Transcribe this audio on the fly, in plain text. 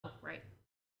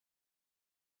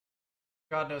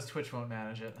God knows Twitch won't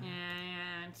manage it.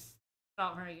 Yeah, it's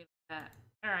not very good at that.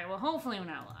 Alright, well, hopefully we're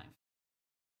not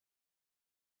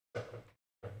live.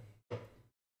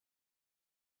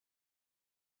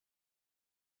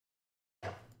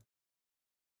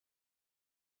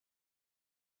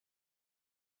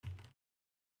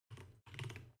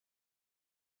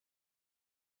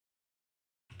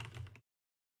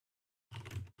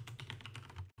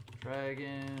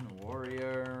 Dragon,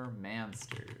 warrior,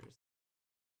 mansters.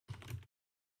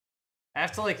 I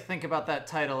have to like think about that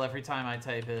title every time I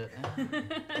type it.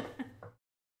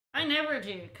 I never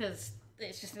do, because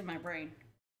it's just in my brain.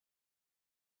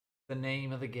 The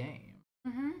name of the game.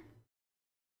 Mm-hmm.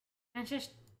 And it's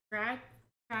just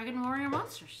Dragon Warrior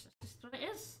Monsters. That's just what it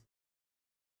is.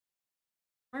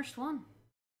 First one.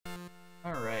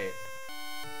 Alright.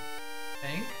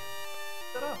 Think?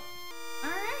 Set up.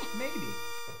 Alright. Maybe.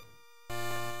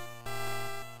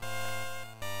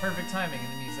 Perfect timing in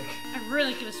the music. I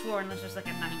really could have sworn this was like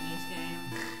a 90s game.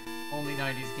 Only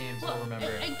 90s games will remember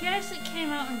it. I guess it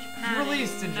came out in Japan.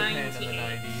 Released in Japan in the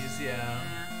 90s, yeah.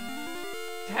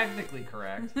 Technically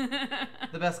correct.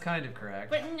 The best kind of correct.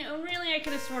 But no, really, I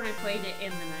could have sworn I played it in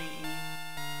the 90s.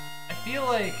 I feel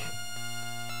like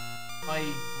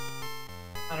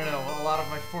I don't know, a lot of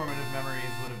my formative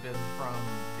memories would have been from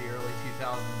the early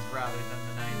 2000s rather than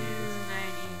the 90s.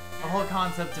 The whole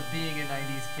concept of being a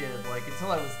 90s kid, like, until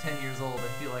I was 10 years old, I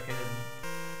feel like I didn't,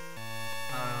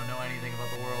 know anything about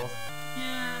the world.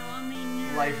 Yeah, well, I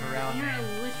mean, life around me. You're a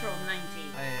literal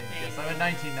 90s. I guess I'm a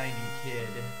 1990 kid.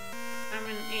 I'm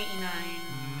an 89.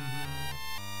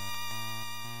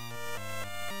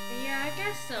 Yeah, I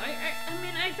guess so. I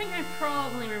mean, I think I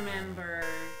probably remember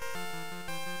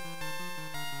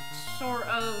sort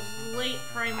of late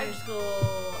primary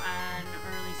school and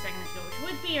early secondary school, which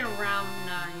would be around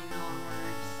 9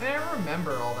 onwards. I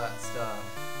remember all that stuff.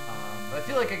 But I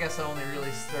feel like I guess I only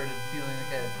really started feeling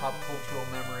like I had pop cultural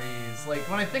memories. Like,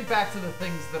 when I think back to the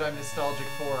things that I'm nostalgic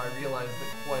for, I realize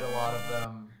that quite a lot of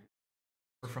them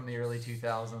were from the early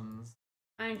 2000s.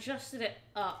 I adjusted it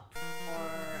up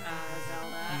for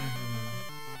Zelda.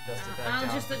 I'll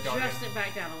just adjust it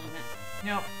back down a little bit.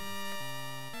 Yep.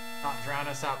 Not drown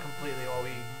us out completely while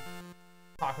we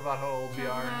talk about how old we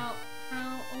are.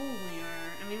 How old we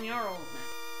are. I mean, we are old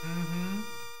now.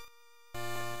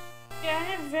 Yeah, I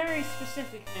have very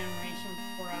specific memories from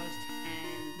before I was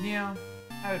 10. Yeah,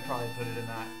 I would probably put it in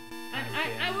that.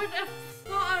 I would have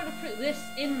thought I would have put this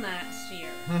in that sphere.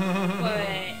 But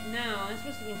no, it's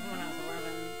supposed to be from when I was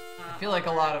 11. I feel like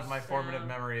a lot of my formative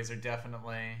memories are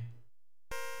definitely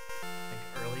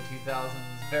like early 2000s,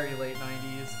 very late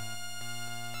 90s.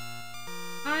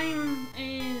 Time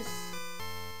is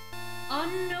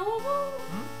unknowable?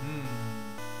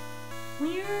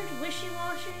 Weird,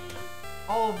 wishy-washy?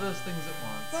 All of those things at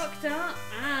once. Fucked up?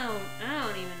 I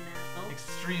don't even know.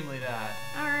 Extremely that.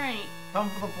 Alright. Come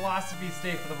for the philosophy,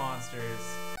 stay for the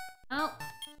monsters. Oh,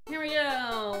 here we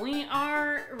go. We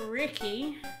are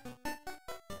Ricky.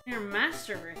 We're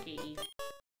Master Ricky.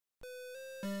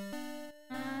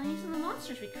 These are the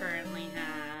monsters we currently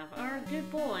have. Our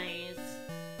good boys.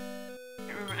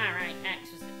 Alright,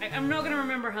 X was it. I'm not gonna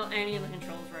remember how any of the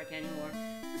controls work anymore.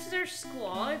 This is our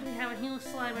squad. We have a Heal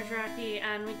Slimer Draki,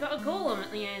 and we got a Golem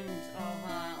at the end of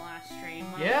last stream.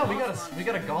 Yeah, we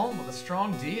got a Golem with a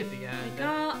strong D at the end. We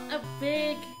got a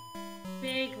big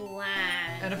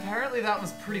lad. And apparently that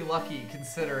was pretty lucky,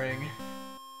 considering.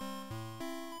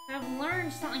 I've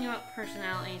learned something about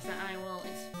personalities that I will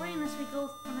explain as we go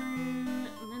through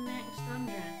the next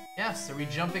dungeon. Yes, are we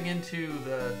jumping into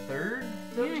the third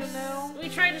dungeon now? We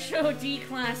tried to show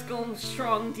D-Class Golm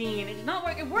StrongD, and it did not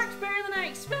work. It worked better than I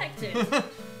expected,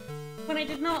 but it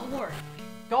did not work.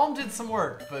 Golm did some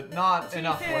work, but not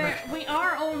enough work. We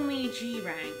are only G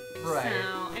rank, right?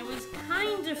 So it was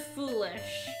kind of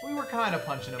foolish. We were kind of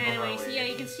punching above our weight. Anyways, yeah,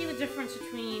 you can see the difference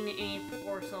between a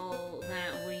portal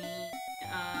that we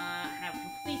have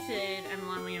completed and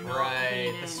one we have not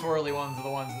beaten. Right, the swirly ones are the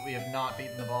ones that we have not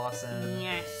beaten the boss in.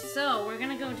 Yes, so we're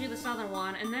gonna go do this other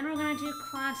one, and then we're gonna do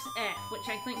Class F, which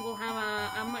I think will have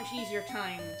a much easier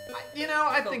time.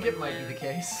 I think it might be the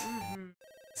case.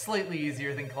 Slightly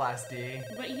easier than Class D.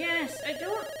 But yes, I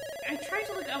tried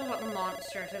to look up about the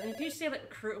monsters, and they do say that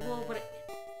recruitable, but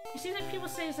it seems like people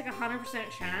say it's like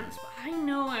 100% chance, but I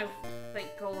know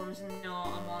Golem's not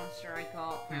a monster I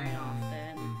got very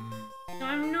often. So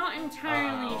I'm not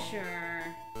entirely sure.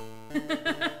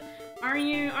 Are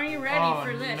you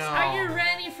ready for this? No. Are you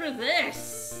ready for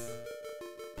this?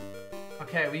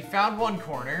 Okay, we found one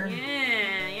corner.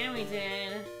 Yeah, we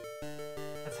did.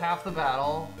 That's half the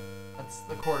battle. That's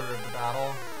the quarter of the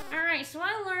battle. Alright, so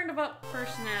I learned about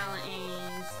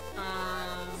personalities,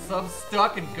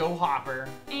 Substuck and Go Hopper.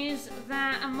 is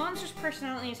that a monster's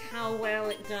personality is how well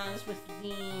it does with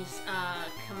these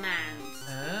commands.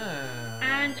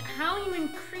 And how you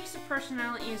increase a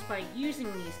personality is by using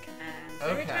these commands.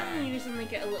 Every time you use them, they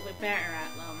get a little bit better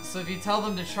at them. So if you tell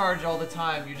them to charge all the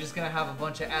time, you're just gonna have a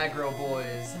bunch of aggro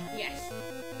boys. Yes.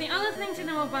 The other thing to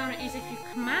know about it is if you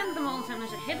command them all the time,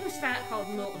 there's a hidden stat called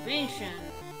motivation.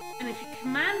 And if you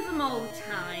command them all the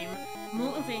time,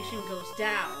 motivation goes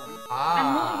down.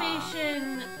 And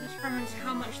motivation determines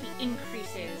how much the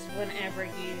increase is whenever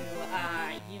you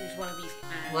use one of these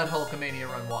commands. Let Hulkamania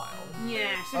run wild. Yeah,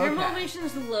 so if your motivation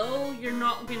is low, you're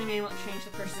not going to be able to change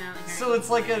the personality. So it's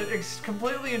like a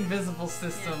completely invisible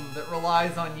system that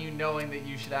relies on you knowing that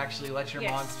you should actually let your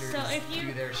monsters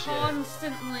do their shit. So if you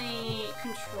constantly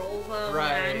control them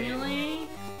manually,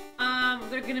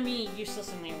 they're going to be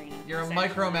useless in the arena. You're a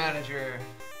micromanager.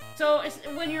 So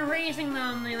when you're raising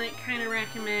them, they like kind of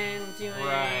recommend doing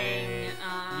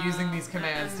using these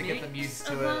commands to get them used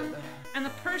to it. And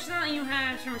the personality you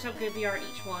have determines how good they are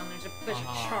each one. There's a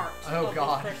chart of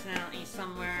these personalities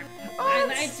somewhere.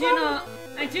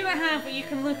 I do not have, but you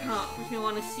can look up if you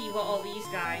want to see what all these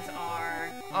guys are.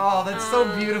 Oh, that's so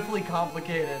beautifully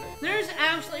complicated. There's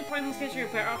absolutely plenty of these guys you're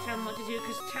better off telling them what to do,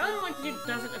 because telling them what to do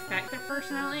doesn't affect their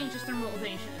personality, just their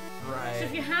motivation. Right. So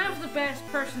if you have the best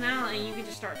personality, you can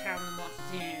just start telling them what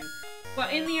to do.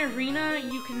 But in the arena,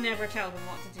 you can never tell them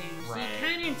what to do. So you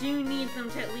kind of do need them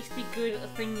to at least be good at the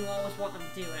thing you always want them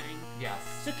doing. Yes.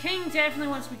 So King definitely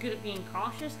wants to be good at being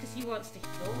cautious, because he wants to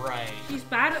heal. Right. He's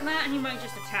bad at that, and he might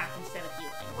just attack instead of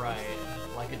healing. Right.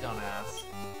 Like a dumbass.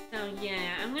 So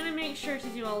yeah, I'm gonna make sure to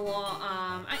do a lot.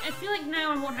 I feel like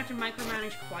now I won't have to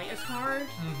micromanage quite as hard.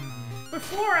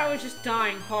 Before I was just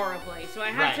dying horribly, so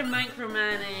I had to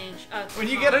micromanage. When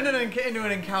you get into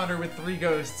an encounter with 3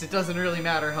 ghosts, it doesn't really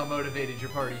matter how motivated your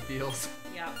party feels.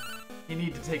 Yep. You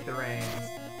need to take the reins.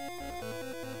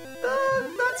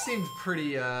 That seems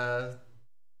pretty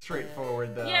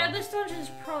straightforward, though. Yeah, this dungeon is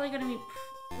probably gonna be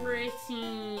pretty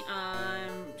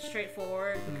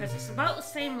straightforward because it's about the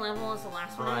same level as the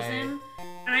last one I was in,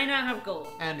 and I now have Golm.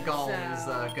 And Golm is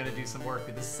gonna do some work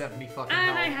with his 70 fucking And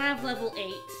health. I have level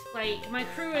 8. Like, my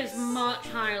crew is much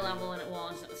higher level than it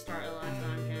was at the start of the last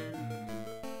dungeon.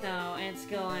 So it's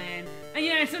going. And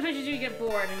yeah, sometimes you do get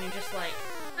bored and you're just like,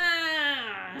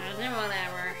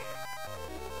 whatever.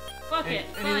 Fuck it.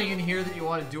 Anything in here that you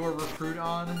want to do a recruit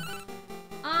on?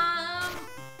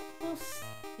 We'll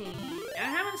see. I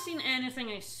haven't seen anything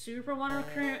I super want to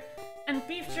recruit, and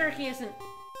beef jerky isn't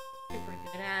super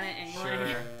good at it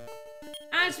anyway. Sure.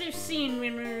 As we've seen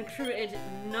when we recruited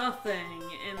nothing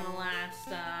in the last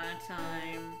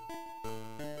time.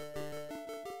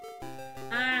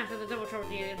 After the double trouble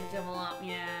you to double up,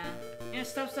 yeah. Yeah,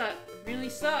 Stuffsuck really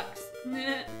sucks.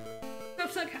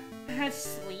 Stuffsuck has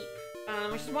sleep,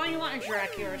 which is why you want a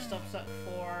Dracula or Stuffsuck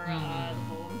for the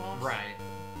Golem boss. Right.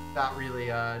 That really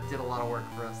did a lot of work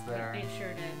for us there. It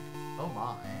sure did. Oh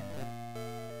my.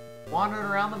 Wandering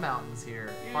around the mountains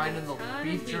here, finding the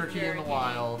beef jerky in the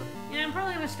wild. Yeah, I'm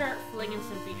probably gonna start flinging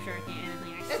some beef jerky at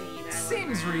anything I see. It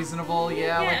seems reasonable,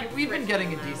 yeah. Like, we've been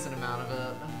getting a decent amount of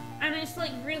it. And it's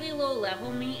like really low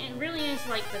level meat. It really is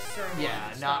like the sirloin.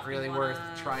 Yeah, not really worth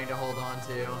trying to hold on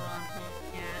to.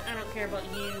 Yeah, I don't care about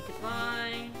you.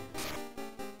 Goodbye.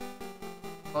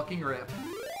 Fucking rip.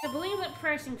 I believe that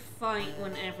pressing fight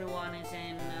when everyone is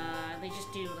in, they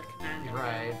just do the command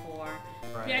before.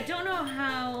 Right. Yeah, I don't know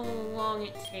how long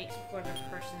it takes before their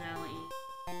personality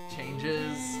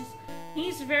changes.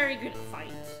 He's very good at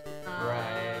fight.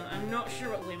 Right. I'm not sure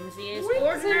what Whimsy is.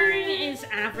 Ordinary is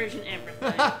average in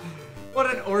everything.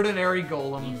 What an ordinary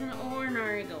golem. He's an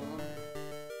ordinary golem.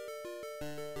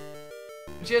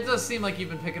 But yeah, it does seem like you've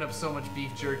been picking up so much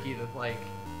beef jerky that, like,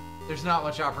 there's not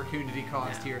much opportunity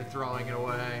cost here to throwing it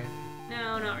away.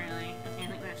 No, not really. I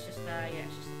think that's just, yeah,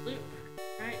 it's just a loop.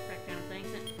 Right, back down things.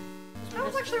 That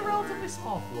was actually a relatively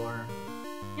small floor.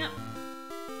 Yep.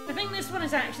 I think this one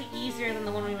is actually easier than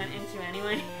the one we went into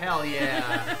anyway. Hell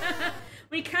yeah.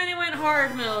 We kind of went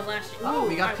hard mode last year. Oh,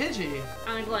 we got Pidgey.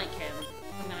 I like him.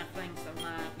 I'm gonna fling some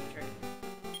beef jerky.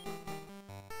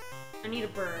 I need a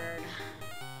bird.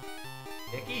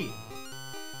 Icky.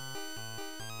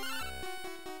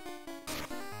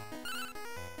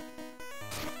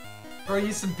 Throw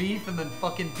you some beef and then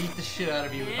fucking beat the shit out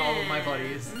of you with all of my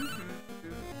buddies.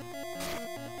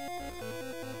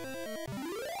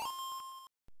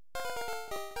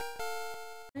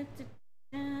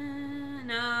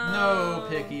 No. No,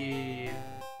 Picky.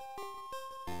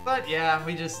 But yeah,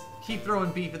 we just keep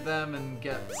throwing beef at them and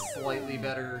get slightly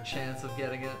better chance of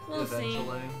getting it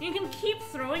eventually. See. You can keep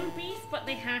throwing beef, but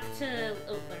they have to.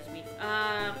 Oh, there's beef.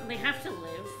 They have to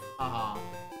live.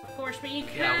 Of course, but you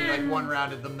can. Yeah, we like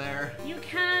one-rounded them there. You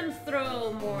can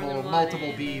throw more than one.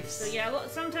 Multiple beefs. So yeah,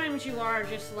 sometimes you are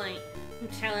just like you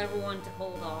tell everyone to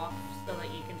hold off so that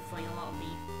you can fling a lot of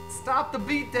beef. Stop the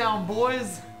beatdown,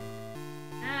 boys!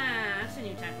 Ah, that's a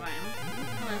new type of item.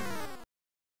 Hello.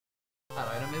 That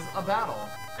item is a battle.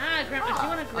 I do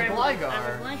want a gremlin. Gligar. I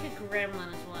would like a gremlin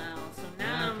as well. So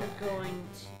now I'm going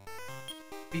to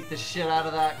beat the shit out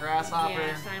of that grasshopper.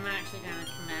 Yes, I'm actually going to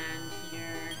command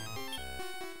here.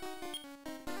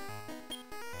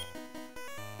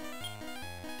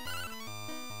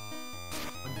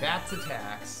 When bats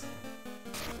attacks.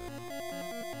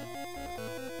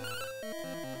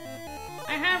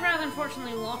 I have rather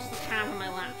unfortunately lost the tab on my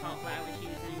laptop that I was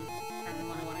using to determine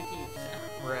what I want to do, so.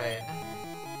 Right.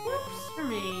 Whoops for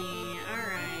me.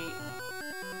 Alright.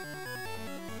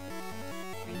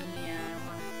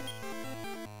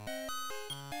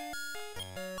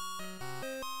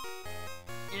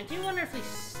 Yeah, I do wonder if they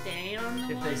stay on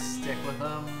the one. If they stick with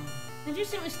them. They do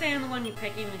simply stay on the one you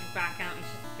pick, even if you back out. You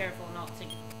should be careful not to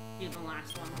do the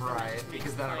last one. Right,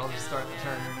 because then it'll just start the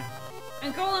turn.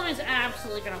 And Golem is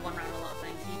absolutely gonna one-round a lot of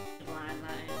things. He's blind,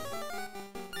 that is.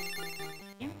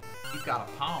 Yeah. He's got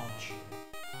a punch.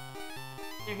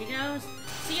 There he goes.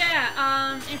 So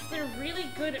yeah, if they're really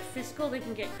good at physical, they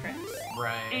can get crits.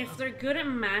 Right. If they're good at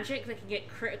magic, they can get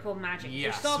critical magic.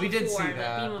 Yes, we did see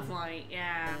that. Beam of Light,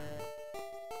 yeah.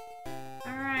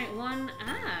 Alright, an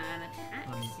attack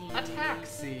seed. Attack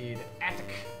seed.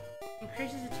 Attack.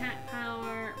 Increases attack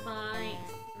power by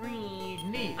 3.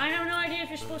 Neat. I have no idea if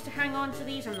you're supposed to hang on to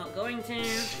these. I'm not going to.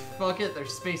 Fuck it,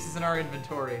 there's spaces in our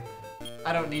inventory.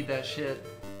 I don't need that shit.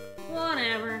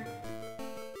 Whatever.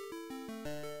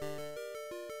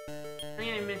 I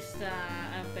think I missed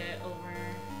a bit over.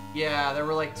 Yeah, there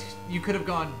were like you could have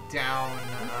gone down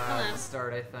at the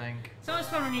start, I think. It's always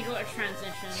fun when you go to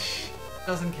transition.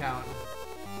 Doesn't count.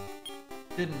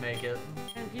 Didn't make it.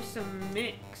 And do some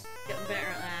mix. Getting better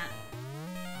at that.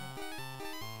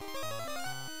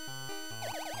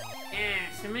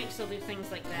 Yeah, so mix will do things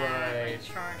like that, right. like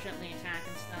charge up the attack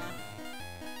and stuff.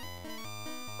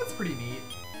 That's pretty neat.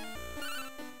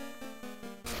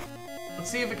 Let's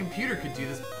see if a computer could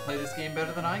play this game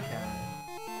better than I can.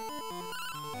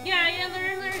 Yeah,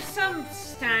 there's some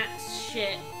stats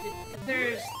shit.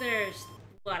 There's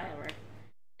whatever.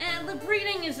 And the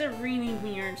breeding is a really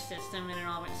weird system in and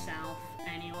of itself,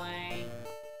 anyway.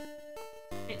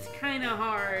 It's kind of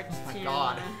hard to... Oh my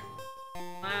god.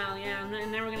 Wow, yeah, I'm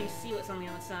never gonna see what's on the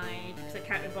other side, because I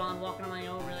can't be bothered walking on my way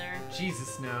over there.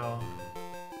 Jesus, no.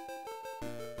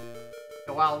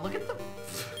 Oh, wow, look at the...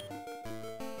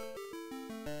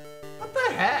 What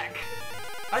the heck?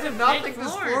 I did not think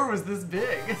this floor was this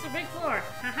big. It's a big floor.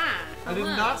 Haha. I did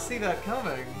not see that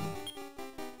coming.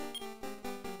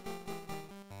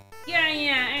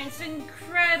 Yeah, it's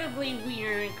incredibly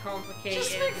weird and complicated.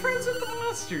 Just make friends with the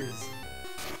monsters.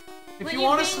 If you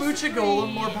want to smooch a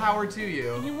golem, more power to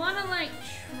you. You want to, like,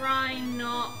 try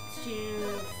not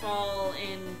to fall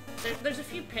in... There's a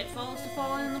few pitfalls to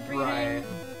fall in the breeding. Right.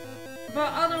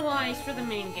 But otherwise, for the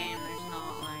main game, there's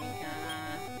not, like,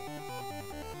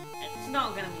 it's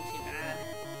not gonna be too bad.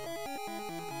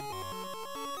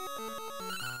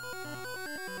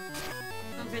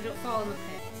 As long as I don't fall in the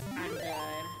pits, I'm good.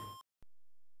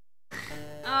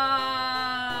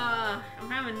 I'm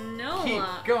having no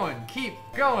luck. Keep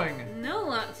going. No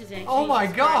luck today. Oh my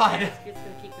god! It's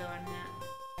gonna keep going, yeah.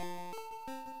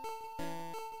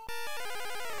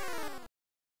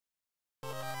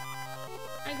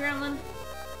 Hi, Gremlin.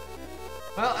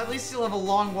 Well, at least you'll have a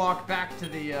long walk back to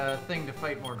the thing to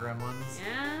fight more gremlins.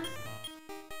 Yeah?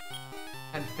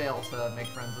 And fail to make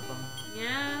friends with them.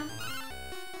 Yeah?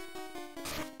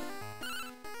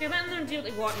 Yeah, letting them do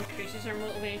what increases our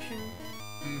motivation.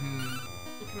 Mm-hmm.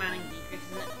 Commanding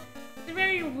decreases it. It's a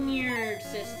very weird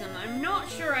system. I'm not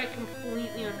sure I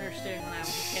completely understood when I was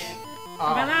a kid.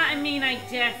 By that I mean I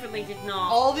definitely did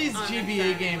not. All these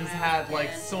GBA games had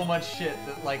like so much shit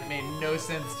that like made no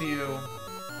sense to you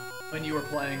when you were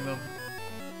playing them.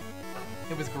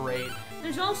 It was great.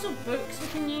 There's also books we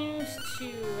can use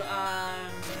to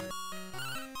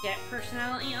get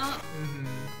personality up.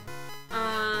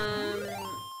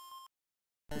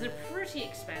 They're pretty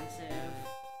expensive.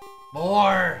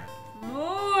 More!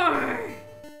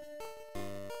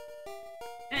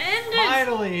 It ended!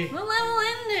 Finally! The level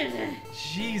ended!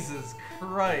 Jesus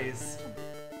Christ.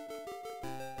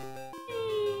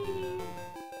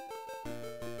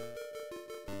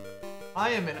 I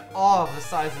am in awe of the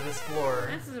size of this floor.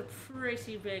 This is a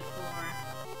pretty big floor.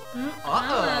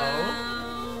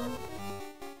 Uh-oh.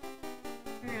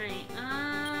 Alright,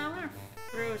 I'm gonna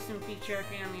throw some beef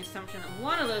jerky on the assumption that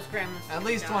one of those gremlins... At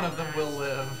least one of them will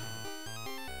live.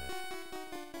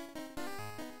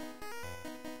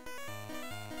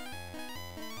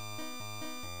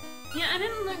 Yeah, I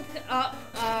didn't look up,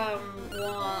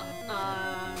 what,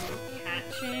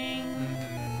 catching...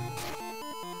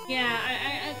 Yeah,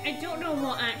 I don't know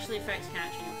what actually affects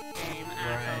catching in the game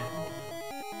at all.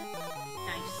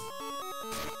 Nice.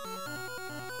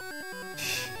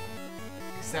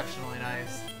 Exceptionally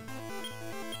nice.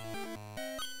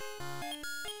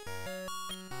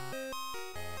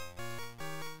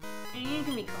 And you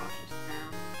can be cautious now.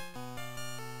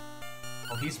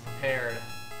 Oh, he's prepared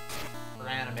for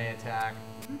anime attack.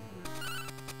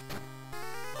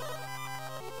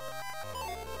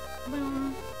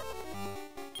 Boom.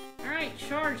 Alright,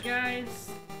 charge, guys.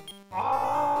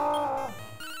 Ah!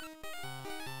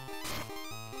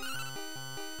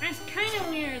 It's kind of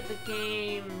weird the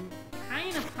game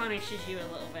kind of punishes you a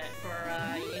little bit for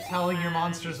using telling your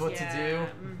plans. monsters what to do.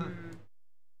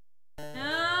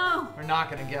 No! We're not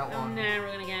gonna get one. I'm never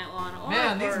gonna get one. Or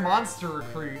Man, these monster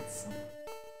recruits.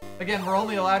 Again, we're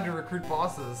only allowed to recruit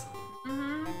bosses.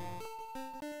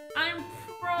 I'm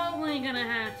probably gonna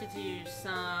have to do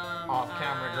some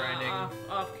off-camera grinding.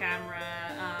 Off-camera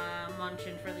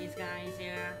munching for these guys,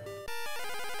 yeah.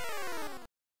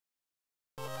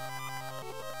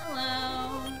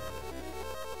 Hello.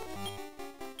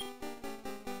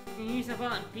 You use up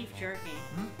on beef jerky.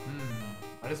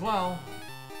 Might as well.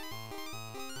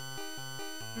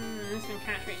 This can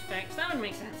catch rate specs. That would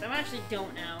make sense. I actually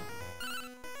don't know.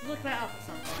 Look that up at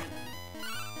some point.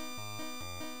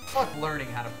 Fuck learning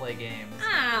how to play games.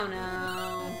 I don't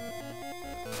know.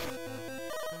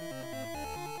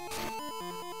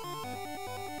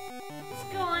 It's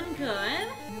going good.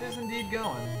 It is indeed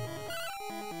going.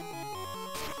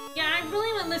 Yeah, I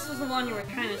believe that this was the one you were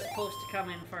kind of supposed to come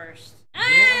in first. Yeah.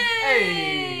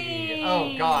 Hey!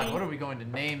 Oh god, what are we going to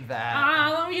name that?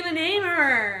 What are we gonna name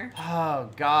her? Oh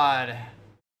god.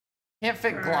 Can't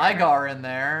fit Gligar in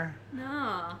there.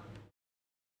 No.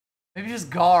 Maybe just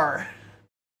Gar.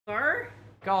 Gar?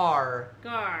 Gar.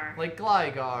 Gar. Like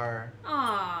Gligar.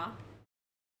 Aw.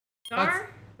 Gar?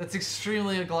 That's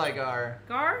extremely a Gligar.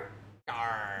 Gar?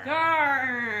 Gar.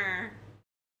 Gar.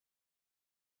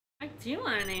 I do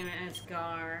want to name it as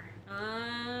Gar.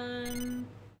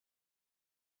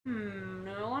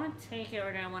 Do I want to take it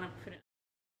or do I want to put it...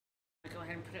 I'll go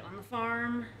ahead and put it on the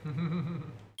farm.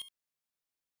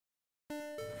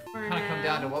 Kind of come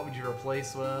down to what would you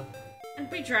replace with? It'd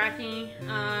be Dracky.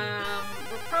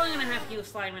 We're probably gonna have you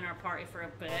slide in our party for a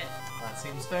bit. That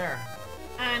seems fair.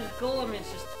 And Golem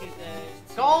is just too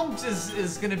good. Golm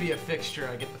is gonna be a fixture,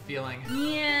 I get the feeling.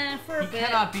 Yeah, for a bit. He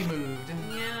cannot be moved.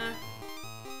 Yeah.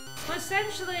 Well,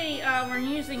 essentially, we're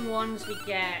using ones we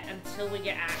get until we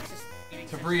get access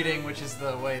to breeding, which is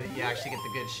the way that you actually get the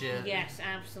good shit. Yes,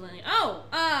 absolutely. Oh,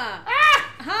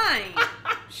 hi.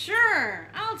 Sure,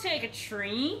 I'll take a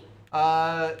tree.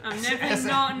 I'm definitely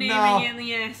not naming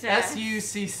it the SS.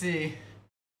 SUCC.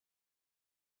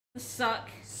 Suck.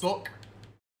 Suck.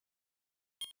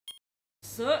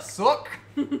 Suck. Suck.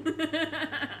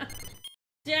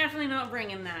 Definitely not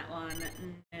bringing that one.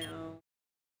 No.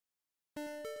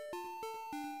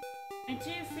 I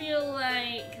do feel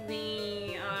like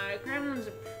the Gremlin's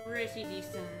a pretty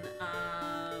decent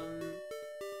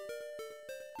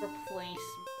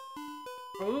replacement.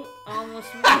 Oh,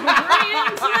 almost right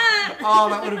into that! Oh,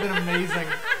 that would have been amazing.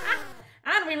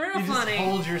 That'd be real funny. You just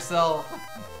hold yourself.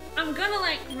 I'm gonna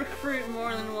like recruit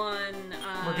more than one.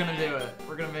 We're gonna do it.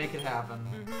 We're gonna make it happen.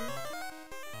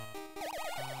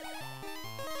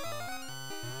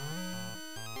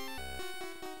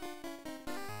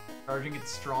 Charging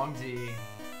its StrongD.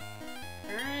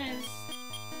 There is.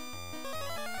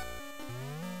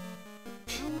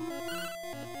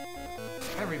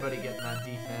 Everybody getting that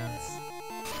defense.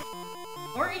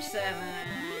 47.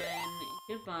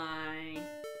 Goodbye.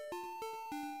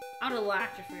 I would have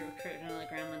laughed if we recruited another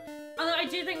Gremlin. Although I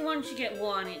do think once you get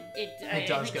one, it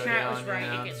does go Cat down. Was right.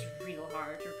 Yeah. It gets real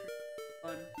hard to recruit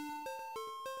one.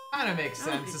 Kind of makes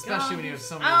sense, especially when you have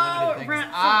so many limited things.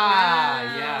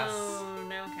 Yes.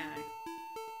 No, okay.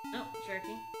 Oh,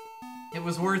 jerky. It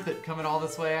was worth it coming all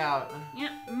this way out.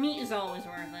 Yeah, meat is always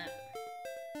worth it.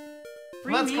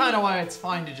 Well, that's kind of why it's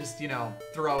fine to just, you know,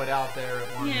 throw it out there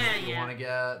at once that you want to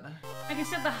get. Like I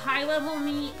said, the high-level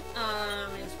meat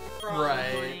is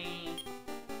probably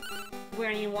where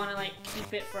you want to, like,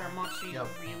 keep it for a monster you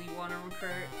really want to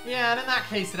recruit. Yeah, and in that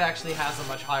case, it actually has a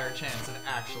much higher chance of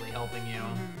actually helping you.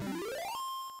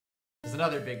 is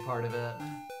another big part of it.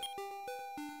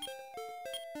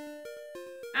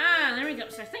 Ah, there we go.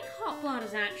 So I think Hot Blood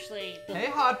is actually... Hey,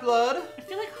 Hot Blood! I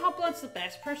feel like Hot Blood's the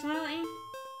best personality.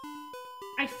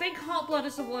 I think Hot Blood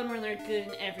is the one where they're good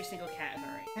in every single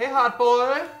category. Hey, Hot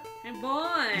Boy! Hey,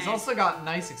 boy! He's also got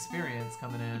nice experience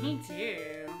coming in. Me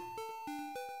too.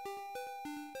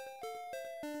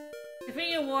 I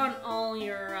think you want all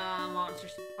your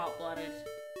monsters to be hot-blooded.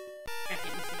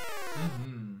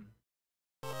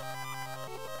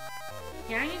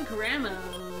 Gang of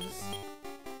Gremmos.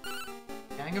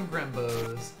 Gang of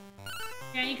Grimbos.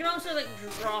 Yeah, you can also like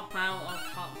drop out of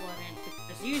hot-blooded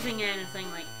because using anything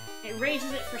like it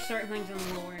raises it for certain things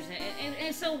and lowers it.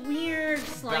 It's a weird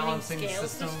sliding balancing scale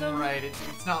system. Right?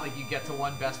 It's not like you get to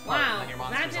one best part and then your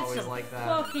monster's always like that.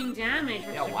 Fucking damage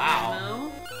with the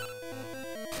wow.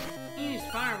 He used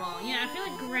Fireball. Yeah, I feel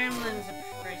like Gremlin's a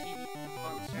pretty decent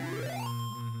monster.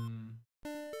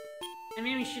 I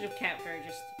mean, we should have kept her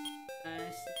just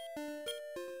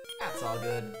That's all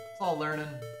good. It's all learning.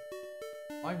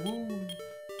 My wound.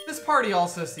 This party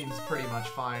also seems pretty much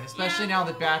fine, especially now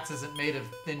that Bats isn't made of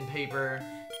thin paper.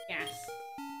 Yes.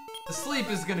 The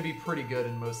sleep is gonna be pretty good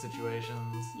in most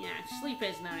situations. Yeah, sleep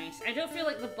is nice. I don't feel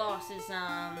like the boss is,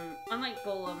 unlike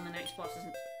Golem, the next boss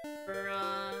isn't super,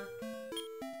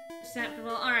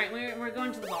 acceptable. Alright, we're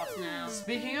going to the boss now.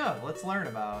 Speaking of, let's learn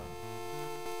about...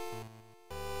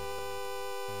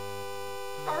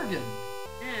 Dargan.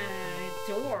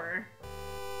 Door.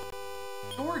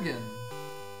 Dorgan.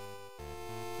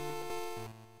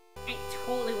 It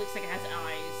totally looks like it has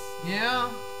eyes. Yeah.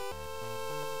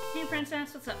 Hey,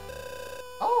 princess, what's up?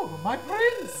 Oh, my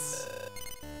prince!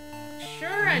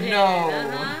 Sure I did. No.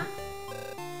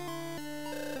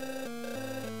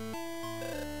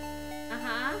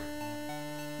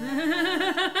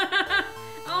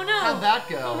 Oh no! How'd that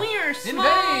go? We are small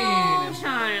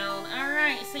child.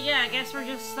 Alright, so yeah, I guess we're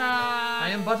just, I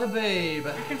am but a babe.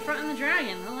 We're confronting the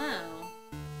dragon. Hello.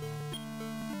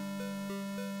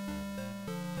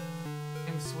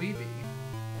 I'm Sweepy.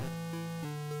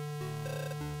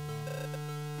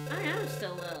 I am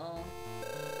still little.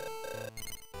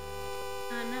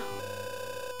 No.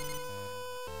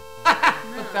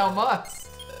 But thou must.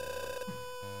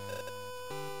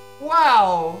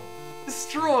 Wow!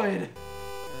 Destroyed!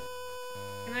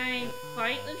 Can I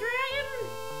fight the dragon?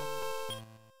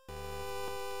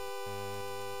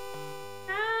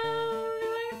 How do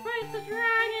I fight the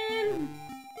dragon?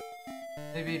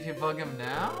 Maybe if you bug him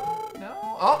now? No?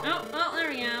 Oh! Oh, there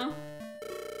we go.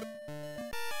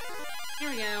 Here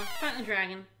we go. Fight the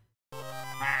dragon.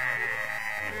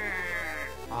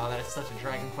 Oh, that is such a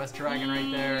Dragon Quest dragon right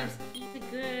there. He's a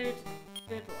good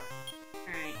boy.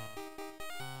 Alright.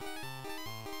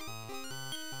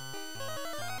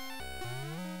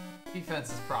 Defense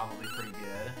is probably pretty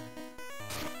good.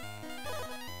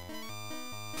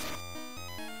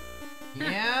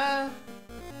 Yeah?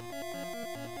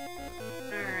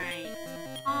 Alright.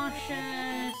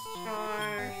 Cautious,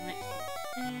 charge, next to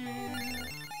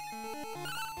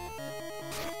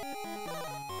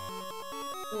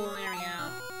oh, there we go.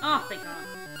 Oh, thank God.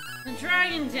 The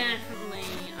dragon definitely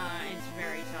is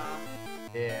very tough.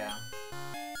 Yeah.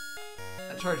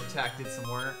 That charge attack did some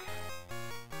work.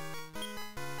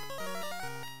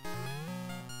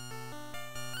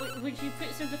 Would you put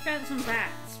some defense on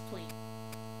bats, please?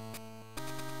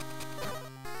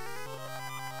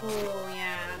 Oh,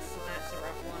 yeah, that's a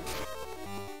rough one.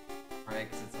 Right,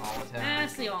 because it's all attack.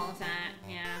 That's the all attack,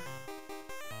 yeah.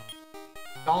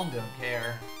 Golm don't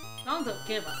care. Golm don't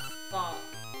give a fuck.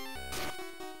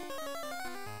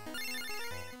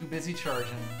 Too busy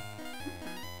charging.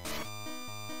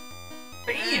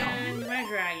 Bam! And my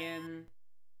dragon.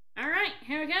 Alright,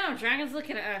 here we go. Dragon's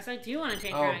looking at us. I do want to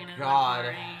take Dragon in the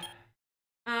party.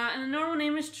 And the normal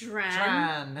name is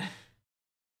Dran.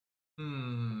 What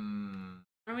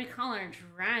do we call our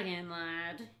dragon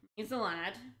lad? He's a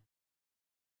lad.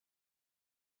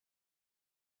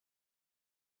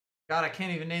 God, I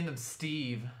can't even name them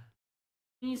Steve.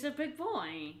 He's a big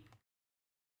boy.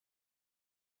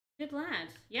 Good lad.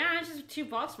 Yeah, I just have 2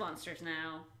 boss monsters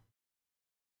now.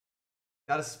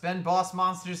 Gotta spend boss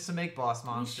monsters to make boss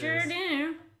monsters. You sure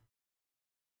do.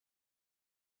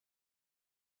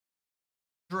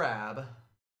 Drab.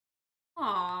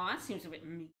 Aw, that seems a bit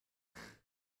mean.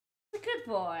 He's a good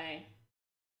boy.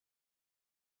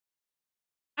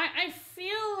 I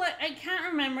feel like I can't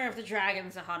remember if the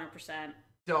dragon's 100%.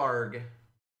 Darg.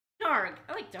 Darg.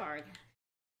 I like Darg.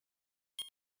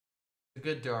 A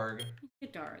good Darg.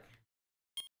 Good Darg.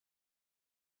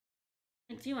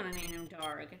 I do want to name him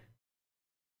Darg.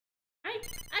 I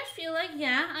feel like,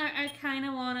 yeah, I kind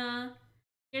of want to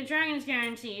Your dragon is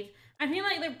guaranteed. I feel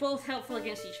like they're both helpful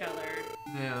against each other.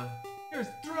 Yeah. You're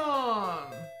strong!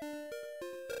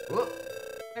 Whoop.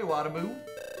 Hey, Wadamoo.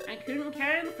 I couldn't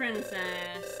carry the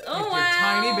princess. Oh, With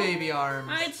wow! your tiny baby arms.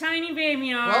 My tiny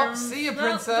baby arms. Well, see ya,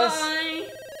 princess. Bye.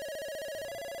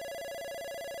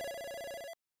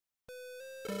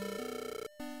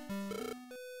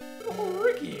 Oh,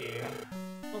 Ricky.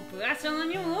 Well, better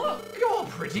than you look. You're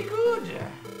pretty good.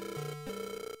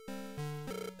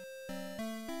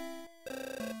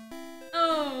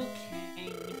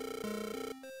 Okay.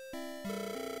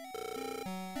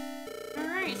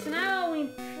 Alright, so now we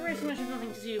pretty much have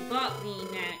nothing to do but the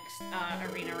next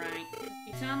arena rank.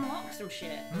 We can unlock some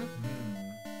shit.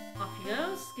 Off he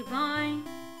goes. Goodbye.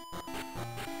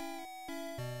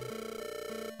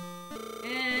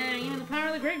 Yeah, give me the power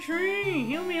of the great tree.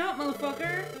 Heal me up,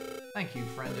 motherfucker. Thank you,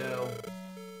 friendo.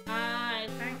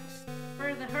 Thanks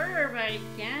for the herb, I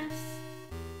guess.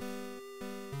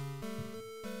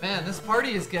 Man, this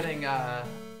party is getting,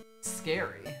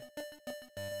 scary.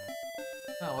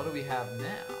 Oh, what do we have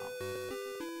now?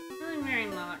 Nothing very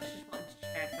much. Just wanted to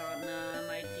check on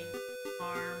my dude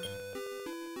farm.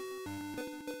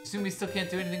 Assume we still can't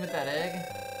do anything with that egg?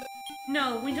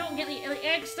 No, we don't get the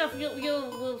egg stuff.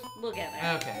 We'll get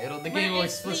there. Okay, the game will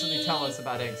explicitly tell us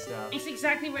about egg stuff. It's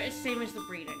exactly where it's the same as the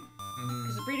breeding.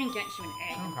 Because the breeding gets you an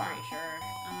egg, I'm pretty sure.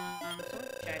 So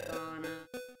let's check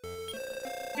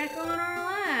on our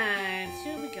lads.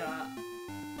 Who we got?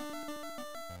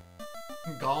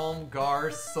 Golm, Gar,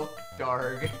 Suk,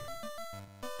 Darg.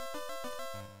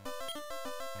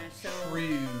 So,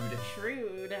 Shrewd.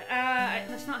 Shrewd.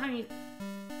 That's not how you...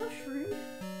 Oh, shrewd?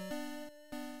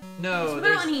 No, it's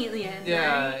without an E at the end,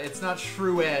 yeah, right? it's not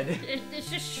Shrewed. It's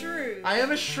just shrewd. I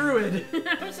am a Shrewd.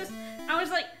 I was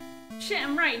like, shit,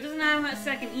 I'm right. It doesn't have that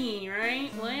second E, right?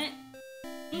 What?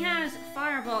 He has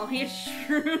Fireball. He has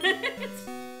Shrewd.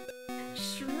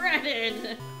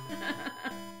 Shredded.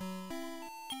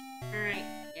 Alright,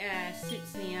 yeah,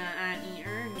 suits the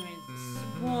anteater who is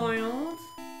spoiled.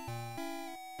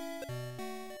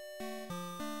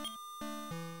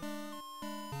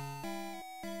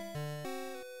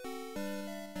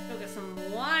 Still got some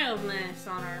wildness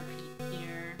on our peak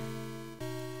here.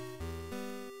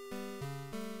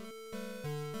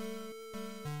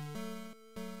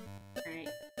 Alright.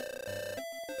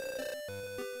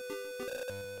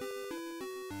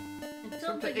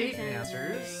 So the 8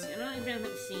 masters. I don't think there's anything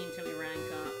to see until we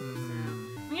rank up. So.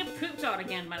 We get pooped on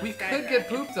again by the We Sky could get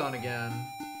Dragon. pooped on again.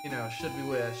 You know, should we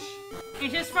wish.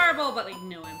 It's just Fireball, but like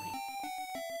no MP.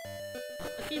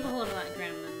 Let's keep a hold of that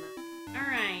gremlin.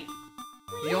 Alright.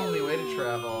 The only way to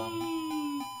travel.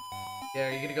 Yeah,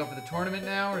 are you gonna go for the tournament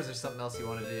now, or is there something else you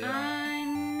want to do? No,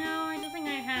 I don't think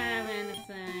I have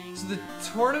anything. So the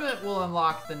tournament will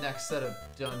unlock the next set of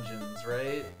dungeons,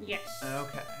 right? Yes.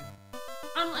 Okay.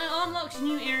 It unlocks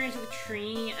new areas of the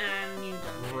tree and new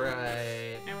dungeons.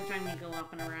 Right. Every time you go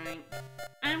up in a rank.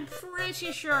 I'm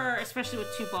pretty sure, especially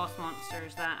with 2 boss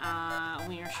monsters, that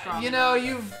we are strong. You know,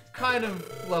 you've kind of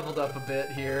leveled up a bit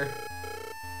here.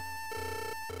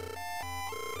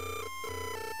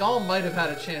 Golm might have had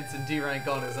a chance in D rank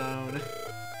on his own.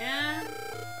 Yeah.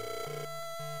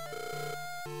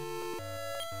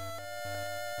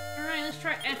 Alright, let's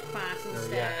try F class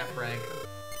instead. Yeah, F rank.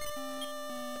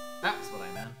 That's what I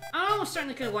meant. I almost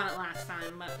certainly could have won it last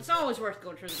time, but it's always worth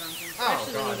going through the dungeons. Oh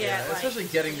Especially when god, you get, yeah. like, Especially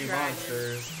getting new dragons.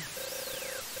 monsters.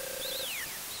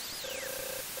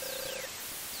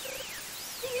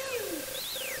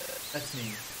 That's me.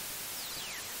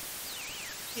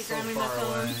 He's So ramming far my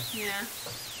phone. away. Yeah.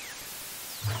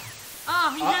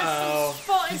 Oh, he has some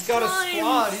spotted He's got a slimes.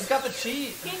 squad. He's got the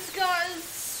cheat. He's got a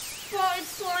spotted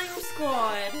slime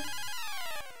squad.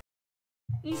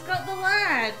 He's got the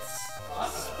lads.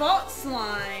 Spot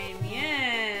slime.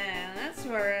 Yeah, that's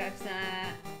where it's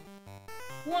at.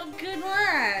 What good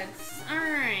lads.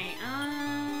 Alright,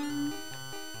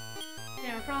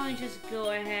 yeah, we'll probably just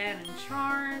go ahead and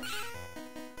charge.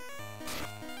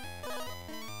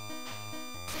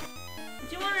 I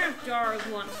do wonder if Darg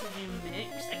wants to do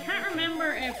mixed. I can't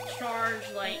remember if charge,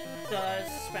 like, does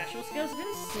special skills. It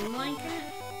didn't seem like it.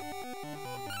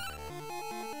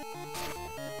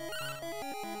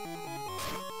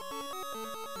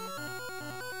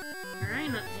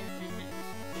 Alright, not doing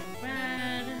too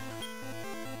bad.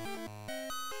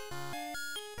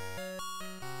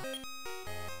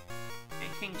 I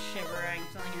think shivering,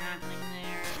 something happening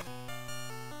there.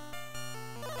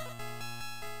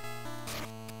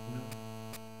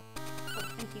 Oh,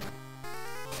 thank you.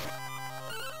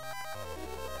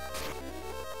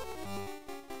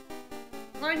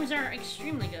 Limes are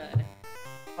extremely good.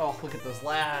 Oh, look at those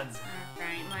lads.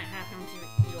 Alright, might have him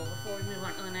to heal before we move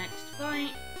on to the next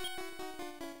fight.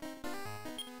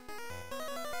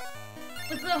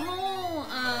 With the whole,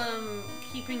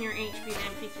 keeping your HP and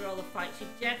MP through all the fights,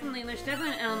 there's definitely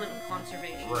an element of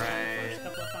conservation. Right. In the first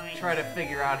couple of fights. Try to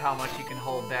figure out how much you can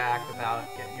hold back without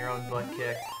getting your own butt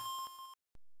kicked.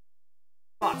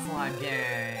 Spot Slime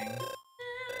Gang.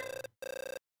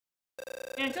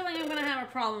 Yeah, I don't think I'm gonna have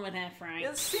a problem with that fight.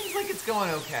 It seems like it's going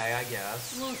okay, I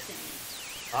guess. We'll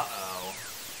see. Uh-oh.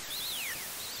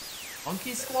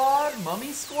 Monkey Squad?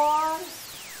 Mummy Squad?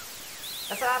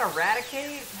 That's how to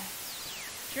eradicate?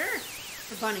 Sure.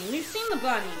 The bunny. We've seen the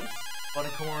bunnies.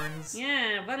 Bunnicorns?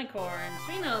 Yeah, bunnicorns.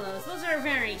 We know those. Those are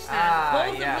very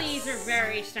standard. Both of these are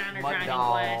very standard Mud Dragon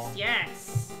doll. Quest.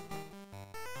 Yes.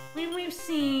 We've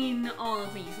seen all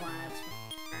of these lads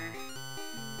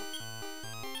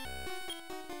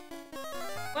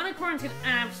before. Bunnicorns can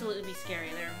absolutely be scary.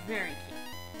 They're very cute.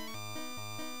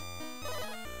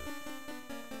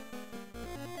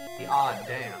 The odd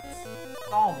dance.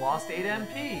 Golm lost 8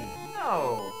 MP.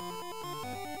 No.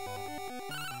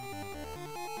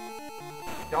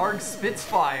 Dark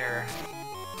Spitfire.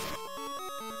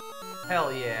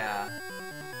 Hell yeah.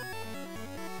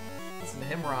 Listen to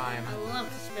him rhyme. I love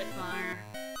the Spitfire.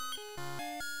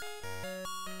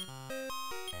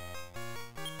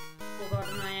 Hold on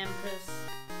to my Empress.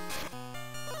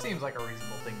 Seems like a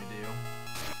reasonable thing to do.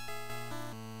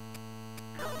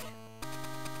 Ouch.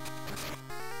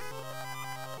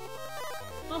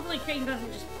 Hopefully King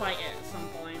doesn't just bite it at some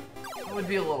point. It would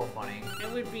be a little funny.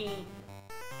 It would be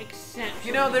exceptional.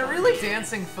 You know, they're really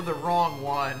dancing for the wrong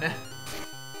one.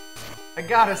 I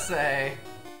gotta say.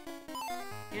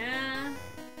 Yeah.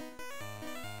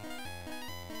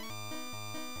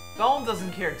 Golm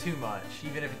doesn't care too much,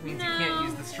 even if it means he can't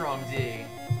use the StrongD.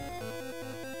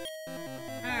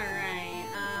 Alright,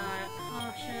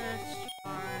 cautious,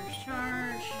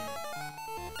 charge.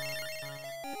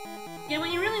 Yeah, what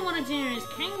you really want to do is,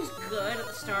 King's good at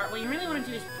the start, what you really want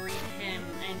to do is breed him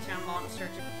into a monster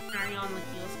to carry on with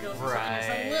heal skills and Right.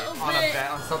 something that's a little On, bit...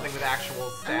 on something with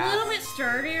actual stats. A little bit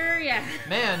sturdier, yeah.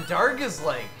 Man, Darga's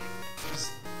like,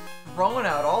 just throwing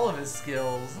out all of his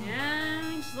skills. Yeah,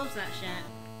 he just loves that shit.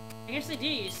 I guess they do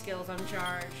use skills on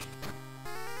charge.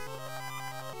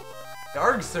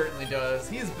 Darg certainly does.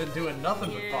 He's been doing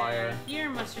nothing but fire. Here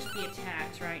must just be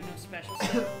attacks, right? No special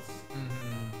skills.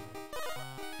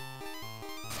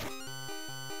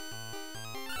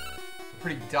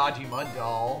 Pretty dodgy mud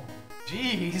doll.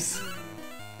 Jeez.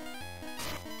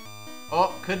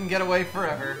 Oh, couldn't get away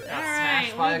forever. Got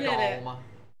smashed by a Golm.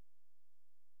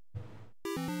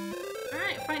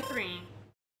 Alright, fight 3.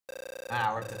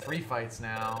 Ah, we're up to 3 fights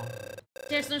now.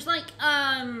 Yes, there's like,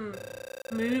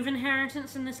 move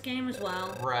inheritance in this game as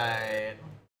well. Right.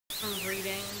 From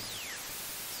breeding.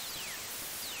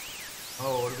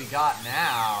 Oh, what do we got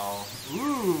now?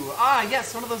 Ooh,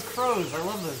 yes, one of those crows. I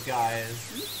love those guys.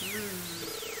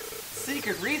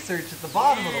 Secret research at the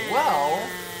bottom of the well.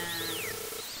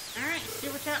 Alright,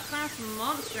 Super Top Class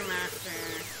Monster Master.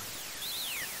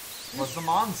 What's the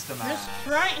Monster Master? Just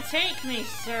try to take me,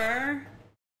 sir.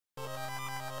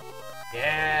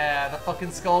 Yeah, the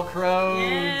fucking skull crows.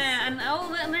 Yeah, and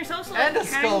there's also and like a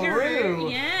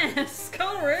Skullroo. Yeah,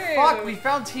 Skullroo. Fuck, we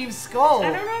found Team Skull.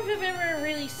 I don't know if I've ever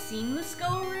really seen the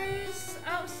Skullroos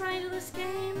outside of this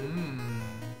game.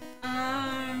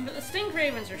 But the Stink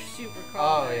Ravens are super cool.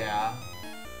 Oh yeah.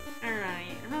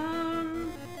 Alright,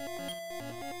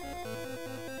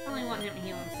 only want him to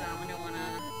heal himself.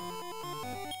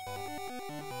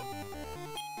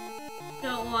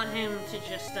 Don't want him to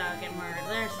just get murdered.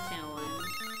 There's the tailwind.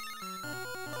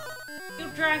 Go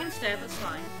drag instead, that's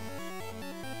fine.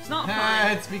 It's not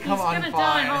fine. It's become unfine. He's gonna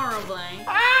die horribly.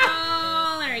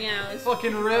 Oh, there he goes.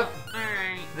 Fucking rip.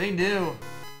 Alright. They knew.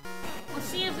 Let's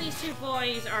see if these two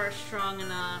boys are strong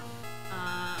enough.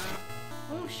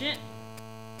 Oh shit.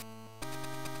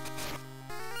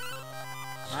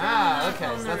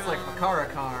 Okay, so that's like Makara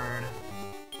Karn.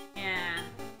 Yeah.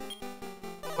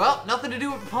 Well, nothing to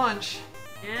do with punch.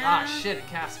 Yeah. Ah, shit, it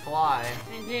casts fly.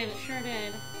 It did, it sure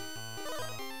did.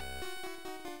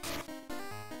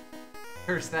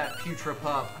 Curse that putra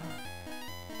pup.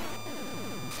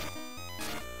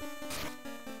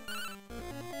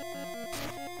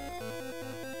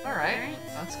 Alright,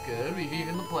 that's good. We've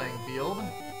evened the playing field.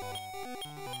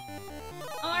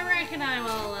 Oh, I reckon I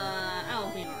will,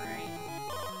 I'll be alright.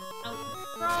 I'll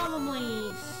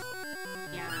probably...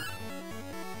 Yeah.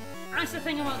 That's the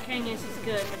thing about King is he's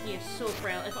good, but he is so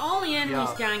frail. If all the enemies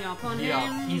gang up on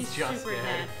him, he's just super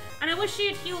dead. And I wish he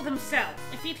had healed himself.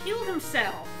 If he'd healed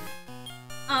himself,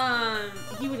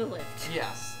 he would have lived.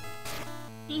 Yes.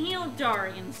 He healed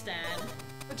Darg instead.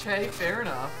 Which, hey, fair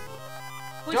enough.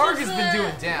 Dark has been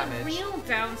doing damage. The real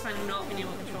downside of not being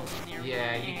able to control the area.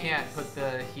 Yeah, you can't put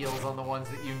the heals on the ones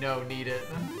that you know need it.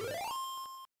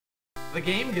 The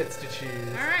game gets to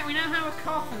choose. Alright, we now have a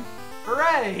coffin.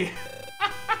 Hooray!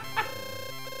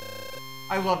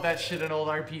 I love that shit in old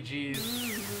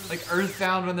RPGs. Like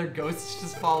Earthbound when their ghosts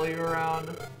just follow you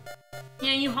around.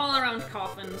 Yeah, you haul around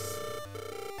coffins.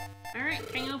 Alright,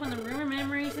 can you open the room of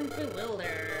memories and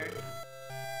bewilder?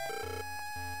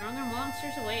 Stronger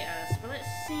monsters await us. But let's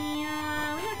see, we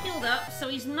got healed up, so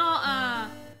he's not a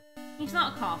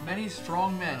coffin. Many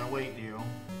strong men await you.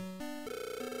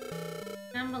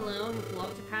 Down below, who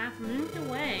blocked the path, moved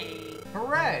away.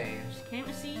 Hooray! Just came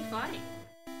to see you fight.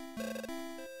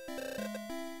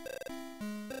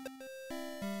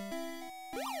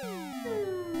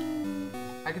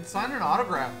 I could sign an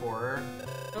autograph for her.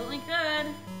 Totally could.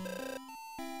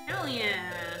 Hell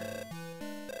yeah.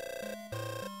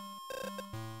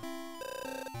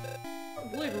 What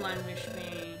would one wish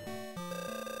me?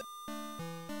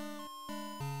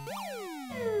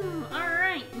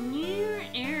 Alright, new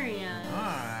area.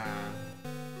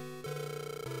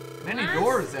 Many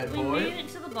doors, Ed boy. We made it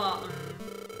to the bottom.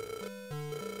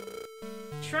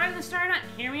 Shrine of the Starry Night.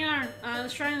 Here we are. The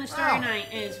Shrine of the Starry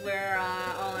Night is where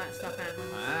all that stuff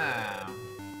happens.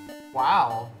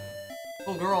 Wow.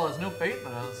 Little girl has no faith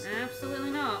in us.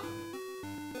 Absolutely not.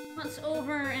 What's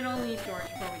over in all these doors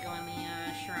before we go in the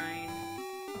shrine?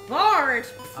 A bard!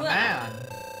 A man.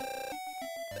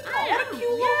 What a cute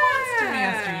little monster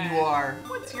dancer you are.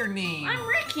 What's your name? I'm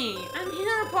Ricky. I'm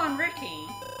here upon Ricky.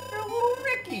 You're a little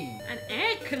Ricky. An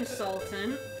egg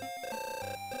consultant.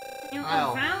 You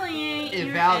I'll evaluate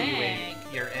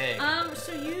your egg.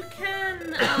 So you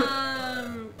can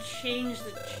change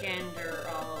the gender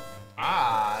of.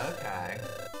 Okay.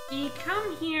 You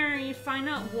come here, you find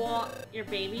out what your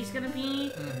baby's gonna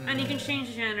be, and you can change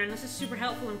the gender, and this is super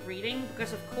helpful in breeding,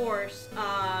 because of course,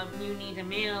 you need a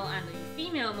male and a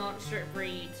female monster to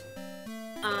breed.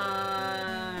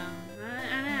 I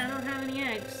don't have any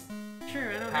eggs. Sure,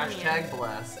 I don't have any eggs.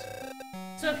 #blessed.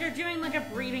 So if you're doing like a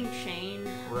breeding chain,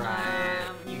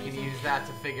 right, you can use that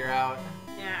to figure out.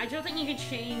 Yeah, I don't think you can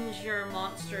change your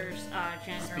monster's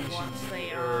gender Species once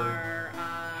they are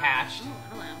hatched. Oh,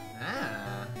 hello.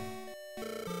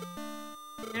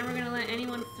 Never gonna let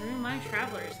anyone through my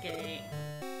traveler's gate.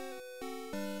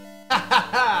 Ha ha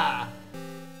ha!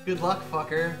 Good luck,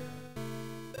 fucker.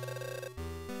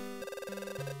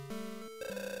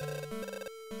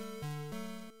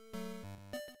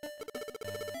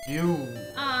 You.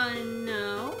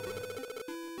 No.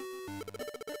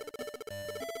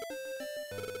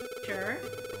 Sure.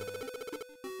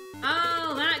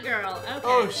 Oh, that girl. Okay.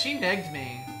 Oh, she negged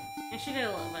me. Yeah, she did a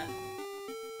little bit.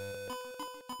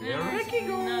 Yeah, There's Ricky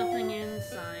go. nothing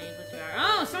inside the jar.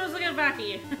 Oh, someone's looking back at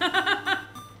you.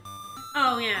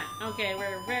 Oh, yeah. Okay,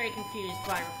 we're very confused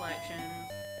by reflections.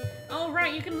 Oh,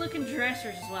 right, you can look in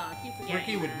dressers as well. I keep forgetting.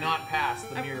 Ricky would not pass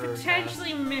the mirror. I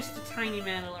potentially missed a tiny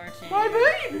medal or two. My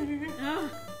baby! Oh,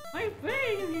 my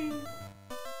baby!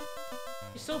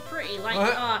 She's so pretty, like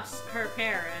What? us, her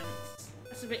parents.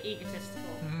 That's a bit egotistical.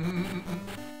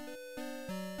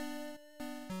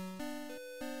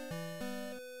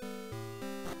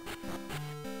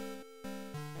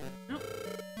 Nope.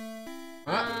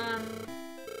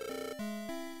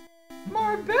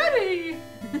 My Betty!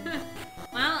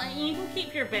 Well, you can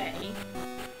keep your Betty.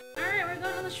 Alright, we're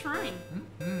going to the shrine.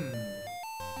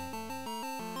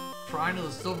 Shrine of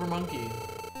the Silver Monkey.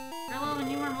 Hello, the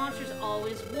newer monsters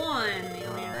always won. They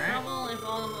only have trouble if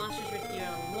all the monsters with you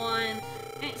are one.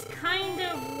 And it's kind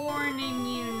of warning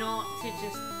you not to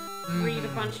just breed a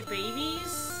bunch of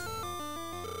babies.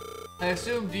 I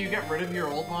assume, do you get rid of your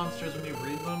old monsters when you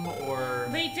breed them, or...?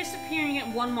 They disappear and you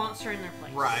get one monster in their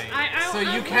place. Right. So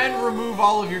you can remove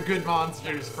all of your good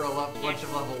monsters for a bunch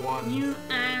of level 1s. You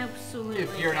absolutely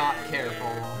if you're not can, careful.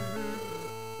 Yeah.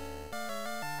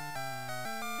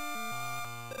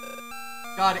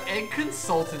 God, egg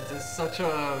consultant is such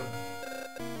a...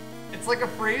 It's like a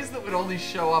phrase that would only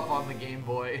show up on the Game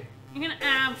Boy. You can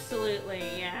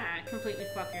absolutely, completely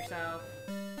fuck yourself.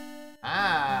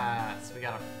 So we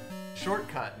got a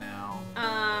shortcut now.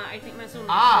 I think that's only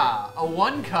a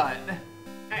one-cut.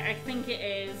 I think it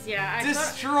is, yeah.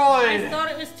 Destroyed! I thought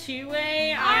it was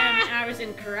two-way. I was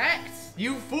incorrect.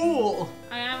 You fool!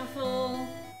 I am a fool.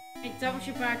 I dumped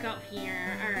you back up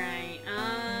here. Alright,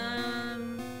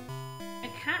 I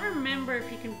can't remember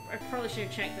if you can... I probably should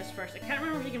have checked this first. I can't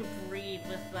remember if you can breed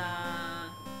with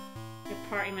your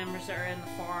party members that are in the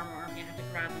farm, or if you have to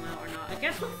grab them out or not. I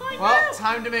guess we'll find out! Well,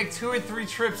 time to make 2 or 3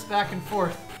 trips back and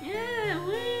forth. Yeah,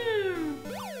 woo!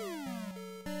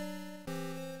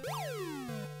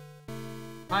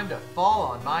 Time to fall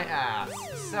on my ass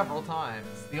several times.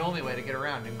 The only way to get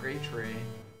around in Great Tree.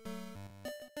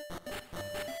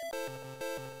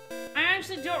 I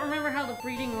actually don't remember how the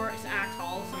breeding works at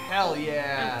all. So Hell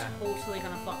yeah! I'm totally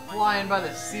gonna fuck myself. Flying by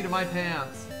the seat of my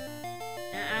pants.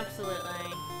 Yeah, absolutely.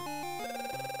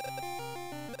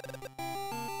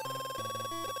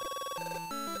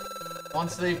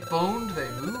 Once they've boned, they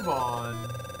move on.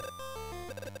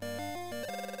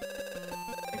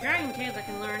 A dragon kid that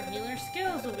can learn healer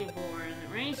skills will be born.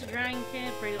 Raise a dragon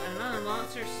kid, breed with another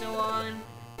monster, so on.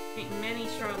 Make many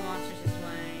strong monsters this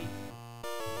way.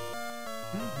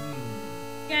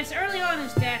 Yes, early on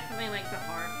is definitely like the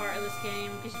hard part of this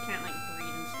game because you can't like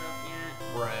breed and stuff yet.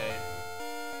 Right.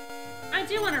 I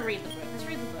do want to read the book. Let's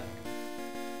read the book.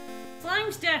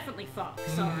 Slime's definitely fucked.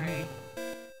 Sorry.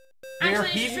 They're Actually,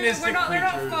 it's true. hedonistic They're not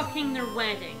creatures. fucking. They're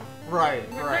wedding. Right.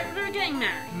 They're getting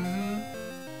married.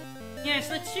 Yes,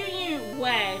 the two you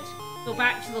wed go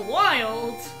back to the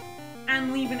wild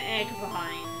and leave an egg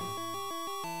behind.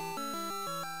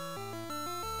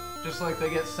 Just like they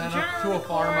get sent Journal up to a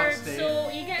farm records, upstate. So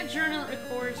you get a journal that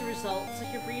records the results of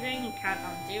your breeding. You can't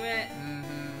undo it.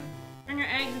 Turn your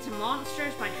eggs into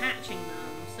monsters by hatching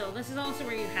them. So this is also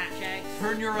where you hatch eggs.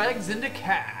 Turn your eggs into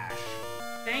cash.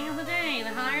 Saying of the day, the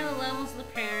higher the levels of the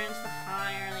parents, the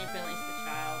higher the abilities of the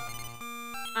child.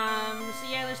 So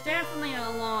yeah, there's definitely a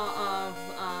lot of,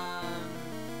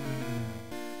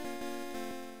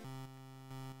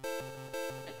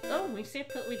 oh, we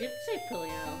did say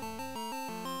Pilio.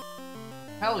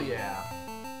 Hell yeah.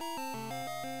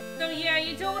 So yeah,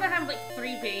 you don't want to have like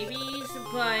 3 babies,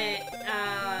 but, I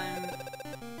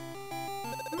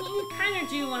mean, you kind of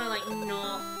do want to like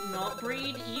not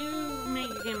breed. You make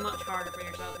the game much harder for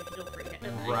yourself if you don't breed it.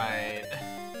 Right.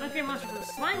 Want to create a monster from the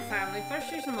slime family? First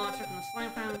choose a monster from the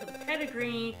slime family with a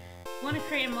pedigree. Want to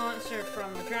create a monster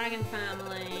from the dragon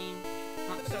family.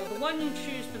 So the one you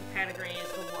choose for the pedigree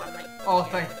is the one like. Oh,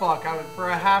 thank fuck! For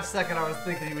a half second, I was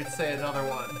thinking you would say another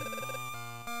one.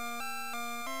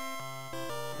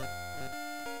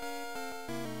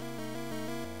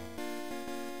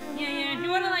 Yeah. If you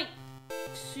want to like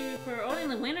super, only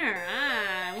the winner.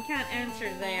 We can't enter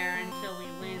there until we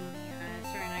win the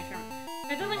certain item.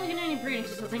 I don't think we can do any breeding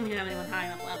because I don't think we have anyone high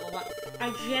enough level, but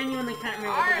I genuinely can't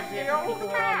remember if the different people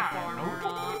were on the farm or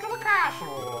not. To the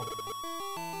castle.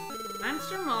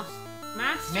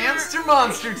 Master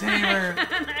Monster Tamer.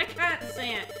 I can't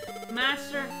say it.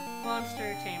 Master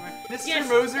Monster Tamer. Mr. Yes,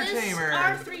 Moser Tamer.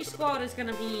 Our 3 squad is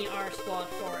gonna be our squad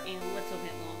for a little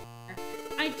bit longer.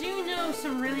 I do know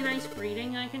some really nice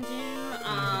breeding I can do.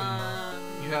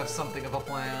 You have something of a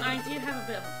plan. I do have a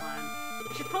bit of a plan.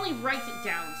 I should probably write it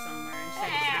down somewhere instead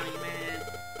of telling you, man.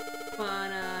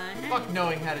 But, Fuck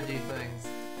knowing how to do things.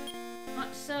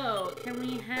 So, can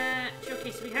we hatch?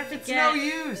 Okay, so we have to It's no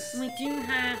use! We do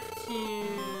have to...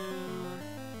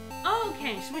 Oh,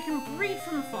 okay, so we can breed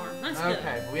from the farm. That's good.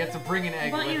 Okay, but we have to bring an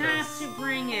egg with us. But you have to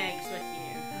bring eggs with you.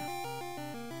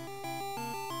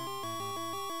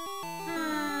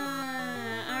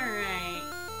 Alright.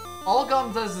 All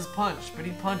Golm does is punch, but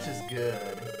he punches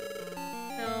good.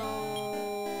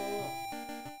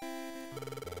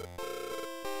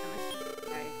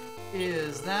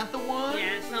 Is that the one?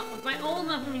 Yeah, it's not. By old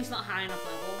level means not high enough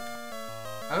level.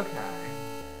 Okay.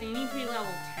 So you need to be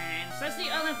level 10. So that's the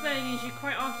other thing, is you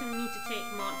quite often need to take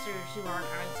monsters who aren't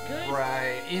as good.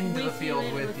 Right, into the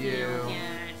field with you.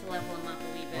 Yeah, to level them up a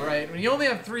wee bit. Right, when you only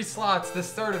have 3 slots,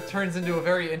 this sort of turns into a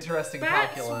very interesting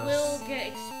calculus. Bats will get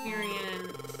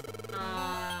experience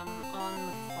on the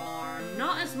farm.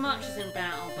 Not as much as in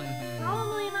battle, but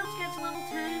probably enough to get to level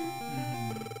 10.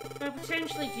 But I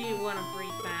potentially do want to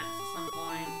breed bats at some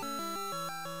point.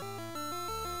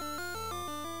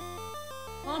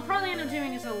 What I'll probably end up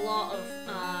doing is a lot of,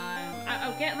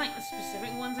 I'll get like the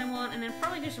specific ones I want, and then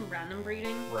probably do some random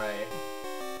breeding. Right.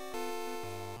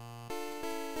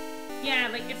 Yeah,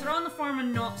 like if they're on the farm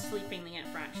and not sleeping, they get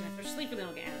fraction. If they're sleeping, they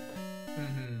don't get anything.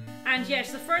 And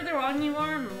yes, the further on you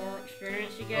are, the more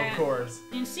experience you get. Of course.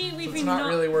 You can see we've so been not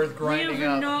really worth grinding we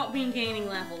have up. not been gaining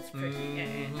levels pretty at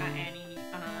any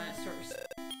sort of. So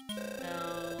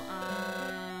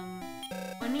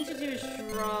what I need to do is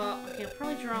drop. Okay, I'll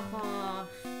probably drop off.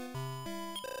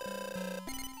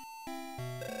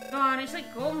 God, it's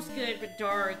like Golm's good, but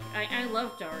Dark. I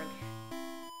love Dark.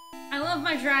 I love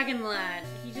my dragon lad.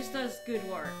 He just does good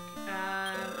work.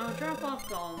 I'll drop off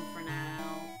Golm for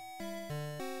now.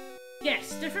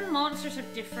 Yes, different monsters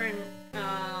have different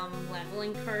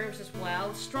leveling curves as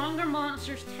well. Stronger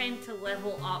monsters tend to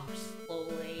level up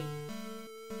slowly,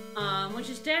 which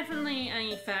is definitely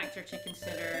a factor to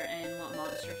consider in what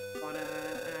monsters you want to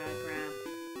grab.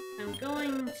 I'm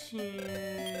going to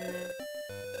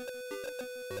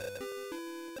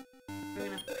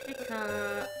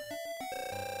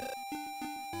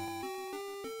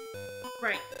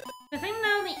Right. I think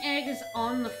now the egg is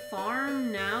on the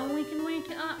farm, now we can wake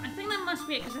it up. I think that must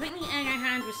be it, because I think the egg I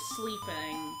had was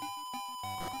sleeping.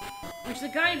 Which the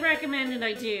guide recommended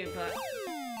I do, but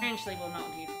eventually will not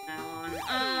do from now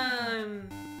on.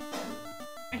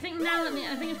 I think now that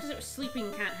I think it's because it was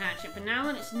sleeping, can't hatch it, but now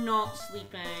that it's not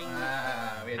sleeping,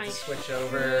 we have to switch I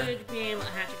over. should be able to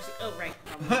hatch it. Oh, right.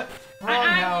 Wrong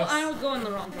house. I will go in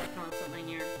the wrong door constantly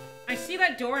here. I see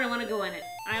that door and I want to go in it.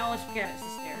 I always forget it's the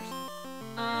stairs.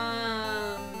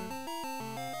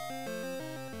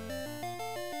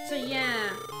 So yeah.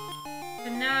 So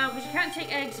now, because you can't take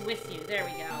eggs with you. There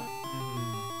we go.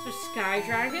 So Sky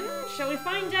Dragon? Shall we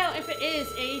find out if it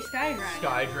is a Sky Dragon?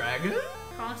 Sky Dragon?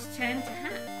 Costs 10 to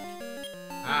hatch.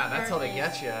 Ah, that's how they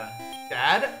get ya.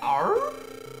 Dad, arr?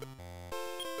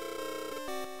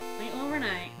 Wait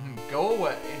overnight. Go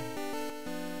away.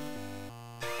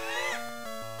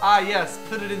 Ah, yes,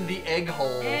 put it in the egg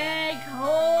hole. Egg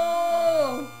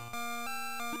hole!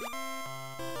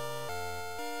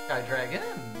 Sky Dragon.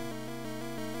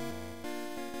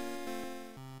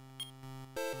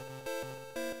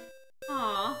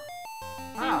 Aw.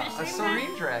 A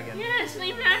serene dragon. Yes,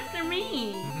 named after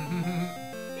me.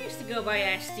 I used to go by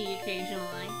SD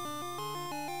occasionally.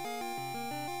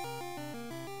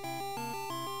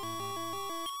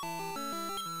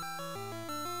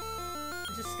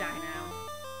 This is Sky now.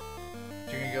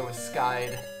 You're gonna go with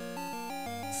Skied.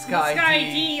 Sky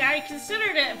D. I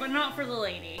considered it, but not for the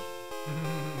lady.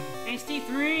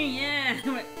 SD3, yeah.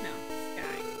 No,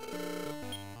 Sky.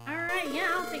 Alright, yeah,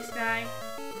 I'll take Sky.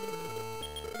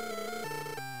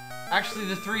 Actually,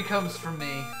 the 3 comes from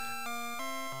me.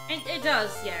 It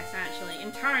does, yes, actually.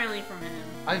 Entirely from him.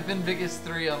 I've been biggest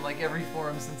 3 on like every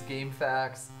forum since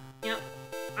GameFAQs. Yep.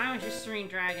 I was just Serene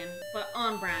Dragon, but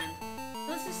on brand. So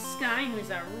this is Sky, who's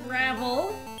a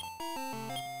rebel.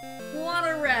 What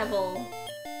a rebel.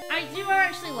 I do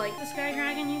actually like the Sky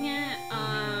Dragon you get.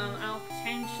 I'll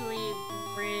potentially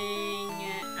bring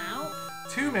it out.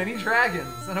 Too many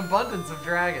dragons. An abundance of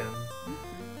dragons.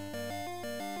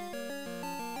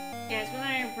 Yeah, it's whether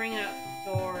I bring up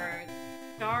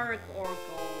Dark or Golm.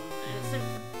 And it's a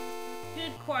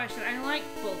good question. I like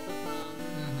both of them.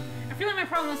 I feel like my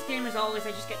problem with this game is always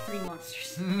I just get 3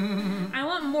 monsters. I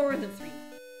want more than 3.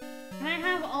 Can I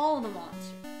have all the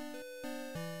monsters?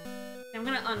 I'm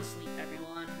gonna unsleep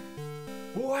everyone.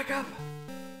 Wake up!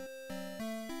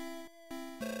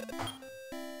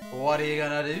 What are you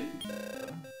gonna do?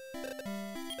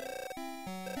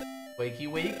 Wakey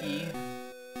wakey.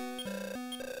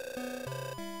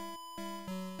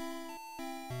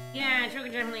 Yeah, Joker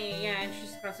definitely,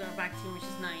 introduced the crossover back team, which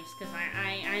is nice, because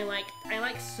I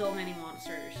like so many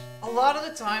monsters. A lot of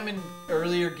the time in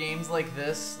earlier games like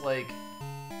this, like,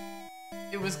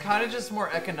 it was kind of just more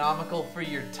economical for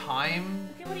your time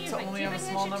to only have a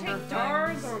small number of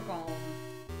Dark things. or Golm?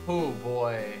 Oh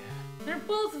boy. They're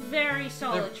both very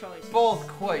solid choices. Both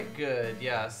quite good,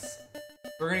 yes.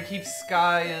 We're gonna keep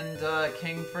Sky and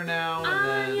King for now, and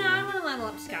then... yeah, I want to level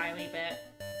up Sky a wee bit.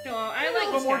 So I like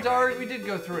a little more dark. We did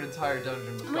go through an entire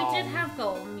dungeon with Golm. We did have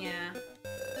Golm, yeah.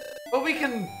 But we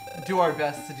can do our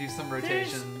best to do some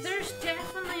rotations. There's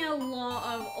definitely a lot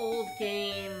of old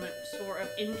game sort of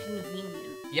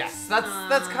inconvenience. Yes,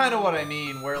 that's kind of what I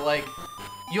mean, where like,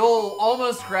 you'll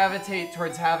almost gravitate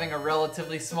towards having a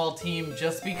relatively small team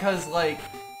just because like,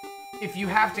 if you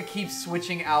have to keep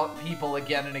switching out people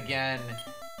again and again,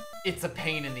 it's a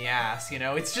pain in the ass, you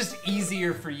know? It's just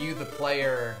easier for you, the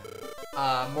player,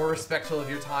 more respectful of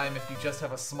your time if you just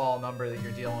have a small number that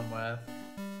you're dealing with.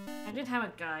 I did have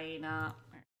a guide up.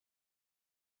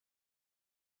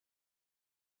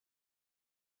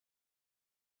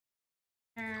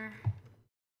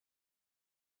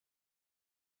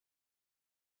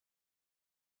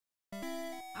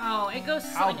 Oh, it goes to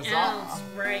something else,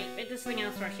 right? It does something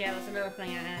else first. Yeah, that's another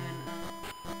thing I haven't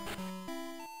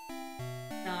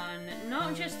done.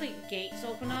 Not just the gates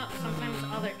open up, sometimes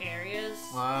other areas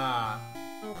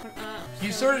open up.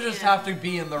 You sort of just have to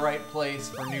be in the right place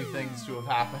for new things to have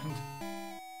happened.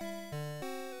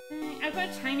 I've got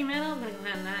a tiny metal, I'm gonna go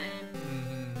hand that in.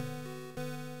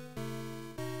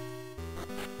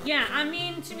 Yeah, I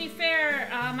mean, to be fair,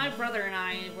 my brother and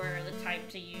I were the type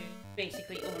to use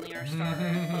basically only our starter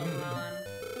Pokemon.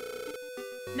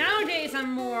 Nowadays,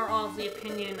 I'm more of the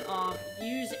opinion of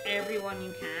use everyone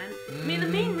you can. I mean, the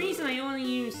main reason I only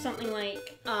use something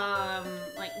like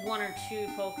 1 or 2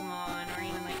 Pokemon, or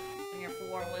even like 3 or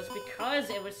 4, was because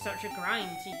it was such a grind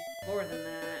to use more than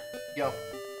that. Yep.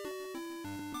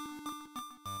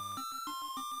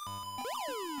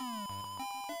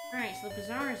 Alright, so the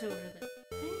bazaar is over there.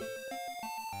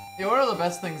 Yeah, one of the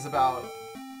best things about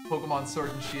Pokemon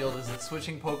Sword and Shield is that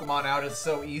switching Pokemon out is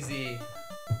so easy.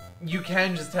 You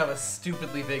can just have a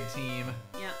stupidly big team.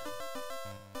 Yeah.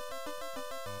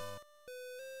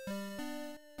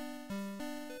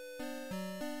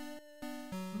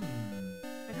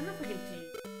 I don't know if we can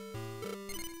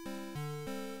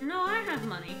do... No, I have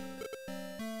money.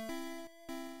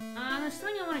 There's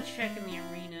something I want to check in the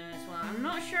arena as well. I'm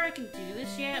not sure I can do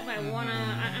this yet, but I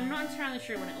wanna... I'm not entirely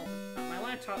sure when it opens up. I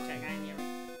want to talk to that guy in the arena.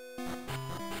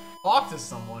 Talk to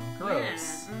someone?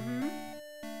 Gross. Yeah,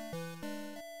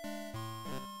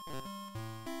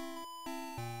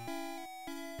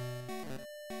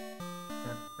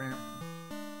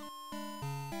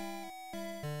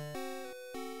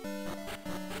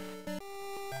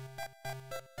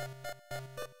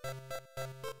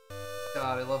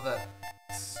 God, I love that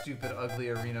stupid, ugly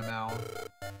arena mouth.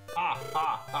 Ha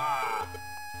ha ha!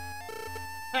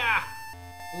 Ha!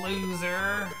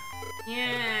 Loser!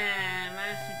 Yeah,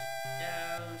 Master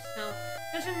Joe. So,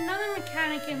 there's another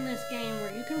mechanic in this game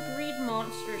where you can breed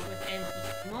monsters with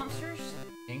NPC monsters.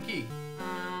 Inky.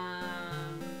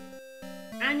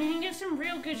 And you can get some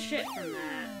real good shit from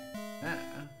that. Yeah.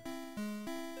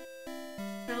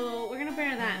 So, we're gonna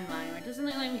bear that in mind. It doesn't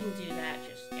look like we can do that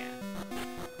just yet.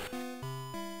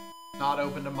 Not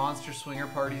open to monster swinger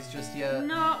parties just yet.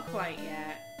 Not quite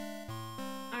yet.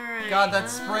 Alright. God, that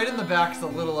sprite in the back's a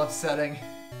little upsetting.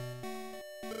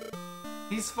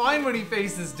 He's fine when he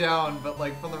faces down, but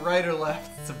like from the right or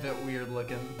left, it's a bit weird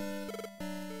looking.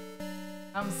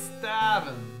 I'm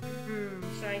stabbing.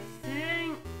 So I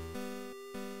think...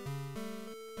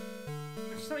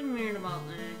 There's something weird about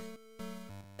this.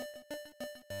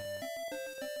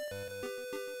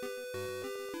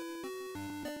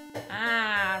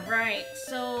 Ah, right.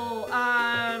 So,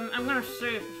 I'm gonna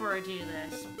say it before I do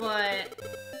this, but...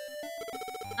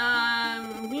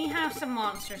 we have some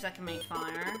monsters that can make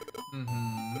fire.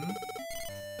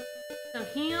 So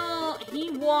he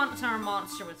wants our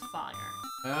monster with fire.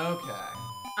 Okay.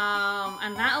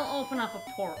 And that'll open up a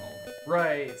portal.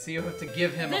 Right, so you have to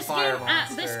give him a fire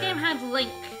monster. This game had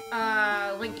link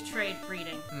trade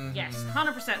breeding. Yes,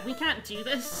 100%. We can't do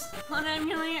this on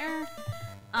emulator.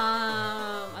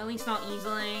 At least not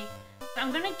easily. So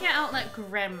I'm gonna get out that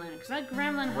gremlin, because that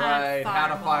gremlin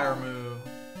had a fire move.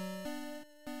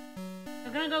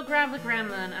 I'm gonna go grab the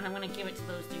gremlin, and I'm gonna give it to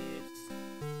those dudes.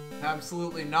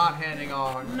 Absolutely not handing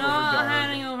on. Not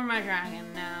handing over my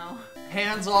dragon, no.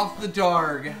 Hands off the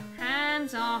Darg.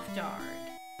 Hands off Darg.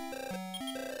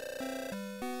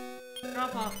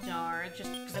 Drop off Darg,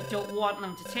 just because I don't want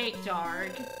them to take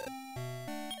Darg.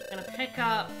 I'm gonna pick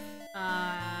up,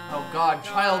 oh god, Darg.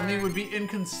 child me would be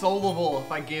inconsolable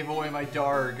if I gave away my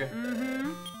Darg.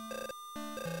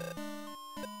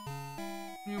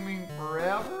 You mean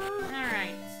forever?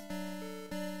 Alright.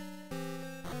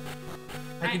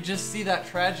 I could just see that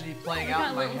tragedy playing out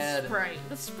in my head. Sprite.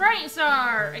 The sprites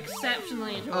are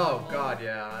exceptionally adorable. Oh god,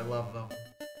 yeah, I love them.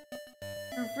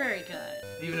 They're very good.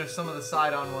 Even if some of the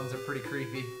side-on ones are pretty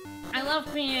creepy. I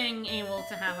love being able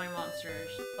to have my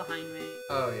monsters behind me.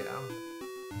 Oh yeah.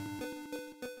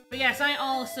 But yes, I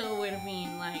also would have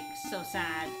been, like, so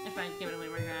sad if I'd given away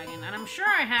my dragon. And I'm sure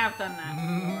I have done that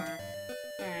before.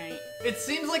 Alright. It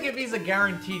seems like if he's a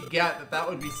guaranteed get, that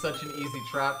would be such an easy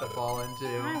trap to fall into.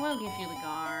 I will give you the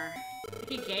Gar.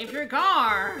 He gave your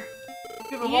Gar!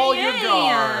 Give him all your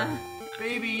Gar!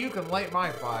 Baby, you can light my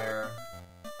fire.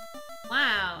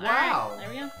 Wow. Wow. Alright, there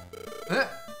we go.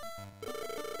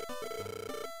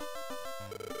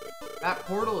 That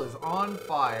portal is on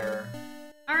fire.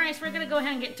 Alright, so we're gonna go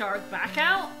ahead and get Dark back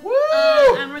out. Woo!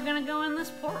 And we're gonna go in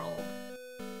this portal.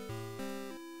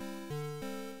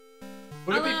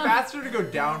 Would it be faster to go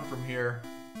down from here?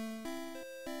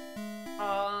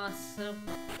 Possibly.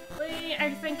 I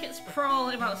think it's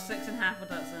probably about 6.5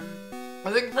 dozen.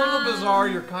 I think for the Bazaar,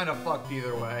 you're kind of fucked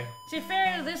either way. To be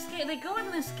fair, this gate, they go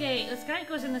in this gate, this guy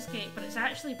goes in this gate, but it's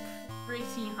actually pretty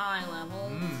high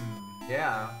level.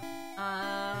 Yeah.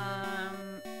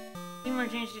 Be more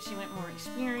dangerous just so you get more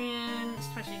experience,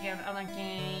 especially if you get other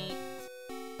gates.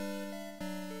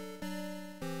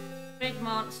 Big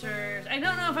monsters. I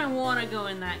don't know if I want to go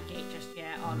in that gate just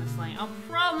yet, honestly. I'll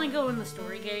probably go in the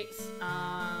story gates.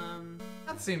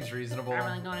 That seems reasonable. I'm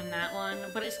really going in that one,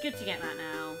 but it's good to get that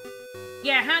now.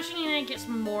 Yeah, hatching an egg gets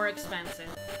more expensive.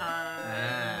 The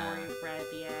more you've bred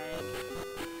the egg.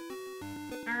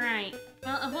 Alright.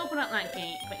 Well, I've opened up that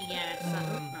gate, but yes.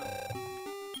 No.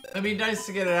 It'd be nice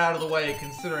to get it out of the way,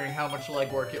 considering how much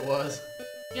legwork it was.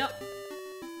 Yep.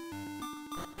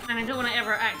 And I don't want to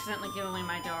ever accidentally give away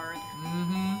my Darg.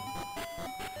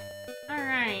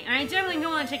 Alright, and I definitely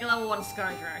don't want to take a level 1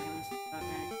 Sky Dragons.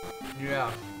 Okay.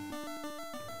 Yeah.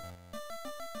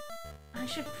 I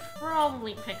should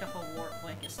probably pick up a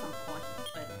Warwick at some point,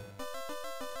 but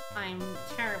I'm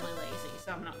terribly lazy,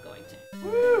 so I'm not going to.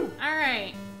 Woo!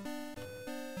 Alright.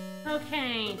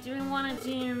 Okay, do we want to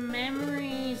do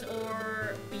memories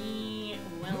or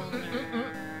bewilder?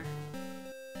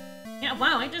 Yeah,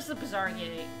 wow, I just the Bizarre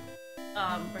Gate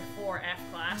before F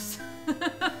class.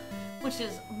 Which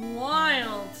is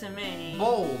wild to me.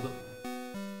 Bold.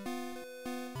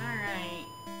 Alright.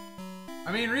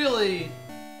 I mean, really,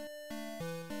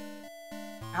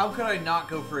 how could I not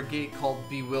go for a gate called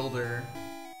Bewilder?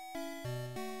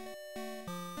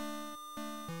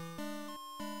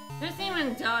 This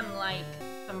even done, like,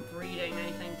 some breeding,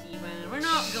 I think, even. We're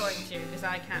not going to, because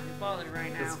I can't be bothered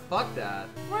right now. Because fuck that.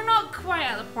 We're not quite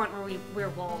at the point where we're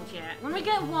walled yet. When we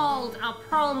get walled, I'll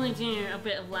probably do a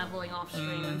bit of leveling off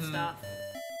stream and stuff.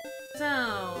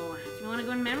 So, do you want to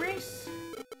go in memories?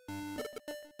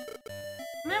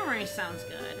 Memories sounds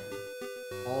good.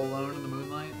 All alone in the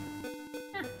moonlight?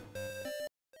 Yeah.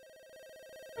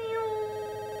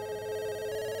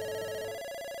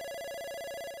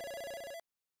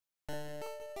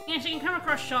 Yeah, so you can come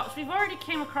across shops. We've already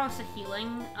came across a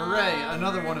healing. Hooray,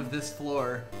 another one of this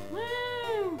floor.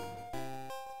 Woo!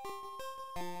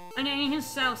 I know, you can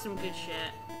sell some good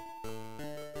shit.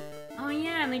 Oh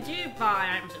yeah, and they do buy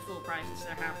items at full price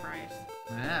instead of half price.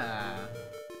 Yeah.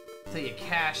 That's how you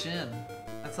cash in.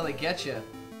 That's how they get you.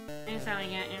 That's how I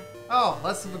get you. Oh,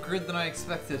 less of a grid than I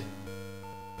expected.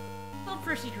 A little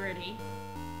pretty gritty.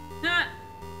 Ha!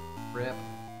 Rip.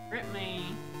 Rip me.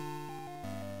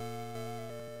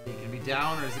 Is it gonna be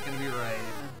down or is it gonna be right?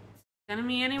 It's gonna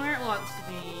be anywhere it wants to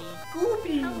be.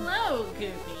 Goopy! Hello,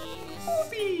 Goopies.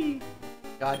 Goopy!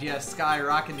 God, yeah, Sky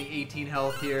rocking the 18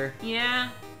 health here. Yeah.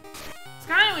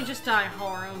 Sky would just die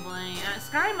horribly.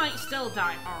 Sky might still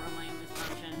die horribly in this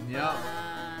dungeon. Yep.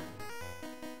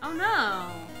 Oh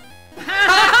no!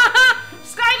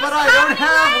 Sky doesn't But I don't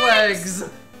have legs!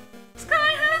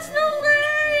 Sky has no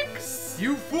legs!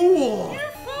 You fool! You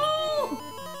fool!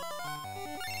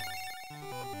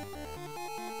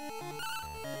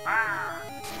 Ah!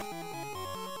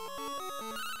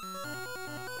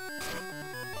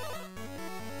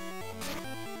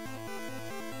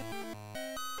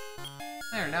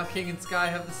 There, now King and Sky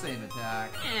have the same attack.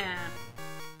 Yeah.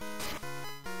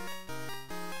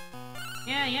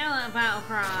 Yeah, yell at battle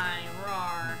cry.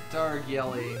 Roar. Dark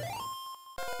Yelly.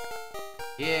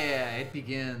 Yeah, it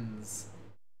begins.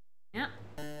 Yep.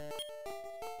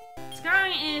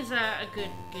 Sky is a good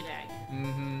egg.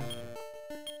 Mm-hmm.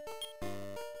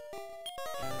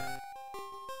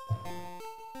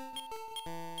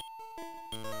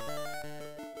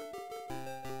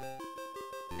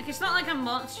 Like, it's not like a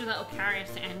monster that'll carry us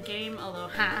to endgame, although,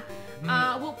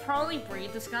 we'll probably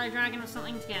breed the Sky Dragon or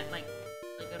something to get, like,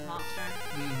 a good monster.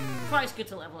 That's why it's good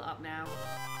to level it up now.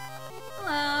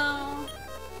 Hello!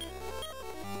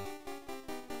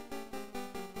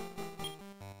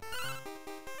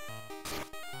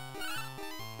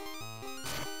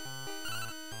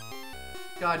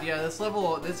 God, yeah, this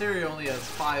area only has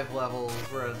 5 levels,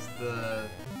 whereas the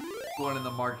one in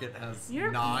the market has 9.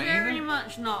 You're very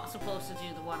much not supposed to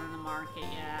do the one in the market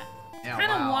yet. Yeah, It's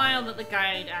kind of wow. wild that the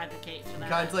guide advocates for that. The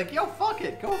guide's like, yo, fuck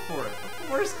it, go for it. What's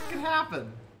the worst that can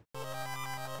happen?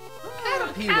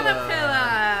 Caterpillar!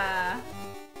 Caterpillar!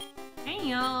 Hey,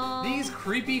 y'all! These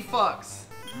creepy fucks.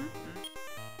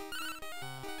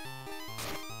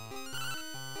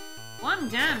 1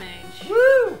 damage.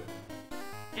 Woo!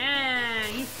 Yeah,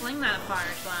 you fling that fire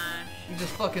slash. He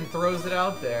just fucking throws it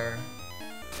out there.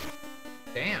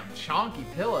 Damn, chonky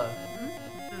Pilla.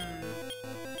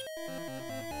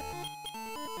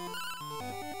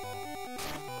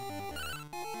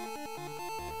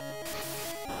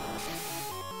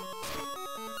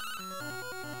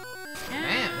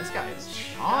 Man, this guy is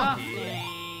chonky.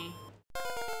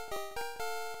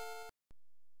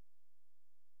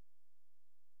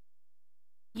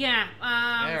 Yeah,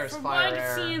 There's from fire what I could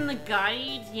air. see in the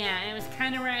guide, yeah, it was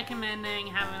kind of recommending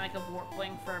having like a warp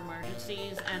wing for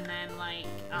emergencies, and then like,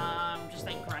 just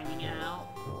like grinding it out.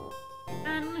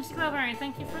 And Lucy Clover,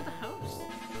 thank you for the host.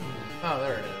 Oh,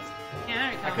 there it is. Yeah,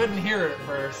 there it I comes. couldn't hear it at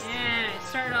first. Yeah, it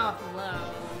started off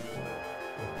low.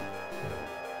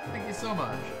 Thank you so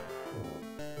much.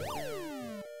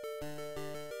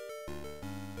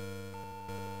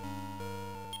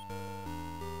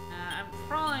 I'm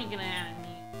probably gonna add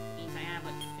these. I have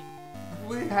like 50.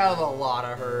 We have a lot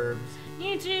of herbs.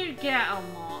 You do get a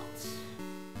lot.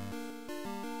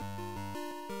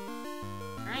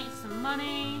 Alright, some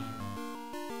money.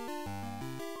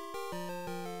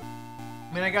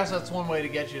 I mean, I guess that's one way to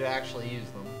get you to actually use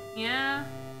them. Yeah.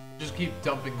 Just keep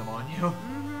dumping them on you.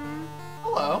 Mm-hmm.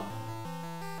 Hello.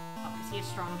 Oh, 'cause see a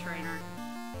strong trainer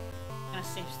in a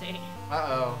safe state.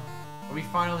 Uh-oh. Are we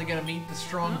finally gonna meet the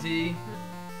StrongD?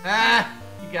 Ah!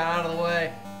 You got out of the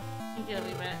way. You did a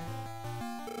wee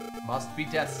bit. Must be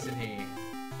destiny.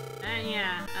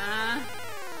 Yeah.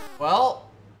 Well,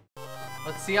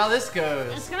 let's see how this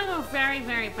goes. It's gonna go very,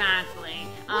 very badly.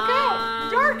 Look out!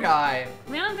 Dark Eye!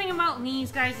 The other thing about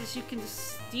these guys is you can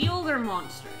steal their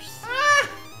monsters. Ah!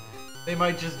 They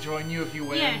might just join you if you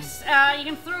win. Yes, you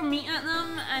can throw meat at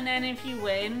them, and then if you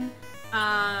win,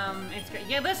 it's great.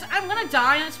 Yeah, I'm gonna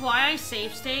die, that's why I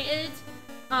save stated.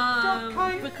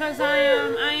 Because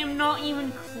I am not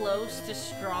even close to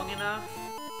strong enough,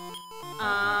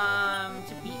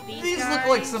 to beat these guys. Look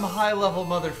like some high-level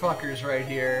motherfuckers right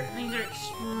here. These are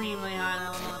extremely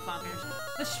high-level motherfuckers.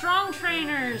 The strong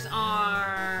trainers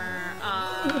are,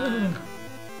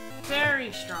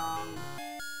 very strong.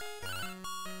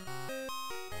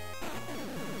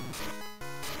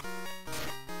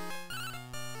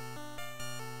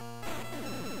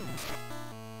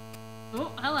 Oh,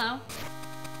 hello.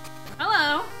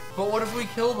 Hello. But what if we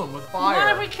kill them with fire?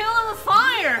 What if we kill them with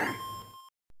fire?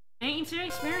 82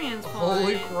 experience points.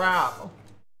 Holy crap.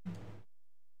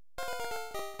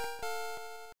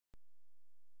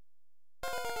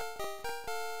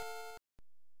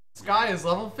 Sky is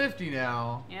level 50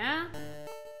 now. Yeah?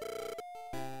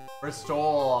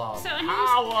 Restore So he's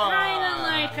power. kind of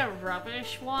like a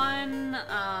rubbish one.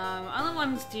 Other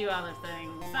ones do other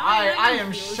things. I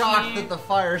am shocked that the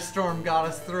firestorm got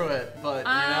us through it, but you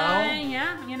know?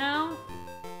 Yeah, you know.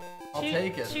 I'll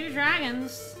take it. 2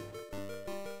 dragons.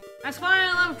 That's why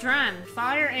I love Dren.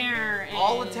 Fire, air,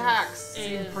 all attacks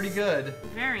seem pretty good.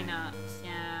 Very nuts,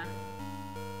 yeah.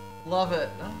 Love it.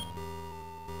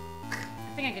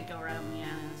 I think I could go right on the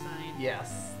inside.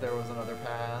 Yes, there was another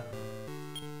path.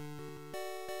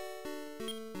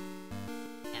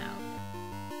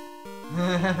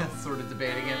 Sort of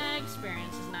debating it.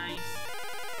 Experience is nice.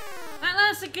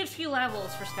 That's a good few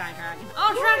levels for Sky Dragon.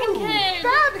 Oh, Dragon Kid!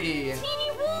 Babby!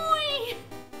 Teeny boy!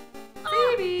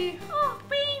 Baby! Oh,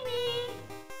 baby!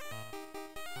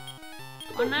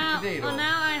 Well,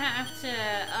 now I have to,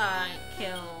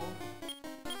 kill...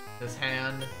 This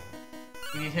hand.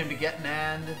 You need him to get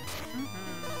Nand.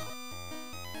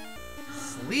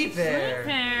 Sleep Air!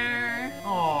 Sleep Air!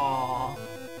 Aww.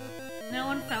 No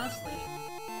one fell asleep.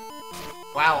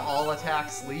 Wow, all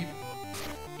attacks sleep?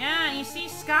 Yeah, you see,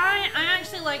 Sky, I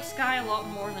actually like Sky a lot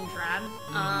more than Drad,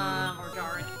 or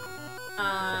Dark.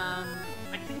 I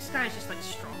think Sky is just, like,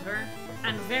 stronger,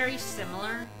 and very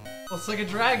similar. Well, it's like a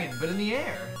dragon, but in the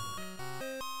air.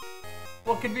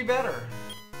 What could be better?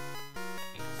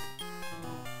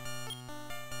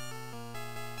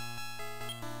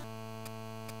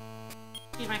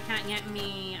 See if I can't get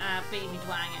me a baby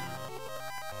dragon.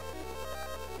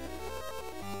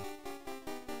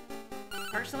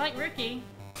 First, I like Ricky.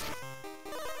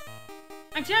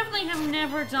 I definitely have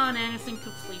never done anything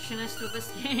completionist with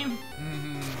this game.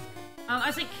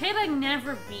 As a kid, I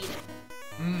never beat it.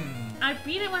 I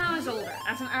beat it when I was older.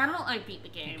 As an adult, I beat the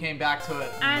game. You came back to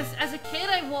it. As a kid,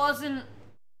 I wasn't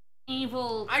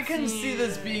able to... I can see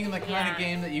this being the kind of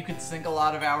game that you could sink a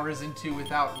lot of hours into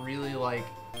without really, like,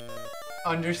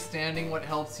 understanding what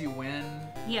helps you win.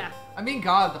 Yeah. I mean,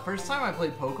 God, the first time I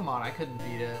played Pokemon, I couldn't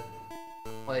beat it.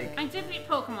 Like, I did beat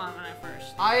Pokemon when I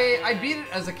first. I beat it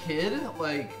as a kid,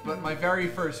 like, but my very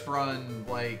first run,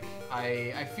 like,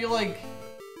 I feel like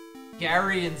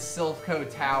Gary and Silphco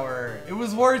Tower, it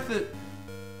was worth it.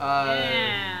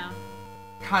 Yeah.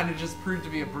 Kind of just proved to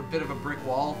be a bit of a brick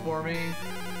wall for me.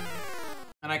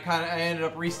 And I ended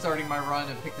up restarting my run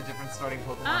and picked a different starting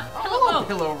Pokemon. Hello,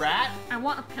 Pillow Rat! I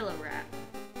want a Pillow Rat.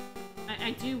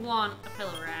 I do want a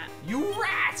Pillow Rat. You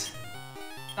rat!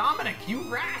 Dominic, you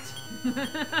rat!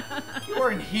 You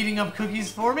weren't heating up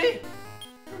cookies for me!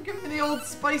 You were giving me the old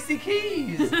spicy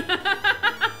keys!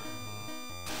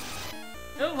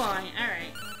 Oh boy,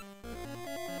 alright.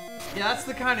 Yeah, that's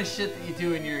the kind of shit that you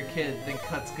do when you're a kid, think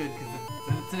cut's good, because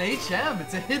it's an HM,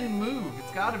 it's a hidden move,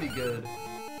 it's gotta be good.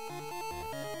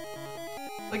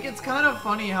 Like, it's kind of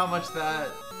funny how much that,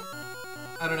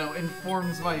 I don't know,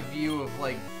 informs my view of,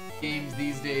 like, games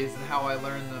these days and how I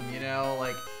learn them, you know?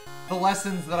 Like, the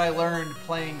lessons that I learned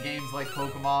playing games like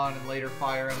Pokemon and later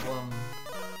Fire Emblem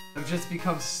have just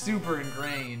become super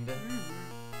ingrained.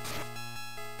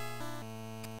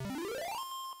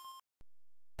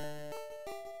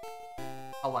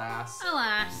 Alas.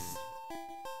 Alas.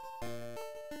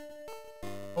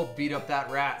 We'll beat up that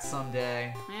rat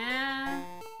someday. Yeah.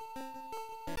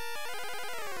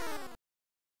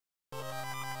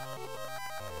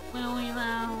 Will we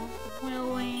though?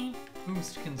 Will we? Who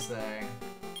can say?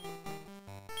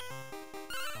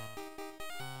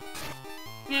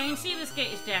 Yeah, you can see this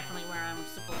gate is definitely where I'm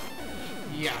supposed to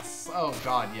be. Yes. Oh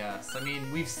god, yes. I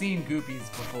mean, we've seen goopies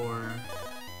before.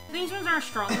 These ones are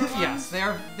stronger ones. Yes, they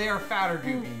are fatter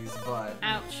goopies, but...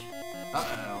 Ouch.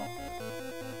 Uh-oh.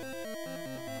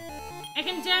 It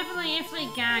can definitely, if they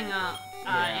gang up,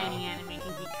 any enemy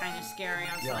can be kind of scary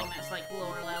on something that's like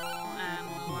lower level and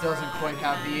lower. He doesn't quite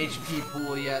have the HP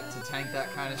pool yet to tank that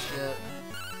kind of shit.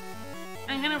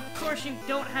 And then of course you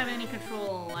don't have any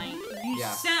control, like, you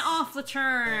set off the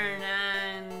turn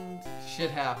and...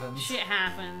 Shit happens. Shit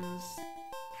happens.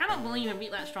 Cannot believe I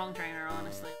beat that strong trainer,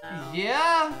 honestly, though.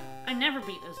 Yeah? I never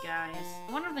beat those guys.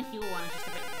 I wonder if the heal one is just a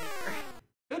bit weaker.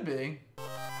 Could be.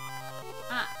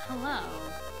 Hello.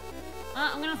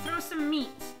 I'm gonna throw some meat,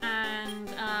 and,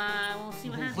 we'll see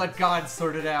what happens. Let God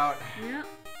sort it out. Yep.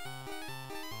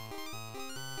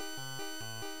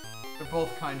 They're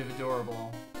both kind of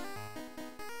adorable.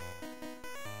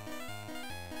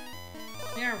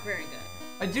 They are very good.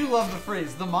 I do love the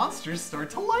phrase, the monsters start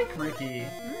to like Ricky.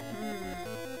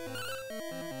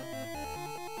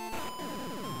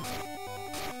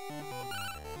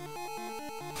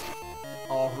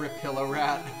 Oh, rip Pillow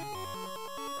Rat.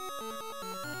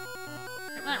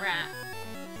 Rip that rat.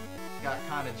 Got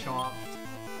kind of chomped.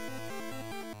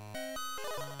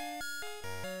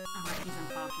 Oh, Ricky's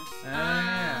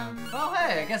unconscious. Well,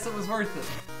 hey, I guess it was worth it.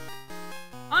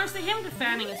 Honestly, him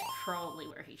defending is probably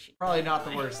where he should Probably not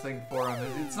the worst thing for him.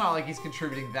 It's not like he's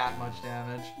contributing that much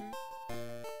damage.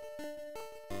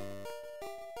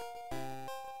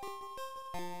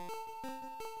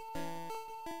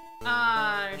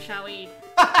 Shall we...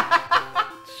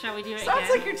 Shall we do it Sounds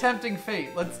again? like you're tempting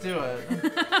fate. Let's do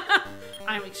it.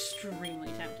 I'm extremely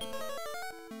tempted.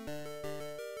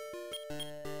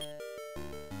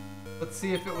 Let's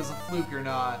see if it was a fluke or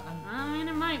not. I mean,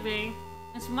 it might be.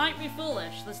 This might be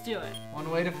foolish. Let's do it.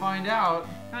 One way to find out.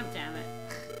 God damn it.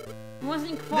 It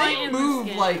wasn't quite They in move,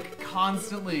 this game. like,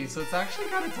 constantly, so it's actually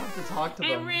kind of tough to talk to them.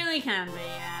 It really can be,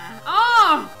 yeah.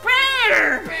 Oh,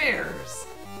 bear! Bears!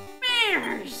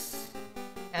 Bears!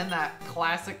 And that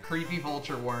classic creepy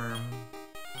vulture worm.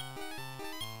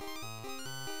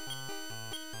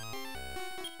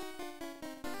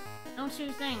 Those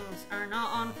two things are not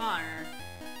on fire.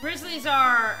 Grizzlies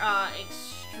are,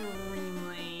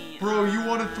 extremely... Bro, you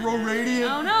want to throw Radiant?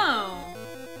 Oh no!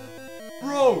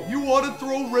 Bro, you want to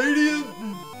throw Radiant?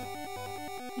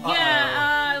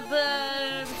 Yeah,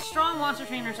 the strong monster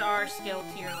trainers are skill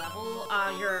tier level.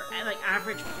 You're at, like,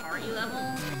 average party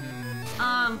level.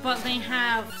 But they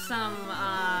have some,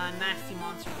 nasty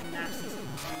monsters and nasty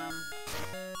stuff on them.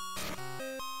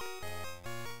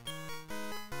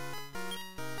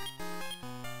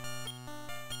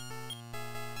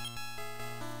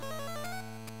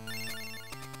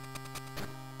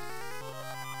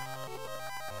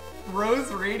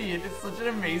 Rose Radiant is such an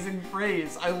amazing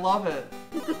phrase. I love it.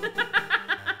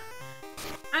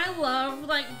 I love,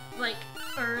 like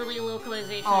early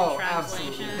localization Oh, and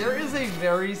translation. absolutely. There is a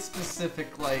very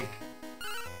specific, like...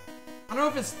 I don't know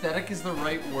if aesthetic is the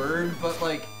right word, but,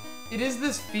 like, it is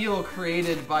this feel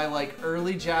created by, like,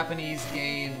 early Japanese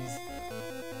games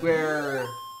where...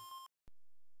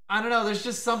 I don't know, there's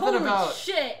just something Holy about...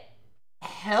 shit!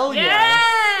 Hell yes!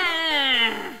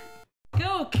 Yeah!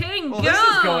 Go, King, Well, go! this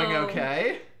is going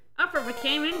okay. Upper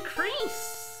became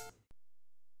increase!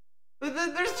 But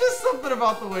there's just something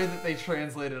about the way that they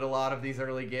translated a lot of these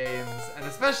early games, and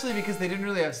especially because they didn't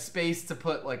really have space to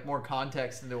put, like, more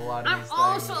context into a lot of these things. I'm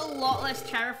also a lot less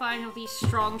terrifying of these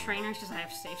strong trainers because I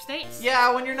have save states.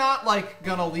 Yeah, when you're not, like,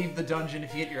 gonna leave the dungeon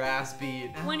if you get your ass beat.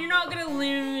 When you're not gonna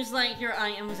lose, like, your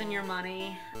items and your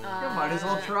money. You might as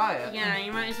well try it. Yeah,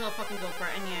 you might as well fucking go for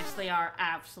it. And yes, they are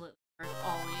absolutely worth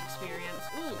all the experience.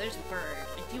 Ooh, there's a bird.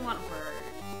 I do want a bird.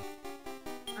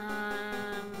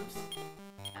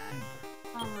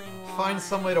 Find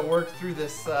some way to work through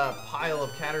this pile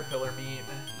of caterpillar meat.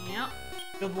 Yep.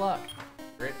 Good luck.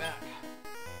 Right back.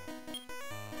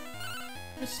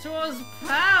 Restores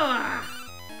power!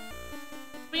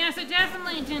 But yes, I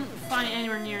definitely didn't find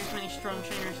anywhere near as many strong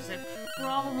trainers as I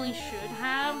probably should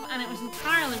have, and it was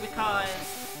entirely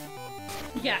because,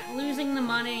 yeah, losing the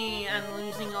money and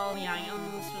losing all the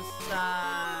items was,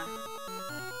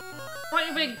 quite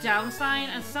a big downside,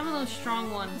 and some of those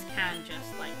strong ones can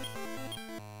just, like...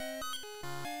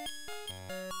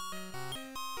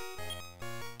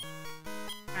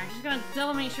 Alright, just gotta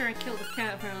double make sure I kill this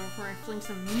caterpillar before I fling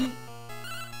some meat.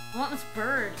 I want this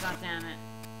bird, goddammit.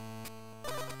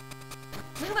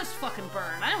 Look at this fucking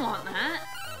bird, I want that.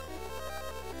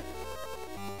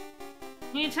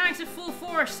 He attacks at full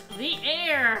force, the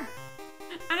air!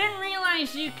 I didn't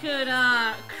realize you could,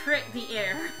 crit the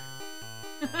air.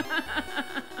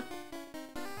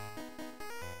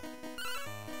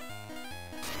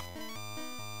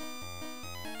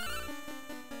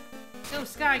 Go,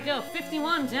 Sky, go.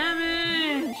 51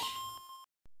 damage!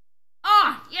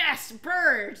 Ah, yes,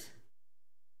 bird!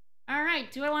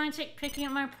 Alright, do I want to take Picky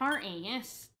at my party?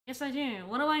 Yes. Yes, I do.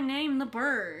 What do I name the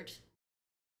bird?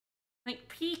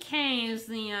 Like, PK is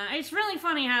the, it's really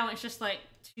funny how it's just, like,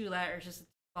 2 letters, just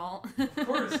default. Of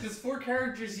course, because 4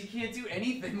 characters you can't do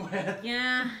anything with.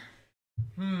 Yeah.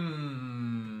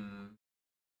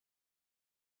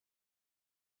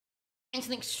 It's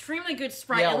an extremely good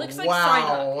sprite. Yeah, it looks like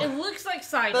wow. Psyduck. It looks like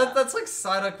Psyduck. That's like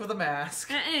Psyduck with a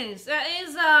mask. It is. That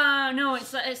is, no,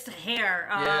 it's the hair.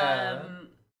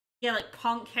 Yeah, like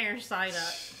punk hair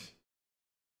Psyduck.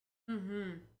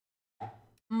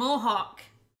 Mohawk.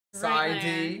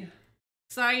 Side-D.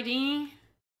 Side-D.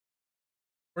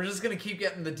 We're just gonna keep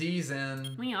getting the D's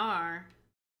in. We are.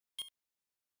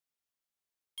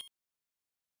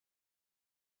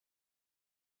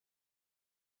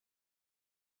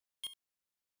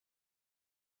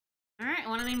 Alright, I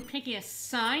want to name Picky a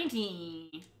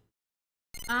Side-D.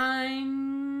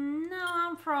 No,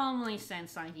 I'll probably send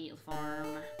Side-D to the farm.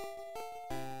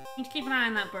 Need to keep an eye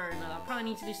on that bird, though. I'll probably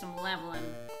need to do some leveling.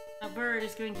 That bird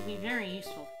is going to be very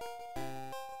useful.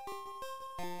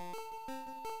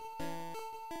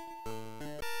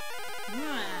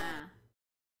 Yeah.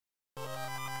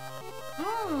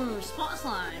 Ooh, Spot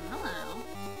Slime. Hello.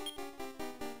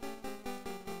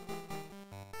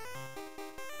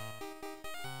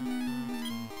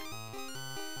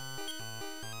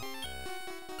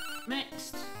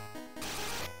 Mixed.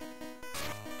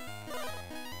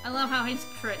 I love how his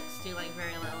crits do like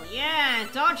very little. Yeah,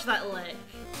 dodge that lick.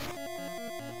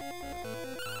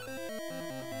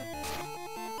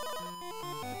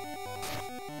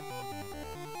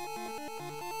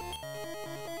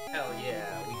 Hell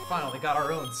yeah, we finally got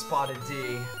our own spotted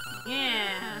D.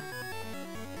 Yeah.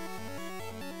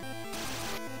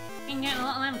 Been getting a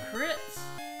lot of them crits.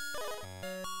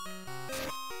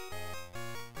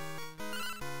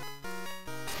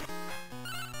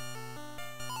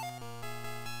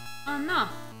 Oh no.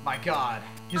 My god,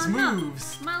 his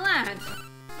moves. No. My lad.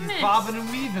 He's bobbing and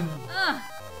weaving. Ugh.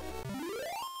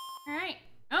 Alright.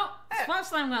 Oh, Spot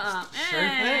Slime got up. Sure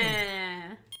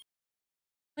thing.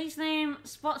 Please name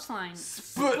Spot Slime.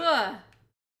 Sput.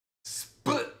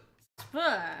 Sput.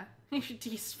 You should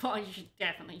de-spot, you should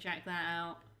definitely check that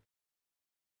out.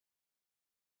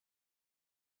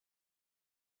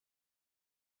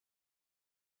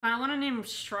 I want to name him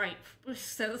Stripe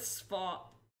instead of Spot.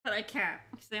 But I can't,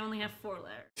 because they only have 4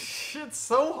 letters. It's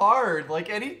so hard. Like,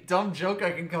 any dumb joke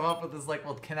I can come up with is like,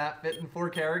 well, can that fit in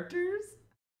 4 characters?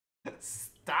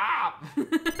 Stop!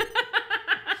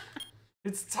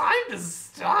 It's time to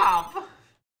stop!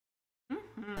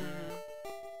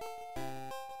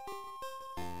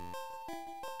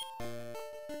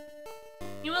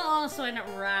 You will also end up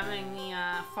ramming the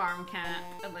farm cap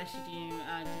unless you do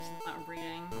a decent amount of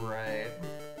breeding. Right.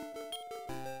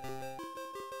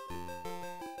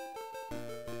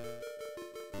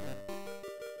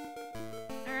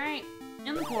 Alright,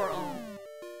 in the portal.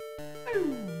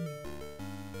 In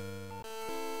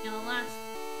the last...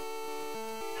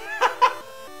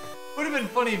 Would have been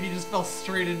funny if you just fell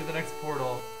straight into the next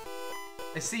portal.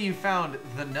 I see you found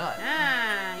the nut.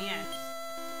 Ah, yes.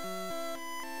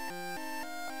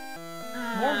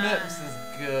 More MIPS is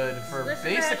good for This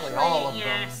basically actually, all of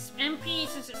yes. MP,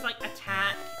 since it's like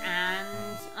attack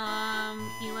and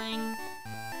healing,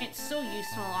 it's so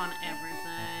useful on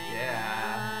everything.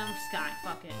 Yeah. Sky,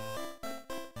 fuck it.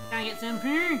 Sky gets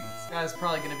MP. This guy's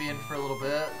probably gonna be in for a little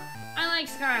bit. I like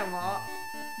Sky a lot.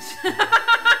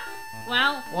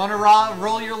 Well, wanna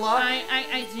roll your luck?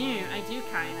 I do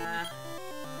kinda.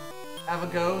 Have a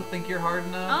go, think you're hard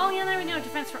enough? Oh yeah, there we go,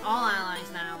 defense for all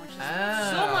allies now, which is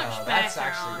so much better, that's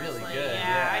actually honestly. really good,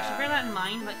 yeah. yeah. I should bear that in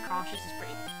mind, but cautious is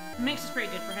pretty... Mix is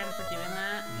pretty good for him for doing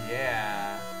that.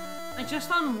 Yeah. Like, just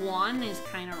on 1 is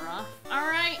kinda rough.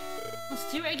 Alright,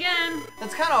 let's do it again!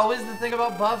 That's kinda always the thing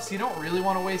about buffs, you don't really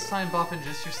want to waste time buffing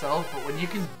just yourself, but when you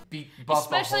can buff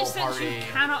especially the whole since party... you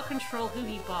cannot control who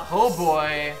he buffs. Oh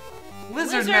boy!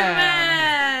 Lizard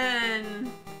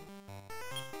Man!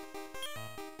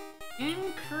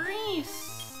 Increase!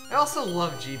 I also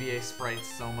love GBA sprites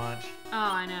so much. Oh,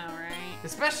 I know, right?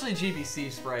 Especially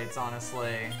GBC sprites,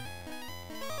 honestly.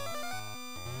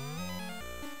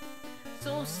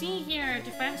 So see here,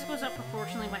 defense goes up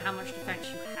proportionally by how much defense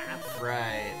you have.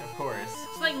 Right, of course.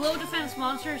 It's like low defense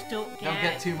monsters don't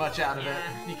get too much out of it.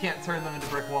 You can't turn them into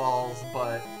brick walls,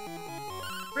 but...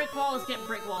 Brick walls get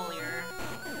brick wallier.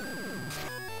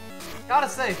 Gotta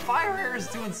say, Fire Air is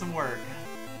doing some work.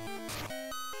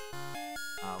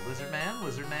 Lizard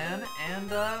Man, and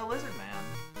Lizard Man.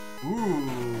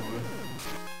 Ooh.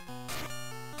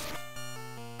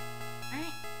 Alright,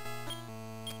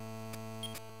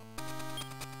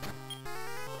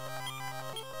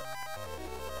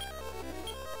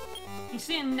 You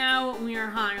see, now we are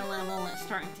higher level, it's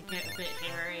starting to get a bit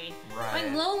hairy. Right.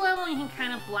 Like, low level, you can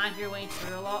kind of blag your way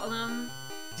through a lot of them.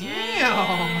 Damn!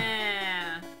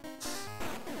 Yeah!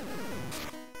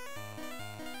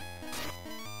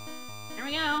 There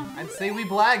we go. I'd say we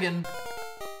blagging.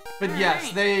 But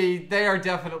yes, they are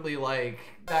definitely like,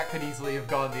 that could easily have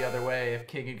gone the other way if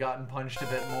King had gotten punched a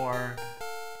bit more.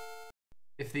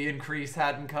 If the increase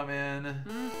hadn't come in,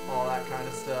 all that kind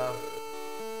of stuff.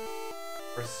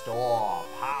 Restore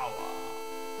power.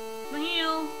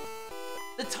 Heal.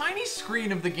 The tiny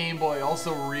screen of the Game Boy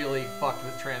also really fucked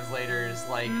with translators,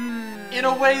 like, in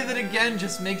a way that again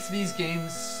just makes these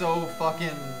games so fucking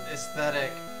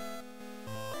aesthetic.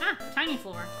 Ah, tiny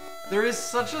floor. There is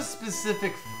such a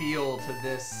specific feel to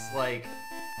this, like,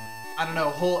 I don't know,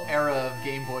 whole era of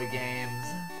Game Boy games.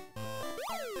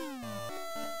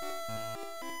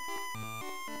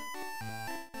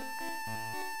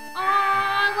 Oh,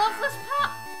 I love this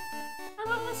pop. I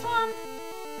love this one.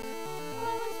 I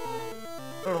love this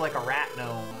one. Sort of like a rat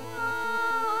gnome.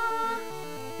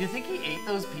 Do you think he ate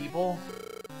those people?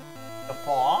 The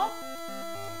paw?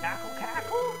 Cackle,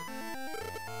 cackle?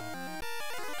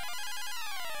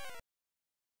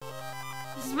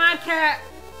 This is Mad Cat.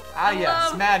 Ah,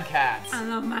 yes, Mad Cats. I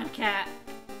love Mad Cat.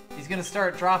 He's gonna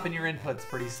start dropping your inputs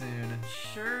pretty soon.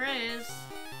 Sure is.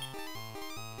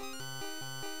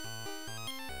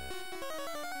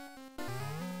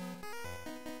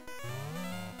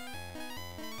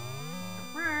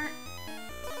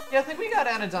 Yeah, I think we got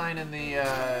Anodyne in the,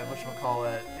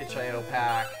 whatchamacallit, itch.io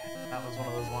pack. That was one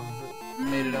of those ones that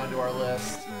made it onto our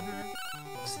list.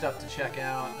 Stuff to check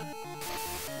out.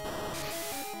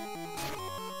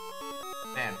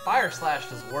 Man, Fire Slash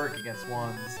does work against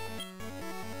ones.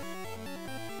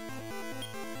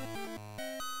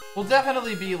 We'll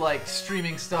definitely be, like,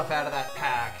 streaming stuff out of that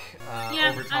pack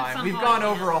over time. We've gone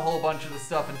over a whole bunch of the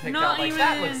stuff and picked out, like,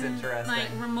 that looks interesting. Like,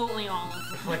 remotely all of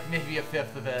them. Like, maybe a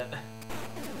fifth of it.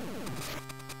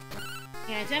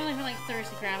 Yeah, I definitely feel like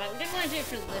thirsty grab it. We didn't want to do it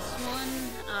for this one,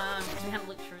 because we haven't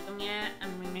looked through them yet,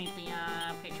 and we made the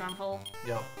Patreon poll.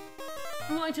 Yep.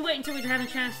 We wanted to wait until we'd had a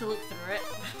chance to look through it.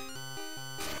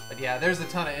 But yeah, there's a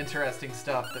ton of interesting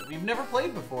stuff that we've never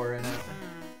played before in it.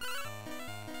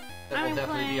 That will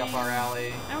definitely be up our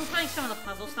alley. I was playing some of the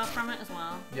puzzle stuff from it as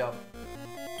well. Yep.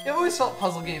 Yeah, I've always felt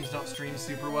puzzle games don't stream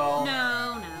super well.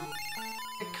 No.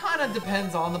 It kind of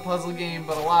depends on the puzzle game,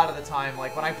 but a lot of the time,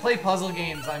 like when I play puzzle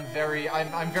games, I'm very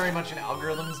much in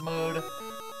algorithms mode,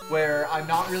 where I'm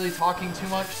not really talking too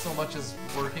much, so much as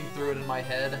working through it in my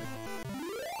head.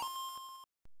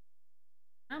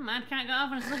 Oh, Mad Cat got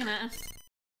off and is looking at us.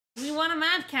 We want a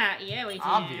Mad Cat. Yeah, we do.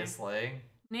 Obviously.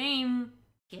 Name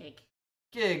Gig.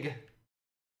 Gig.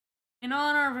 In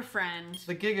honor of a friend.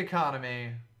 The gig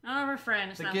economy. In honor of a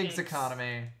friend. The gigs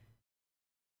economy.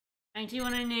 I do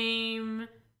want to name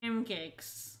him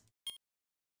Gigs.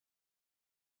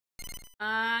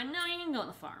 No, you can go on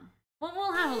the farm.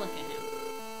 We'll have a look at him.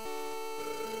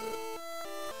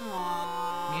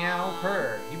 Aww. Meow,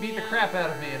 purr. You beat the crap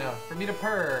out of me enough for me to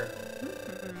purr.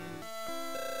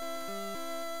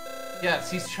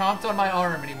 Yes, he's chomped on my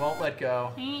arm and he won't let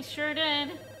go. He sure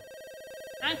did.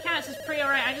 Mad Cat's is pretty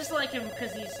alright. I just like him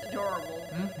because he's adorable.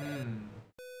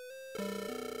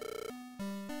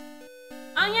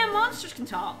 Oh yeah, monsters can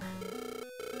talk.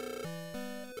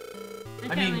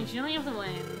 I mean, Jilly of the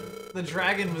Wind. The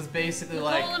dragon was basically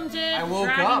like, Golem did, I woke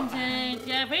dragon up. Did.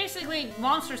 Yeah, basically,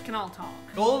 monsters can all talk.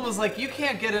 Golem was like, you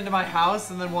can't get into my house,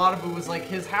 and then Wadabu was like,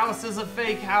 his house is a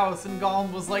fake house, and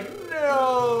Golem was like,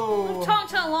 no! We've talked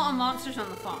to a lot of monsters on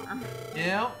the farm.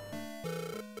 Yeah.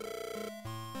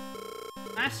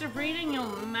 Master breeding,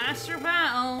 you'll master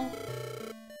battle.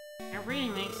 Your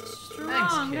breeding makes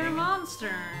stronger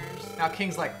monsters. Now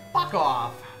King's like, fuck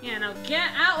off. Yeah, now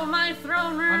get out of my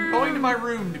throne room. I'm going to my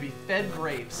room to be fed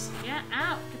grapes. Get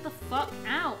out. Get the fuck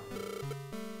out.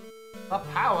 The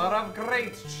power of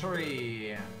Great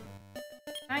Tree.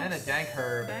 Thanks. And a dank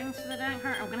herb. Thanks for the dank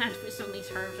herb. I'm gonna have to put some of these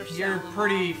herbs or You're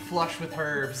pretty flush with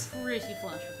herbs. Pretty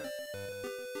flush with herbs.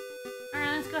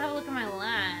 Alright, let's go have a look at my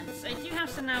lads. I do have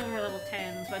some now we're level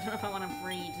 10, so I don't know if I want to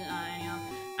breed any of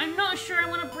them. I'm not sure I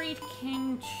want to breed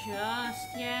King just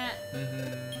yet.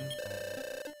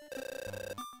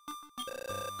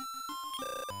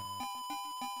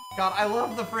 God, I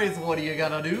love the phrase, what are you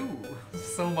gonna do?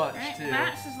 So much, right, too.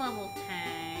 Max is level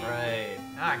 10. Right.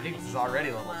 Ah, Gigs is already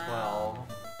level 12.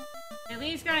 Yeah,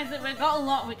 these guys, they've got a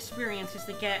lot of experiences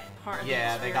to get part of the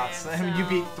experience. Yeah, they got some. So... You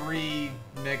beat 3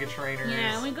 Mega Trainers.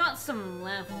 Yeah, we got some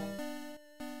level.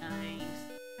 Nice.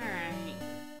 Alright.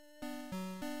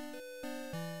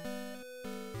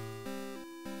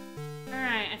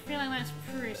 Alright, I feel like that's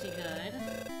pretty good.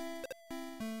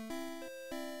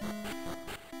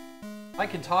 I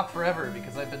can talk forever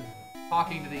because I've been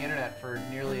talking to the internet for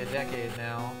nearly a decade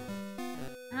now.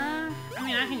 I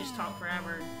mean, I can just talk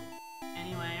forever.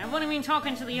 Anyway, I've only been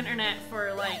talking to the internet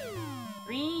for like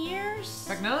 3 years? In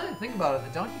fact, now that I think about it,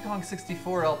 the Donkey Kong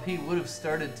 64 LP would have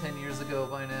started 10 years ago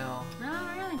by now. No,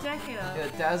 really? Decade of. Yeah,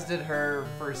 Daz did her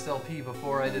first LP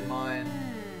before I did mine.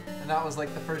 And that was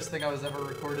like the first thing I was ever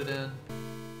recorded in.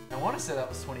 I want to say that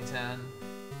was 2010.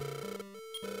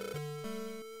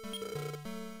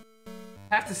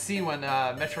 I have to see when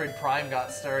Metroid Prime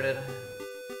got started.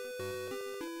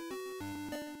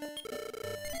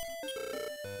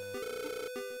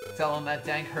 Selling that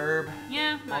dank herb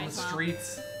on the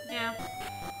streets. Yeah.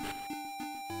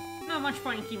 Not much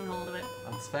point in keeping hold of it.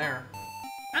 That's fair.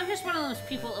 I'm just one of those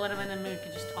people that when I'm in the mood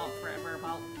can just talk forever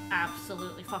about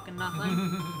absolutely fucking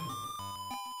nothing.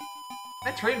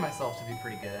 I trained myself to be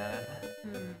pretty good at it.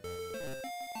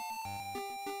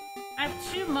 I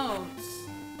have 2 modes.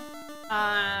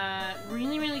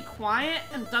 Really, really quiet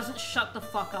and doesn't shut the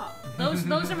fuck up. Those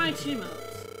are my 2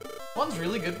 modes. One's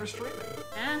really good for streaming.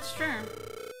 Yeah, that's true.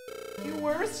 You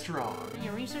were strong. Doing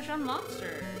your research on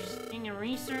monsters. Doing your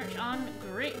research on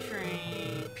Great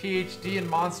Tree. PhD in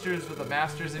monsters with a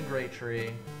master's in Great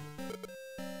Tree.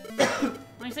 Well,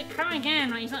 he's like, come again,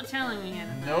 but he's not telling me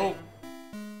anything. Nope.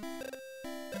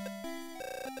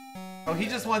 Oh, he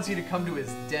just wants you to come to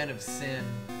his den of sin.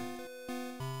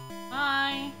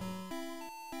 Bye.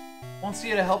 Wants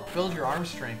you to help build your arm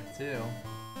strength, too.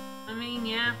 I mean,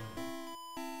 yeah.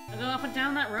 I'll go up and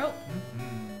down that rope.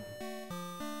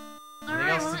 Anything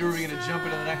else to do, or are we gonna jump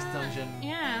into the next dungeon?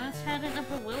 Yeah, let's head into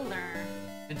Bewilder.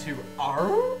 Into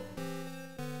our?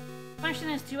 Question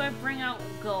is, do I bring out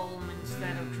Golm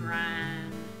instead of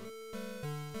Dran?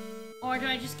 Or do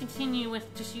I just continue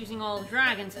with just using all the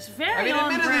dragons? It's very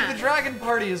on admittedly, brand. the dragon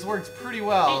party has worked pretty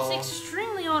well. It's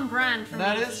extremely on brand for me.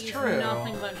 That is true.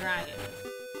 Nothing but dragons.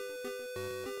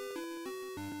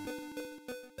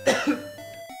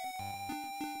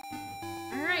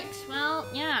 Well,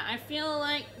 yeah, I feel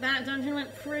like that dungeon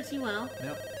went pretty well.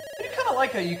 Yep. I kind of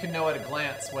like how you can know at a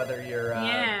glance whether you're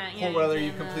whether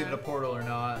you've completed a portal or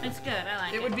not. It's good. I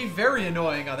like it. It would be very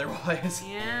annoying otherwise.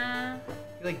 Yeah.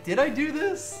 You're like, did I do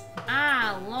this?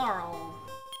 Ah, Laurel.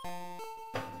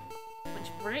 Which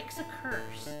breaks a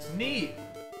curse. Neat.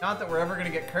 Not that we're ever gonna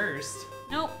get cursed.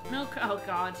 Nope. No. Oh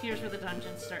God. Here's where the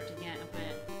dungeons start to get a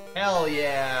bit. Hell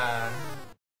yeah.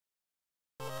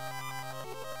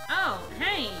 Oh,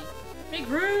 hey. Big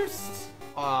roost!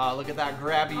 Aw, look at that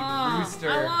grabby rooster.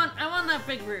 I want that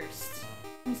big roost.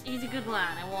 He's a good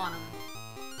lad. I want him.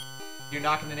 You're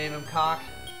not gonna name him Cock?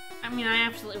 I mean, I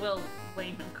absolutely will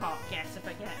name him Cock, yes, if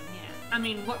I get him, yeah. I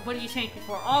mean, what do you take me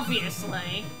for?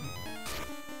 Obviously.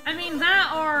 I mean,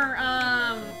 that or,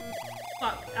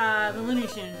 the Looney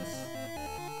Tunes.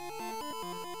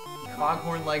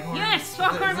 Foghorn Leghorn? Yes,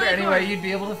 Foghorn Leghorn! Is there any way you'd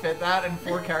be able to fit that in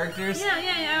 4 characters?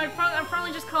 Yeah, I'd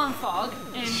probably just call him Fog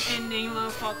and name him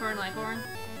Foghorn Leghorn.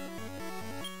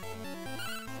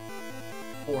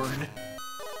 Horn.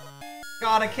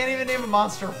 God, I can't even name a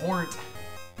monster Hornt.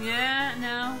 Yeah,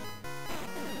 no.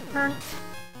 Hernt.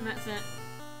 And that's it.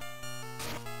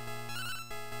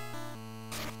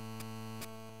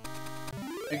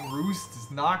 Big Roost is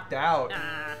knocked out.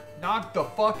 Nah. Knocked the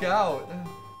fuck out.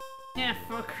 Yeah,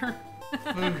 fucker.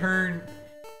 Foghorn.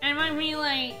 And it might be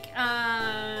like,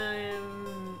 yeah,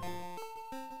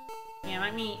 it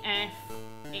might be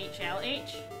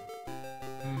FHLH.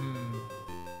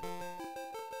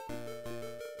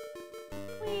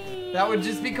 That would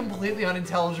just be completely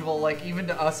unintelligible, like, even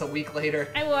to us a week later.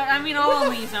 I would. I mean, all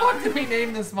of these are. What the fuck did we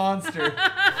name this monster?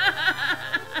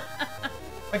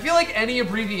 I feel like any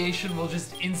abbreviation will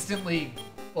just instantly,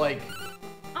 like,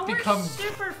 become we're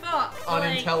super fucked.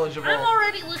 unintelligible. Like, I'm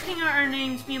already looking at our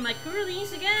names being like, who are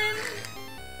these again?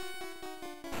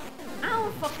 I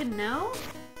don't fucking know.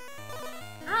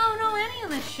 I don't know any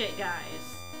of this shit, guys.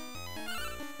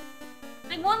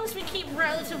 Like, ones we keep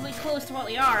relatively close to what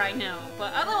we are, I know,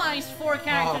 but otherwise 4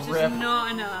 characters is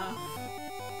not enough.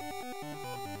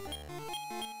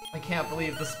 I can't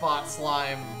believe the Spot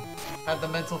Slime had the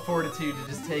mental fortitude to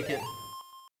just take it.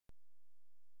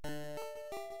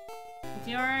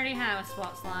 You already have a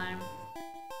Spot Slime.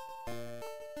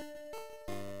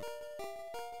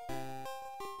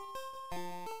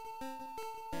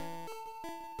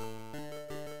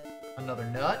 Another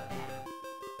nut?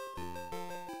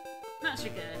 Nuts are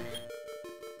good.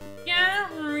 Yeah, I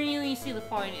don't really see the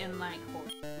point in, like,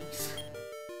 horses.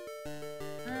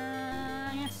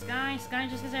 Yeah, Sky. Sky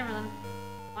just gets everything.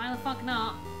 Why the fuck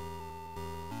not?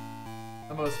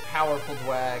 The most powerful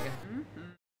dwag.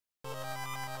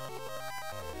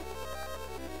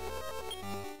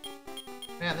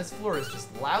 Man, this floor is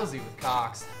just lousy with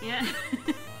cocks. Yeah.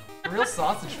 A real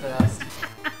sausage fest.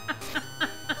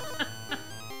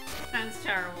 Sounds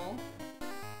terrible.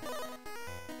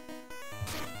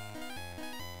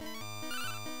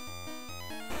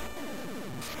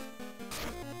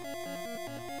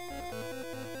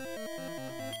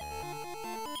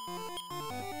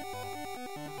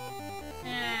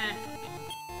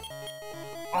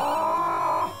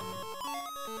 Oh!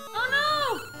 Oh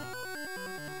no!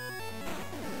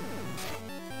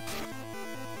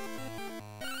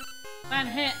 Bad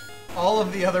hit. All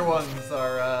of the other ones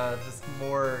are just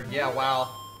more, yeah, wow.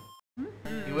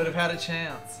 You would have had a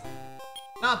chance.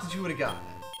 Not that you would have gotten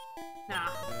it. Nah.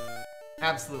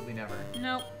 Absolutely never.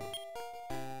 Nope.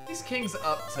 These kings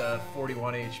up to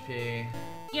 41 HP.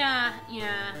 Yeah,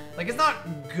 yeah. Like, it's not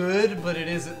good, but it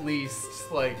is at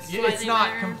least, like, Slightly it's not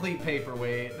better. complete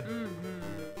paperweight.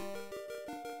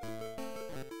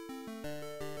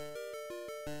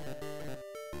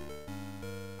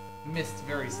 Missed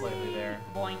very slightly there.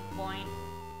 Boink, boink.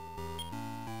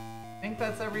 I think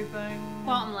that's everything.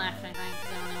 Bottom left, I think, is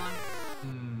the only one.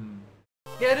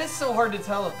 Yeah, it is so hard to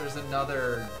tell if there's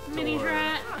another Mini door.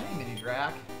 Drac. Oh, hey, Mini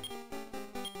Drac.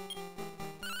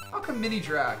 How come Mini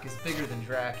Drac is bigger than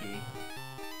Dracky?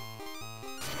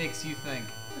 Makes you think.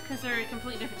 Because they're a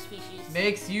completely different species.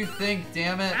 Makes you think,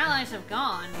 damn it. Allies have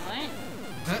gone, what?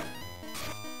 Huh?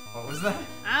 What was that?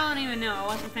 I don't even know, I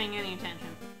wasn't paying any attention.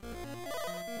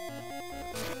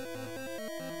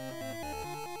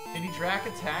 Mini Drac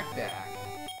attack back.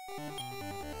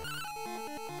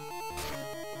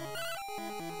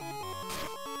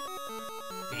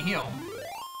 Damn.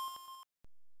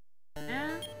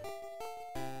 Yeah?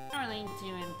 How are they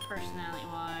doing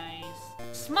personality-wise?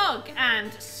 Smug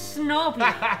and snobby.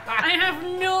 I have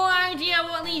no idea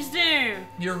what these do.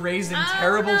 You're raising I don't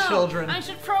terrible know. children. I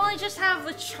should probably just have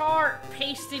the chart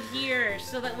pasted here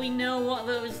so that we know what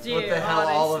those do. What the hell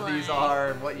all of honestly. these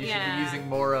are and what you should Yeah. be using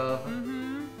more of.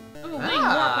 Ooh, wing,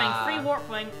 warp wing, free warp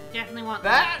wing. Definitely want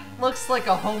that. That looks like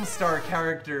a Homestar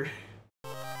character.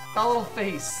 That little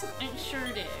face. It sure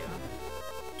do.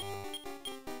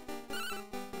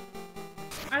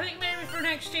 I think maybe for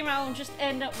next stream I'll just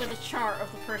end up with a chart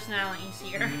of the personalities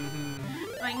here.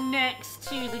 Like next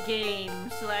to the game,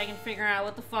 so that I can figure out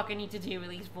what the fuck I need to do with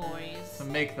these boys. To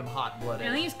make them hot-blooded.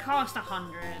 And these cost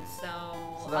 100, so...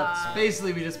 So that's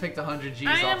basically we just picked 100 G's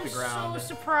off the ground. I am so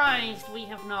surprised we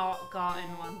have not gotten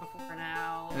one before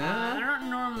now. Yeah? They're not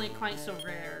normally quite so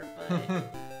rare, but...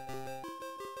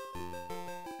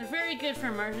 they're very good for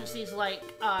emergencies like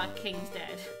King's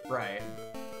Dead. Right.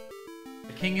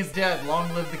 The king is dead.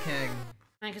 Long live the king.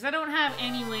 Because I don't have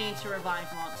any way to revive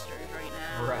monsters right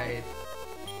now. Right.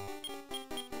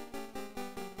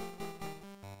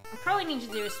 I probably need to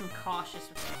do some cautious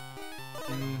with it.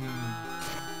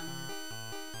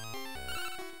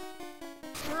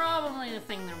 Probably the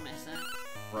thing they're missing.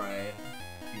 Right.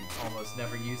 You almost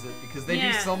never use it because they do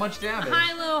Yeah. so much damage.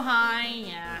 High, low, high,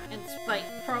 yeah. It's like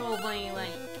probably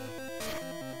like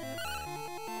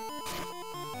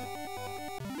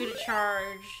good at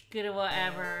charge, good at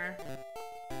whatever.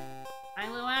 High,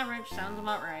 low, average sounds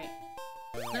about right.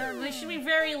 They should be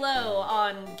very low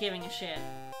on giving a shit.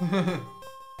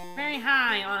 Very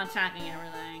high on attacking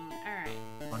everything. Alright.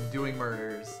 On doing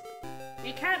murders.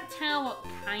 You can't tell what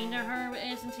kind of herb it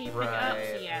is until you pick it up,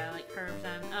 so yeah, like herbs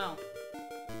and... oh.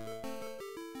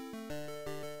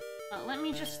 Let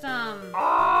me just,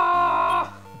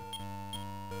 Ah!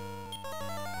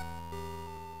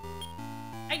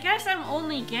 I guess I'm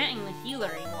only getting the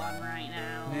healery one right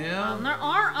now. Yeah. There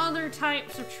are other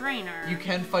types of trainer. You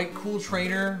can fight cool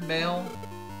trainer male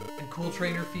and cool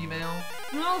trainer female.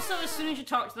 And also, as soon as you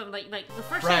talk to them, like the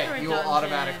first Right, time you will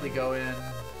automatically go in.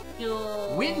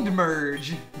 You'll... Wind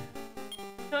merge.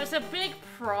 So it's a big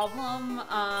problem.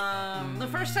 The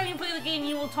first time you play the game,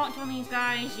 you will talk to one of these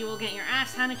guys, you will get your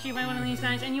ass handed to you by one of these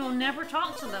guys, and you will never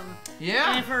talk to them.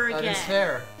 Yeah, ever again. that is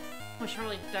fair. Which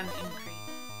really doesn't increase.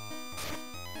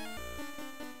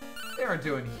 They are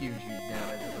doing huge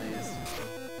damage at least.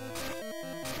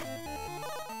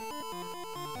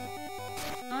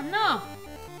 Oh no!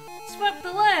 Swept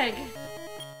the leg!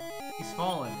 He's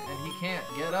fallen and he can't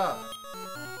get up.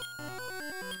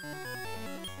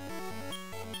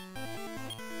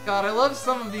 God, I love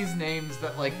some of these names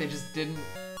that, like, they just didn't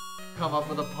come up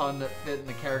with a pun that fit in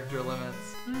the character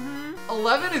limits.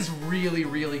 11 is really,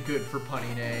 really good for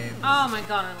punny names. Oh my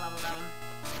god, I love 11.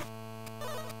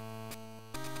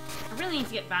 I really need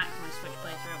to get back to my Switch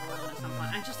playthrough of 11 at some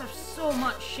point. I just have so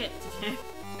much shit to do.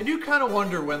 I do kind of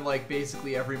wonder when, like,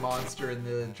 basically every monster in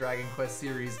the Dragon Quest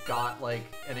series got, like,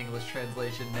 an English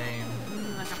translation name.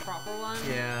 Like a proper one?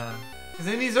 Yeah. Because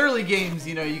in these early games,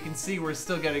 you know, you can see we're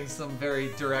still getting some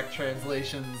very direct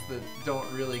translations that don't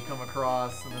really come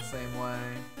across in the same way.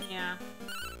 Yeah.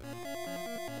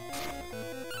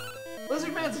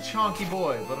 Lizard Man's a chonky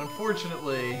boy, but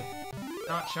unfortunately,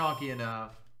 not chonky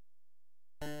enough.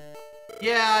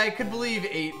 Yeah, I could believe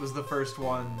 8 was the first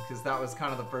one, because that was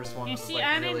kind of the first one. You that was, see, like,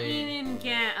 I really... didn't even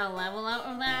get a level out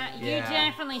of that. Yeah. You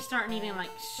definitely start needing, like,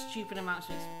 stupid amounts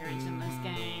of experience in this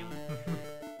game.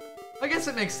 I guess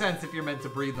it makes sense if you're meant to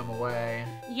breed them away.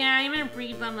 Yeah, you're meant to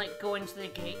breed them, like, go into the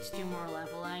gates, do more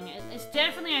leveling. It's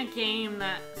definitely a game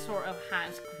that sort of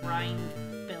has grind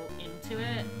built into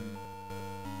it.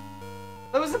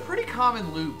 That was a pretty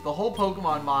common loop. The whole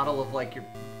Pokemon model of, like, your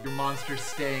monster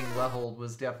staying leveled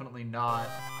was definitely not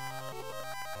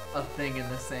a thing in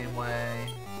the same way.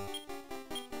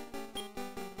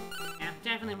 Yeah,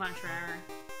 definitely much rarer.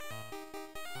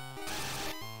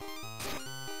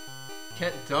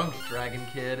 Get dunked, Dragon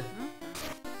Kid.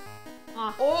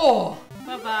 Oh!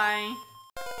 Bye-bye.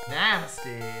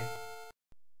 Nasty.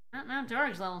 Now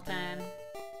Dorg's level 10.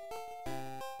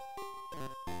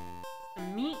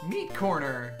 Meat. Meat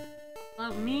corner.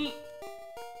 Love meat.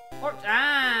 Pork.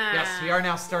 Ah! Yes, we are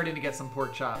now starting to get some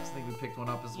pork chops. I think we picked one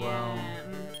up as well Yeah.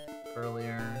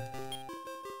 earlier.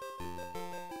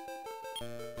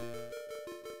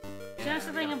 That's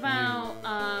the thing about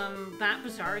that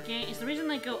Bazaar gate is the reason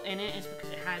they go in it is because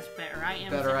it has better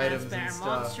items, Items better and stuff.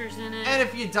 monsters in it. And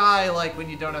if you die, like, when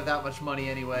you don't have that much money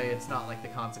anyway, it's not like the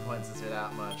consequences are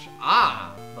that much.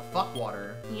 Ah! The fuck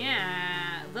water.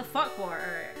 Yeah, the fuck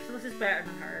water. So this is better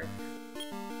than her.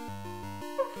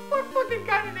 What fucking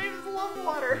kind of name is Love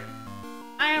Water?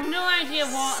 I have no idea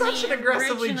what Such the an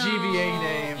aggressively original... GBA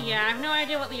name. Yeah, I have no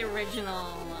idea what the original...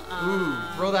 Ooh,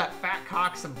 throw that fat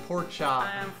cock some pork chop.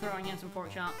 I'm throwing in some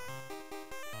pork chop.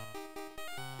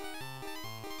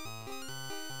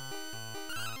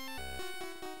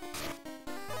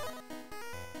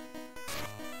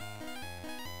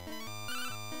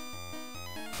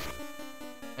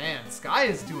 Man, Sky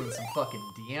is doing some fucking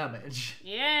damage.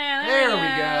 Yeah, there we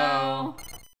go.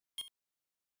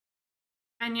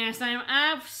 And yes, I'm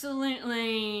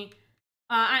absolutely...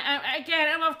 again,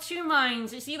 I'm of two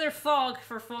minds. It's either fog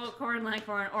for Foghorn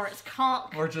Leghorn, or it's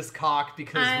cock. Or just cock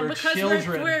because we're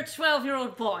children. We're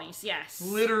 12-year-old boys, yes.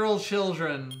 Literal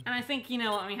children. And I think, you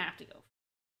know what, we have to go.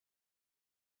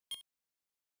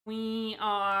 We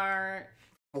are...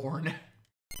 Born.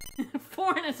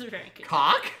 Born is a very good...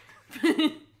 Cock?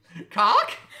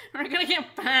 Cock? We're gonna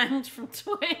get banned from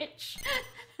Twitch.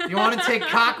 You want to take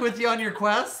cock with you on your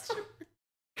quest?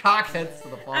 Cock heads to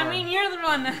the farm. I mean, you're the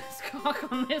one that's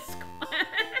cock on this quest.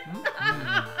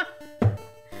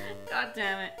 God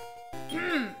damn it.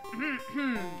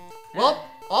 Well,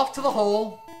 off to the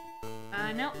hole.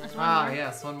 No, there's one more. Ah,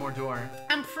 yes, one more door.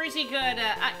 I'm pretty good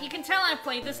at... you can tell I've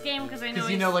played this game because I know... Because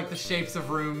you know, like, the shapes of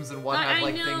rooms and what have,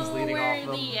 like, things leading off them. I know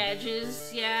where the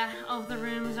edges, of the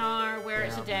rooms are, where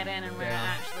it's a dead end and where it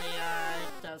actually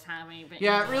does have a bit...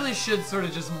 Yeah, it really should sort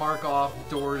of just mark off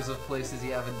doors of places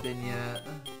you haven't been yet.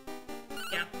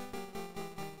 Yeah.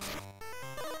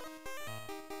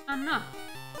 Oh, no.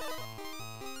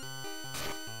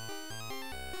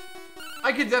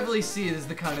 I could definitely see it as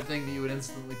the kind of thing that you would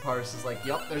instantly parse as like,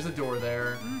 yup, there's a door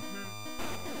there.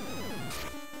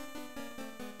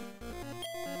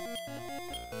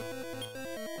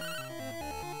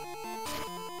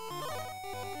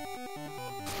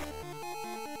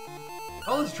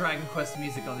 All this Dragon Quest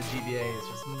music on the GBA is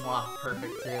just mwah,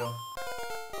 perfect too.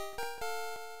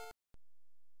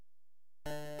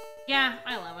 Yeah,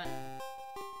 I love it.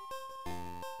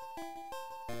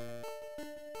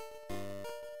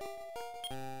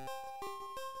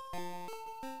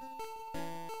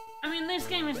 I mean, this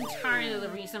game is entirely the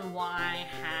reason why I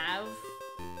have...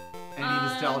 Any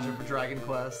nostalgia for Dragon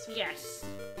Quest? Yes.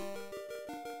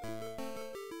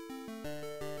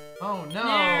 Oh no!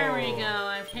 There we go,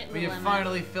 I've hit the limit. We have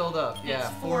finally filled up. It's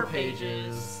Yeah, 4 4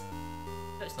 pages.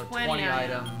 So it's So 20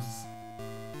 items.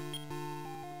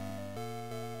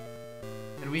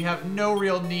 And we have no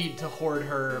real need to hoard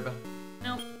herb.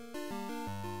 Nope.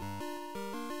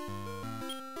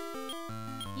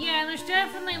 Yeah, there's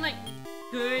definitely, like,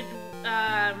 good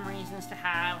reasons to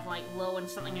have, like, low and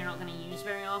something you're not going to use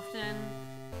very often.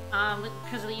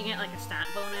 Because you get, like, a stat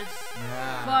bonus.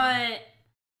 Yeah. But...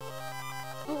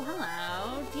 Oh,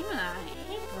 hello, Demon Eye.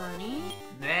 Hey, Bernie.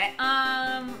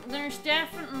 There's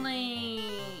definitely,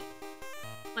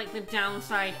 like, the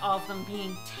downside of them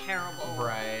being terrible.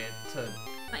 Right.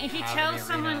 Like, if you tell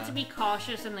someone to be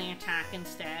cautious and they attack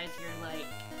instead, you're like,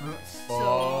 you're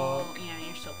so fucking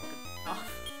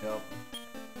off. Yep.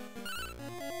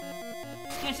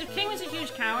 Yeah, Yes, if King was a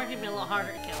huge coward, he'd be a lot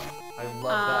harder to kill. I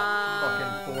love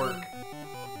that fucking fork.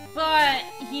 But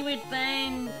he would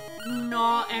then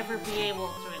not ever be able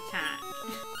to attack.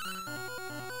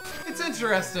 It's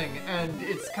interesting, and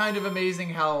it's kind of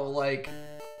amazing how, like,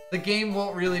 the game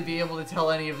won't really be able to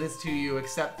tell any of this to you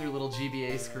except through little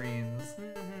GBA screens.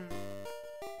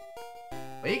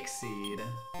 Wake Seed.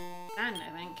 Sand,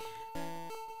 I think.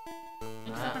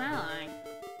 It's up an ally.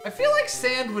 I feel like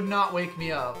sand would not wake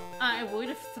me up. I would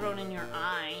have thrown in your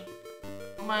eye.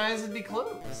 My eyes would be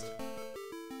closed.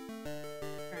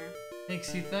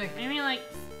 Makes you think. Maybe like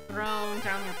thrown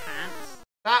down your pants.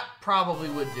 That probably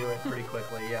would do it pretty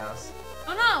quickly, yes.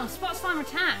 Oh no! Spot Slime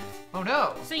attacked! Oh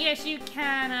no! So yes, you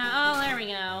can, oh there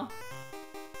we go.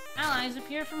 Allies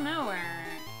appear from nowhere.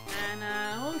 And,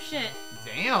 oh shit.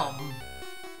 Damn!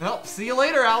 Well, see you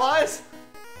later, allies!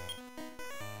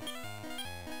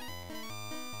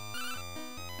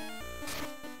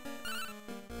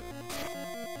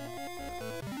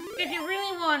 If you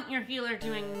really want your healer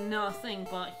doing nothing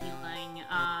but healing,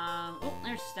 oh,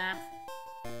 there's staff.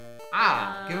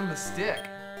 Ah, give him the stick.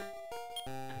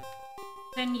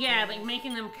 Then yeah, like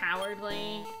making them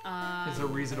cowardly, is a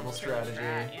reasonable strategy.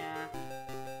 Yeah.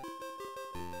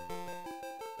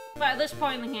 But at this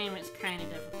point in the game, it's kind of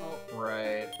difficult.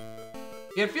 Right.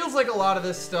 Yeah, it feels like a lot of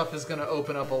this stuff is gonna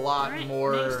open up a lot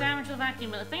more. Makes damage with vacuum,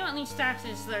 but the thing about these stacks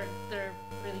is they're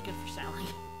really good for selling.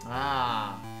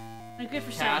 Ah. They're good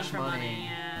for Cash selling for money,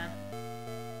 yeah.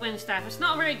 Wind staff. It's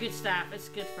not a very good staff. It's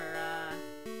good for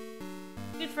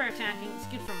attacking. It's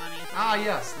good for money. Ah,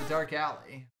 yes, the Dark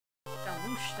Alley. The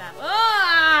whoosh staff.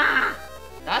 Ah!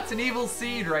 That's an evil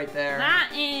seed right there.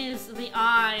 That is the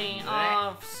eye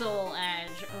of Soul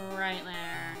Edge right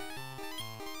there.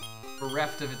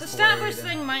 Bereft of its The staff blade.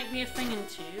 thing might be a thing in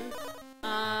 2,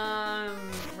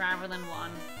 rather than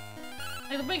 1.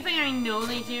 Like, the big thing I know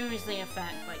they do is they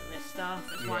affect, like, this stuff.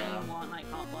 That's why you want, like,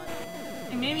 hot blood.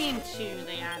 And maybe in 2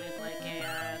 they added, like,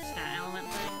 a stat element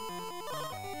thing.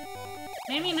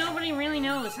 Maybe nobody really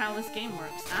knows how this game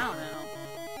works. I don't know.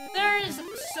 There is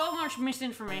so much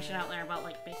misinformation out there about,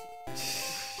 like,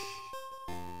 basic...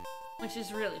 which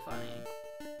is really funny.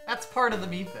 That's part of the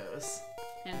mythos.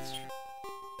 That's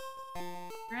true.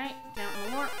 Right, down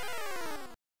in the warp.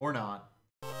 Or not.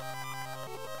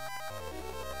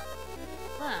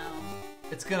 Hello.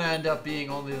 It's gonna end up being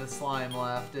only the slime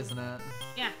left, isn't it?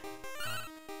 Yeah.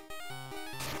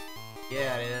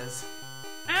 Yeah, it is.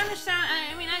 I understand.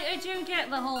 I mean, I do get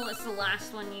the whole it's the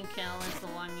last one you kill is the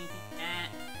one you can get.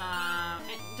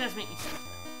 It does make me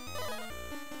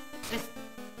sense.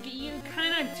 You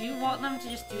kind of do want them to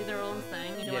just do their own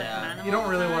thing. You don't want to command them. You don't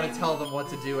really want to tell them what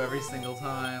to do every single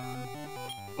time.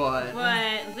 But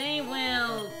they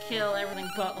will kill everything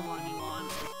but the one you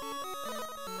want.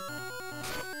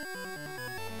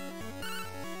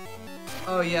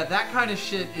 Oh yeah, that kind of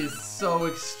shit is so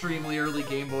extremely early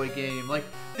Game Boy game. Like,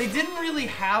 they didn't really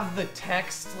have the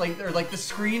text, or the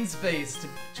screen space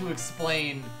to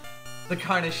explain the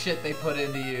kind of shit they put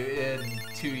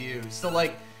into you. So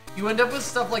like, you end up with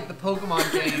stuff like the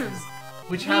Pokemon games,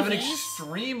 which have an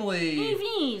extremely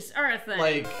EVs are a thing.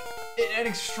 Like, an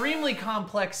extremely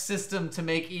complex system to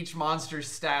make each monster's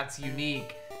stats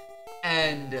unique.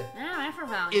 And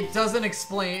it doesn't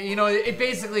explain, you know, it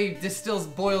basically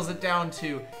boils it down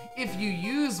to, if you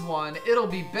use one, it'll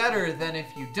be better than if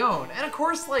you don't. And of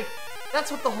course, like, that's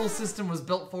what the whole system was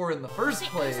built for in the first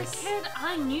place. As a kid,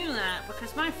 I knew that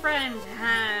because my friend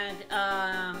had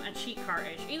a cheat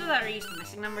cartridge. Either that or he used the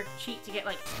missing number cheat to get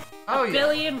like a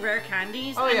billion rare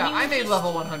candies. Oh yeah, I made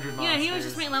level 100 monsters. Yeah, he would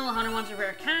just make level 100 ones of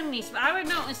rare candies. But I would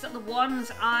notice that the ones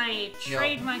I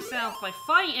trade myself by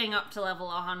fighting up to level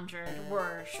 100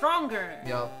 were stronger.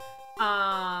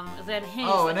 Than his.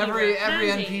 Oh, and every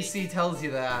NPC tells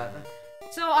you that.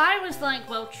 So I was like,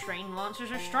 well, trained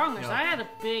monsters are stronger. So I had a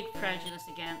big prejudice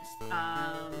against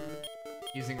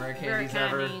using rare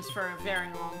candies for a very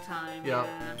long time.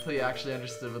 Until you actually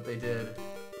understood what they did.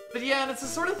 But yeah, and it's the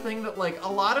sort of thing that, like, a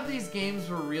lot of these games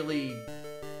were really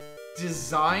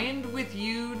designed with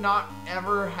you not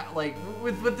ever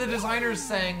with the designers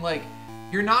saying, like,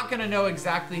 you're not gonna know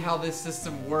exactly how this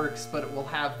system works, but it will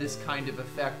have this kind of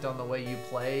effect on the way you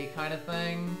play, kind of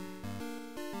thing.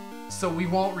 So we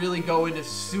won't really go into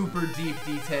super deep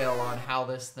detail on how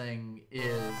this thing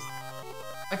is.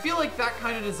 I feel like that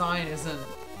kind of design isn't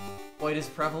quite as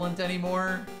prevalent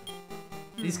anymore.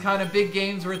 These kind of big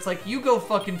games where it's like, you go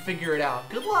fucking figure it out.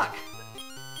 Good luck.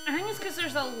 I think it's because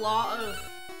there's a lot of...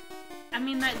 I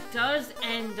mean, that does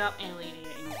end up alienating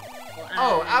people.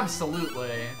 Oh,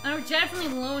 absolutely. There were definitely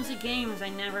loads of games I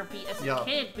never beat as a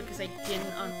kid because I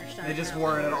didn't understand. They just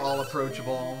weren't at all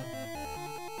approachable.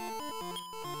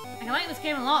 I like this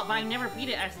game a lot, but I never beat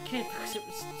it as a kid because it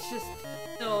was just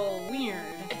so weird.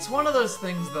 It's one of those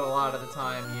things that a lot of the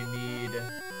time you need,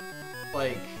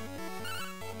 like,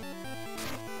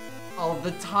 all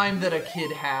the time that a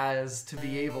kid has to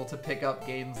be able to pick up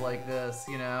games like this,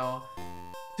 you know?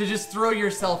 To just throw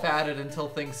yourself at it until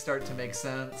things start to make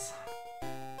sense.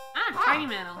 Tiny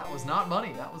metal. That was not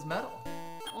money, that was metal.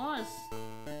 That was.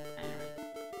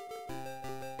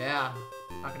 Yeah,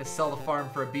 not gonna sell the farm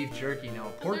for a beef jerky, no,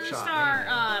 a pork chop.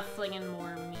 Start flinging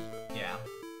more meat. Yeah.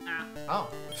 Ah. Oh.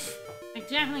 I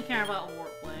definitely care about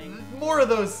warpling. More of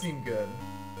those seem good.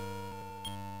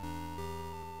 I'm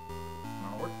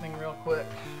gonna work thing real quick.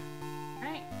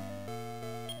 Alright.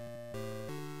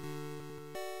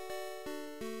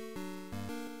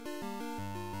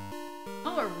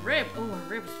 Oh, a rib. Oh, a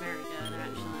rib's very good,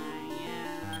 actually.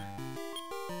 Yeah.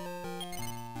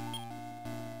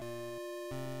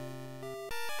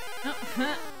 Oh,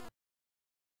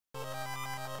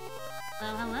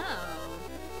 hello, hello.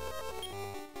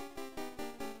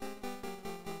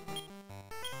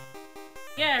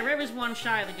 Yeah, rib is one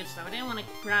shy of the good stuff. I didn't want to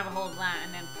grab a hold of that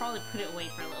and then probably put it away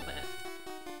for a little bit.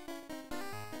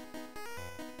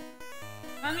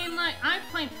 I mean, like, I've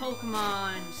played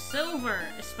Pokemon Silver,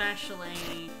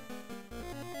 especially,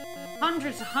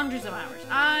 hundreds of hours.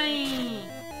 I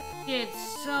did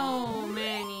so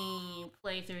many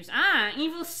playthroughs.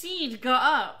 Evil Seed got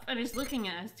up and is looking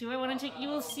at us. Do I want to take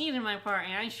Evil Seed in my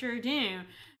party? I sure do.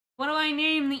 What do I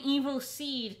name the Evil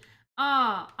Seed?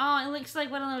 It looks like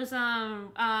one of those,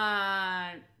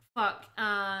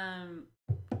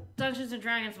 Dungeons and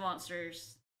Dragons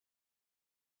monsters.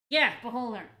 Yeah,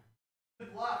 Beholder.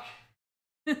 Good luck.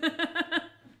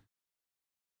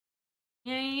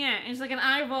 Yeah. It's like an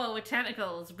eyeball with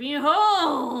tentacles.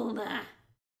 Behold!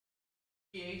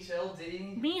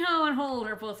 PHLD. Miho and Hold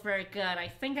are both very good.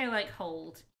 I think I like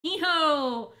Hold.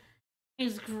 Miho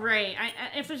is great.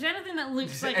 If there's anything that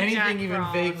looks like anything Jack even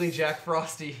Frost, vaguely Jack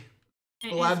Frosty,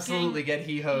 will absolutely get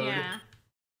he-hoed. Yeah.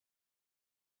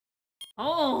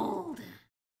 Hold.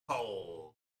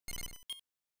 Hold.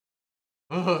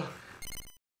 Ugh.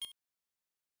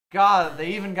 God,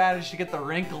 they even got to get the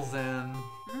wrinkles in.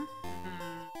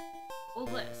 Hold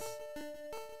this.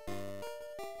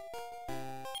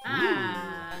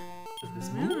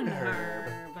 This moon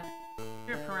herb.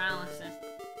 Pure paralysis.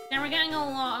 Now we're getting a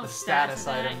lot of the status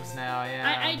items now,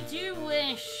 yeah. I do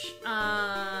wish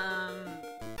had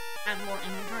more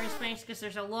inventory space because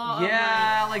there's a lot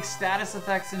of like status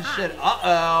effects and shit.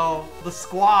 Uh-oh, the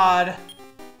squad.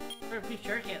 We're a beef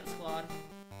jerky at the squad.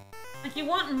 Like, you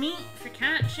want meat for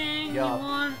catching, you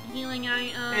want healing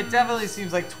items. It definitely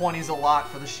seems like 20's a lot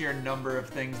for the sheer number of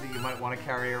things that you might want to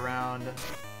carry around.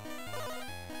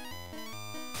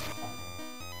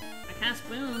 I can't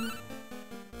spoon.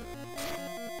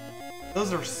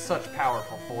 Those are such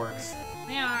powerful forks.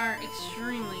 They are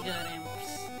extremely good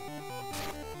imps.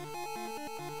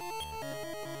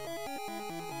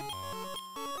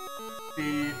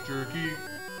 Beef jerky.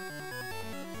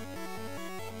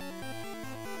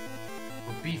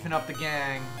 We're beefing up the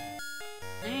gang.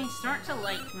 They start to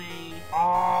like me.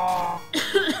 Oh.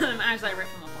 As I rip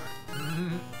them apart.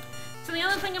 So the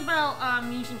other thing about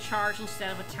using charge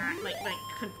instead of attack, like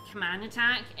command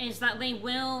attack, is that they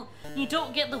will. You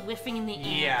don't get the whiffing in the air.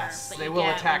 Yes, they will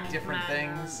attack different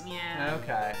things. Yeah.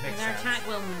 Okay, makes sense. Their attack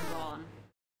will move on.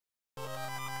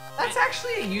 That's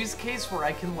actually a use case where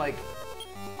I can like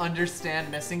understand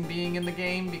missing being in the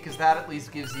game, because that at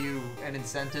least gives you an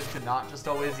incentive to not just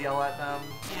always yell at them.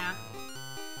 Yeah.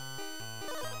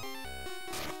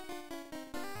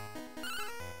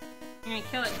 You're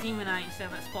gonna kill that Demonite instead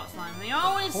of that Spot Slime. They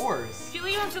always, of course. If you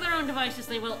leave them to their own devices,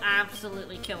 they will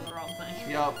absolutely kill the wrong thing.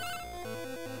 Yup.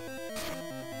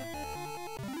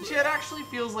 Yeah, it actually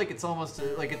feels like it's almost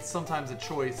like it's sometimes a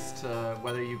choice to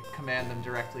whether you command them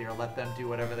directly or let them do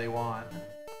whatever they want,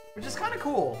 which is kind of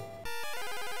cool.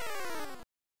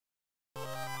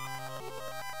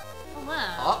 Hello.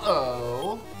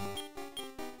 Uh-oh.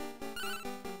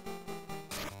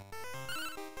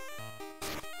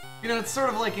 You know, it's sort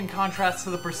of like in contrast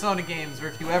to the Persona games, where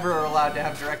if you ever are allowed to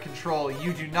have direct control,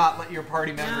 you do not let your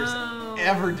party members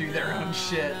ever do their own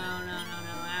shit. No,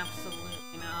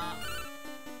 absolutely not.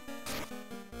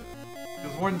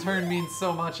 Because one turn means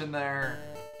so much in there.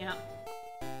 Yep.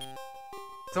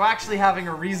 So actually having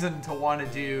a reason to want to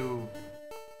do,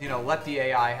 you know, let the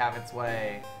AI have its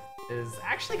way is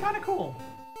actually kind of cool.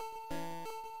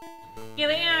 Yeah,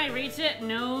 the AI reads it,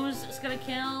 knows it's gonna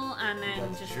kill, and then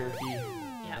That's just... jerky.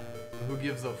 Yep. Who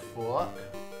gives a fuck?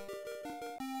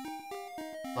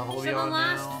 Level So we the on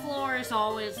last now? floor is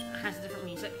always has different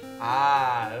music.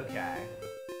 Ah, okay.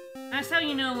 That's how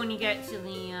you know when you get to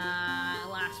the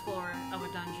last floor of a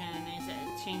dungeon, is it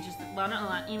changes the, well, not a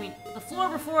lot, you mean the floor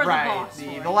before the boss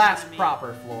floor. The last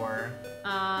proper floor.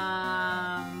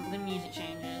 The music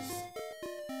changes.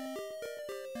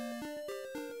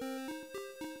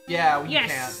 Yeah, you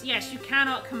can't. Yes, you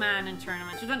cannot command in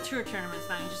tournaments. We've done tour tournaments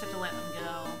now, you just have to let them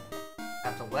go.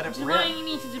 Have to let it rip. Which is why you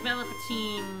need to develop a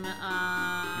team,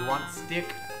 You want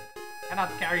stick?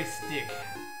 Cannot carry stick.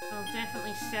 I'll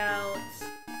definitely sell it.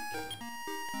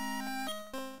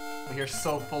 You're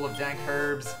so full of dank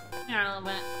herbs. Yeah, a little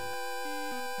bit.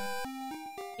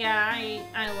 Yeah,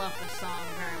 I love this song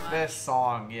very much. This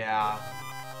song, yeah.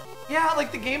 Yeah,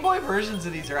 like the Game Boy versions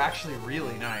of these are actually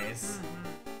really nice.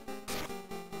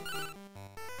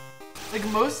 Like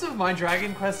most of my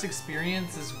Dragon Quest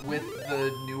experience is with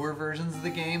the newer versions of the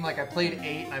game. Like I played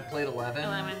 8 and I played 11.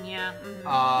 11,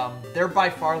 yeah. They're by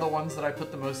far the ones that I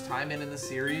put the most time in the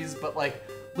series, but like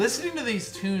listening to these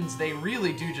tunes, they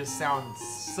really do just sound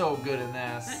so good in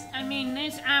this. I mean,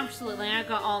 this absolutely, I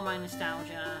got all my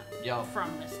nostalgia Yup.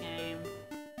 from this game.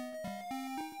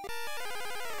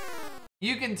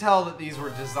 You can tell that these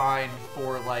were designed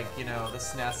for like, you know, the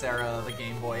SNES era, the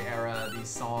Game Boy era, these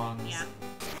songs. Yeah.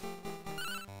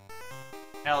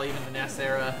 Hell, even the NES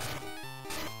era.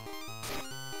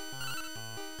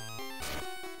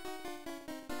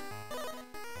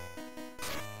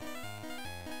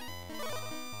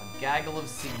 A gaggle of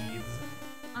seeds.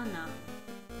 Oh no.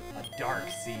 A dark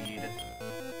seed.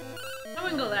 I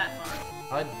wouldn't go that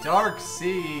far. A dark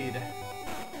seed.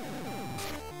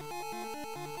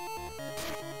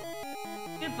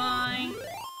 Goodbye.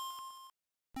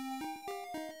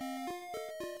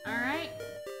 Alright.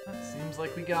 Seems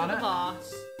like we got to it. the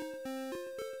boss.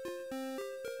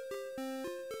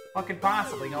 What could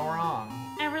possibly go wrong?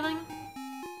 Everything.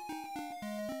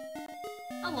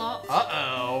 A lot.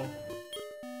 Uh-oh.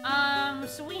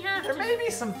 So we have There may be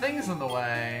some things in the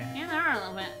way. Yeah, there are a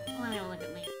little bit. Let me have a look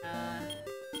at the,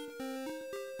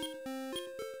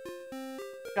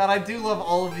 God, I do love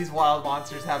all of these wild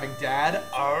monsters having dad.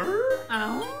 Arr?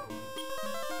 Oh?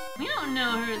 We don't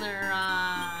know who their,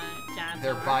 dads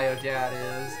Their are. bio dad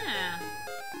is. Yeah.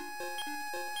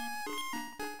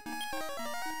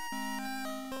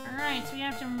 Alright, so we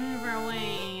have to move our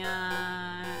way,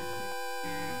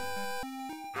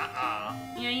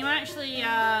 Yeah, you actually,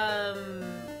 I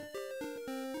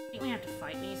think we have to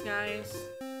fight these guys.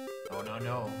 Oh, no,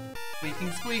 no.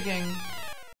 Squeaking, squeaking.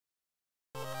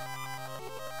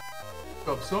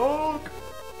 Cup soak!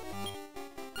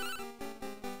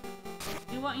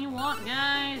 Do what you want,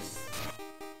 guys.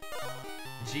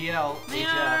 GL, They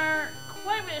HF. are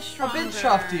quite a bit A stronger. bit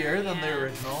shuftier than the yeah.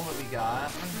 original that we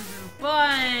got.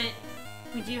 But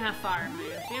we do have fire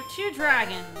moves. We have 2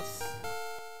 dragons.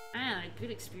 Ah, good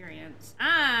experience.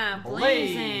 Ah,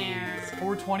 blaze air.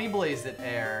 420 blaze it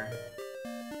air.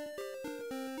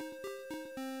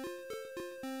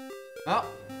 Oh,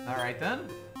 alright then.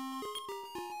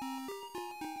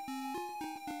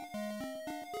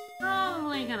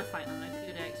 Probably gonna fight them with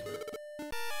good expert.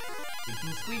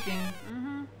 Squeaking, squeaking.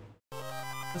 Mm-hmm.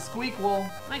 The squeak wool.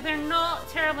 Like, they're not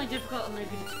terribly difficult and they're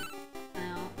good experience.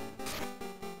 Now,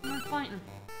 we're fighting.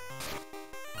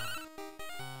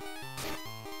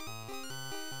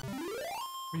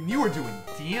 I mean, you were doing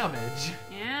damage.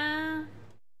 Yeah.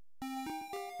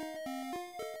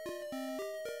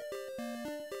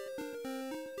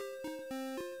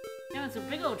 Yeah, there's a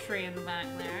big old tree in the back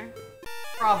there.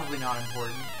 Probably not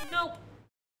important. Nope.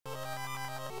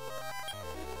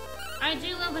 I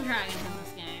do love the dragons in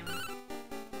this game.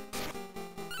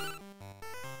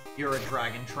 You're a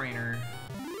dragon trainer.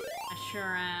 I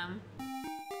sure am.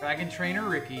 Dragon trainer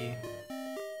Ricky.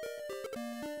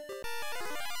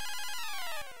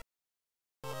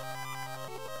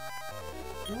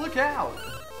 Look out!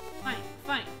 Fight,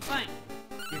 fight, fight.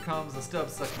 Here comes the stub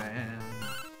suck man.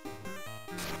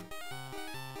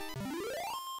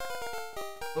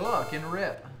 Fucking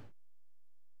rip.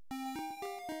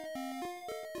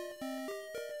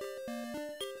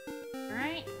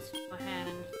 Alright, go ahead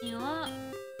and heal up.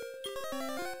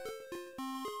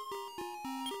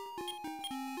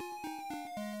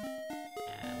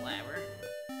 Yeah, whatever.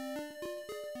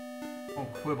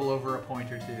 Won't quibble over a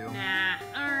point or two. Nah,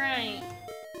 alright.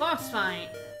 Boss fight.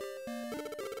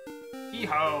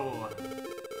 Hee-ho!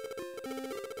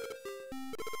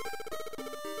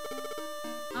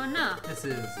 Oh no. This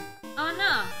is Oh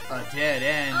no. a dead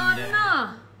end. Oh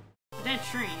no. Dead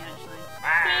tree, actually.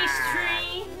 Face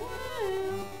tree.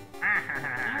 Woo.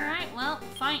 Alright, well,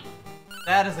 fight.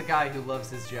 That is a guy who loves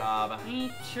his job.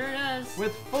 He sure does.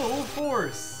 With full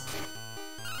force.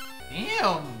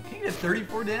 Damn! He did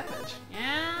 34 damage.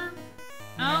 Yeah.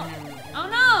 Oh. Oh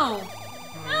no!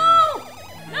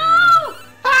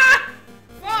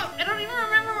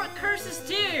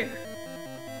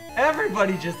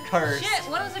 Everybody just cursed. Shit,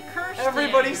 what is a curse?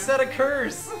 Everybody said a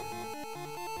curse.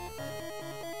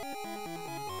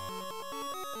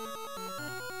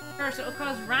 Curse, it will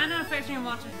cause random effects on your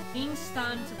monsters from being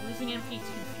stunned to losing MP to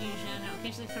confusion. It will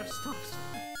occasionally throw stops.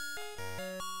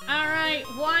 Alright,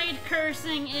 wide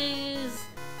cursing is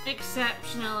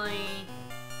exceptionally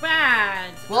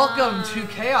bad. Welcome to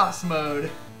Chaos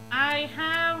Mode. I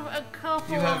have a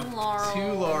couple of laurels. 2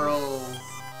 laurels.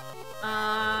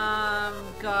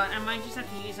 God, I might just have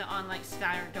to use it on, like,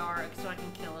 Sky or Dark so I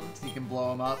can kill him. So you can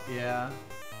blow him up, yeah.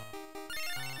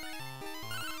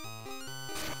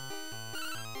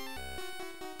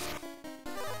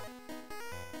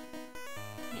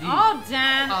 Odd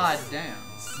dance! Odd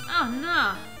dance. Oh,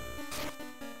 no.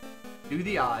 Do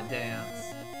the odd dance.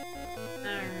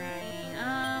 Alright,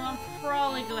 I'll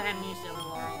probably go ahead and use the other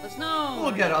laurel. There's no...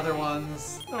 We'll get other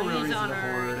ones. No I'll real use it reason on to our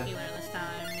hoard. healer this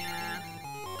time, yeah.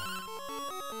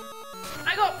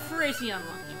 I got pretty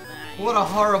unlucky with that. What a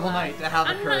horrible night to have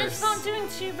a curse. It's not doing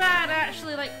too bad,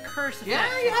 actually, like, curse effect.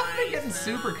 Yeah, you haven't been getting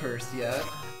super cursed yet.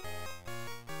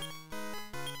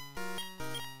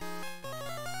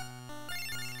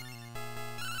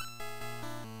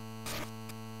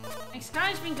 Like,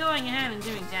 Sky's been going ahead and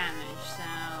doing damage, so...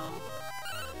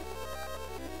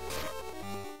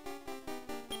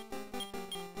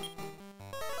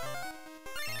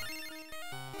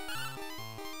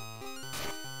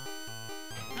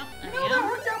 That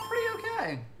worked out pretty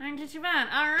okay. Not too bad.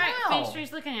 Alright, Wow. Face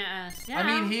Tree's looking at us. Yeah. I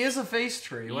mean, he is a face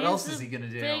tree. What else is he gonna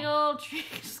do? Big old tree.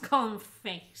 Just call him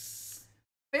Face.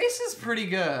 Face is pretty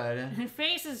good.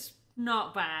 Face is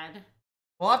not bad.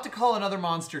 We'll have to call another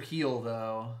monster heal,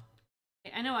 though.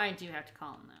 I know I do have to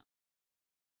call him, though.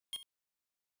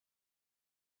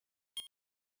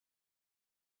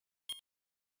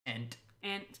 Ent.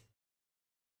 Ent.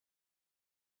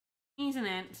 He's an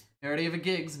ent. We already have a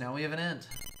Gigs, now we have an Ent.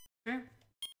 Sure.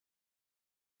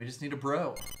 We just need a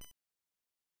bro.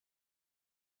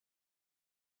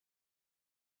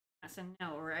 That's a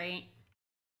no, right?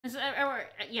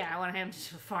 Yeah, I want him to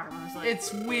farm. I was like,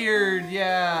 It's weird,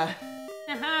 yeah.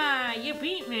 haha, you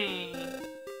beat me.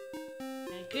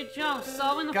 Good job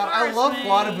solving the God, I first love maze.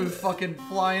 Wadabu fucking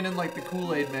flying in like the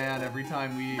Kool-Aid Man every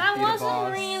time we That beat a boss.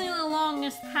 wasn't really the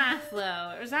longest path,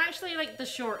 though. It was actually like the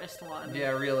shortest one.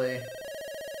 Yeah, really.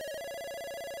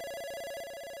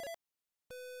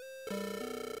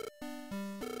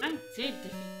 I did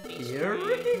defeat Face Here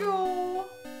Tree. we go.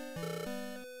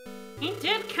 He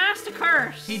did cast a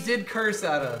curse. He did curse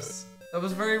at us. That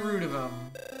was very rude of him.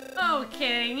 Oh,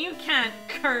 king, you can't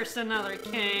curse another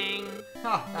king.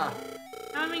 Ha ha.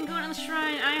 I've been going to the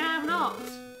shrine. I have not.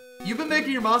 You've been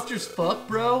making your monsters fuck,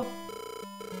 bro?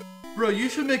 Bro, you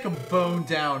should make them bone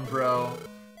down, bro.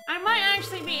 I might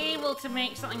actually be able to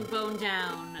make something bone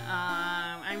down.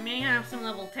 I may have some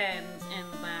level 10s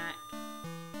in the back.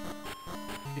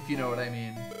 If you know what I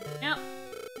mean. Yep.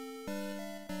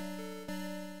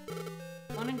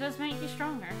 Cloning does make you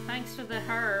stronger. Thanks for the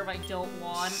herb I don't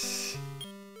want.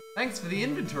 Thanks for the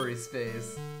inventory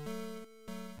space.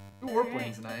 Ooh,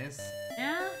 Warpling's nice.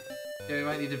 Yeah? Yeah, we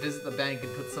might need to visit the bank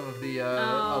and put some of the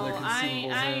other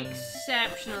consumables I in.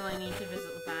 exceptionally need to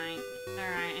visit the bank.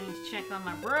 Alright, I need to check on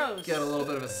my bros. Get a little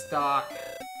bit of a stock.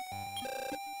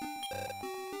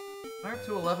 We're up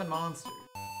to 11 monsters.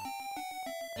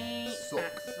 8, Suck.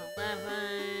 that's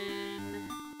 11.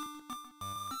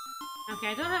 Okay,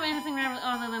 I don't have anything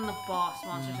other than the boss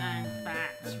monsters and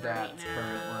bats And right bats now.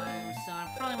 currently. So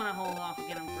I probably want to hold off and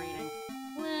get them breeding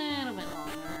a little bit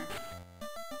longer.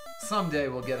 Someday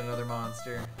we'll get another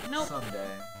monster. Nope. Someday.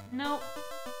 Nope.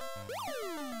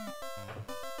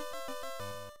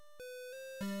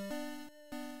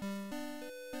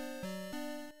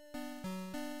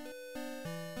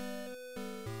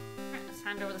 Alright, let's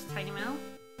hand over this tiny mail.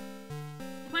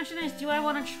 The question is, do I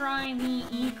want to try the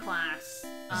E-class?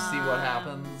 See what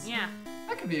happens? Yeah.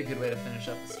 That could be a good way to finish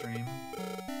up the stream.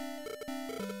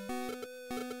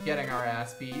 Getting our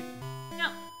ass beat.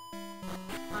 Yep.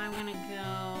 I'm gonna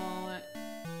go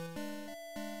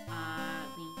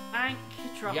the bank,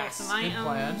 drop off some Yes, good items.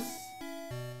 plan.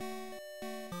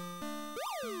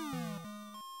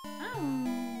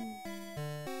 Oh.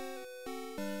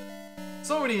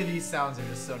 So many of these sounds are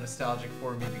just so nostalgic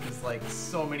for me because like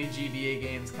so many GBA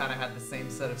games kind of had the same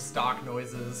set of stock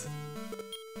noises.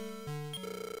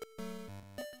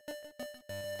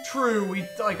 True,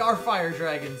 like our fire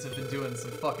dragons have been doing some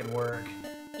fucking work.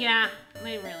 Yeah,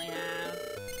 they really have.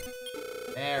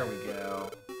 There we go.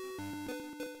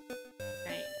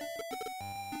 Right.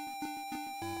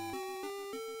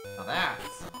 Now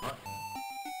that's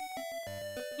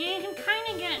Yeah, you can kind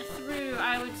of get through,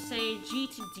 I would say, G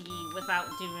to D without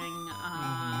doing,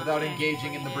 without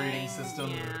engaging in the breeding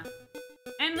system. Yeah.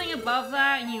 Anything above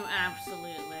that, you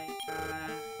absolutely,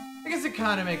 I guess it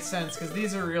kind of makes sense, because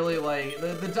these are really, like,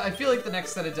 I feel like the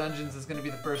next set of dungeons is going to be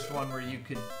the first one where you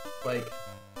could, like,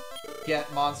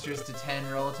 get monsters to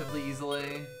 10 relatively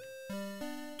easily.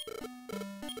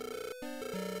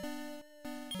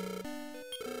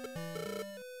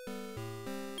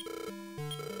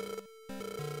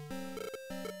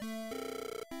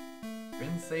 You're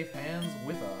in safe hands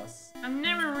with us. I'm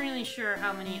never really sure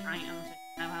how many items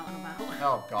I have out and about.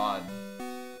 Oh, God.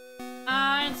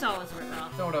 It's always worth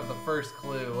it. Don't have the first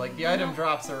clue. Like, the item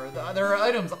drops there are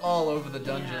items all over the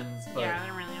dungeons, but... Yeah,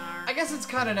 there really are. I guess it's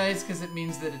kind of nice, because it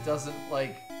means that it doesn't,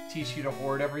 like, teach you to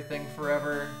hoard everything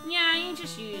forever. Yeah, you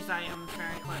just use items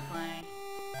very quickly.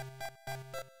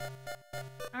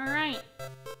 Alright.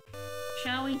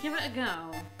 Shall we give it a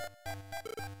go?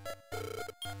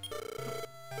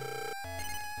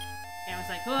 Yeah, I was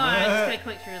like, oh, I just gotta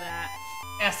click through that.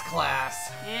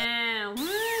 S-Class. Yeah,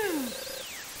 woo!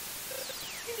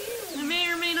 We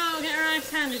may or may not get our eyes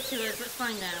handed to us. Let's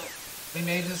find out. We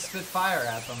may just spit fire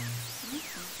at them.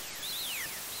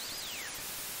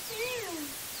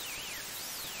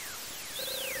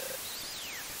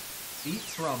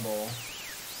 Beats rumble.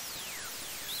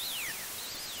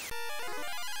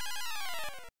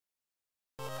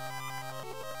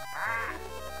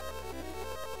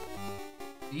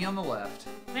 B on the left.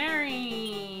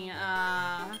 Very,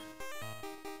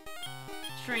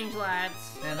 strange lads.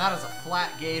 Man, that is a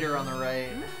flat gator on the right.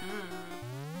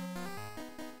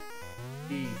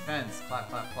 Defense. Clap,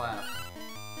 clap, clap.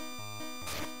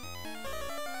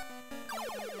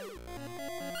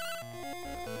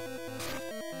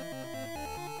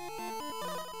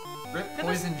 Rip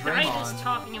Poison This guy Draymond. just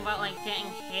talking about, like, getting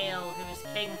Hale, who was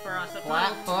king for us at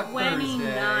Flat level fuck 29.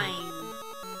 Thursday.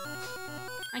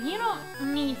 Like, you don't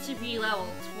need to be level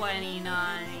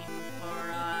 29 for,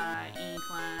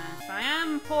 E-class. I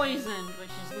am poisoned,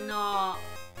 which is not...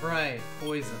 Right,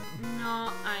 poison.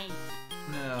 Not ice.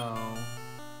 No.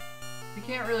 You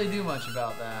can't really do much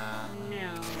about that.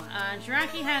 No.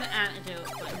 Jiraki had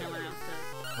antidote, but no one else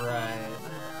does. Right. So...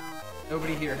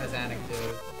 Nobody here has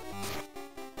anecdote.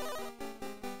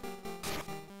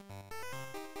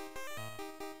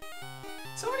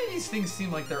 So many of these things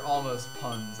seem like they're almost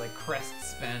puns, like crest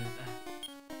spent.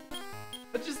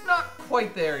 But just not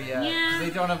quite there yet, Yeah. because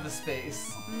they don't have the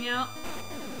space. Yep.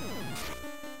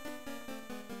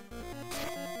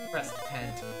 Crest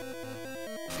pent.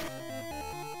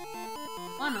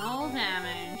 One whole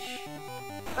damage.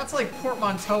 That's like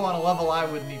portmanteau on a level I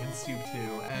wouldn't even stoop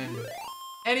to, and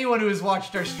anyone who has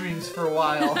watched our streams for a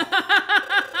while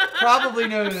probably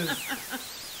knows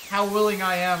how willing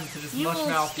I am to just mush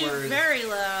mouth words. Very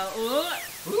low.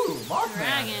 Ooh, Mothman.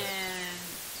 Dragon.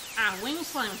 Ah, Wing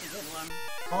Slime's a good one.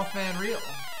 Mothman real.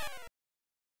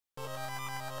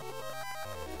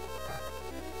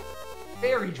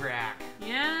 Fairy Drac.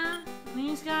 Yeah,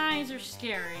 these guys are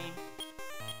scary.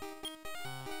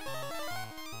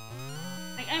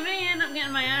 Like, I may end up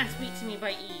getting my ass beat to me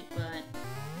by E, but...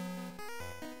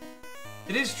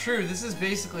 It is true, this is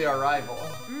basically our rival.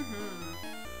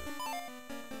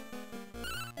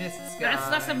 Mist Sky.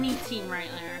 That's a me team right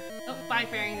there. Oh, bye,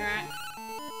 Fairy Drac.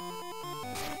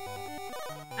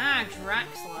 Ah, Drac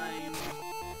Slime.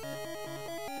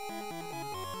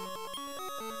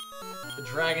 The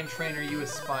dragon trainer you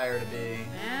aspire to be.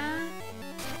 Yeah?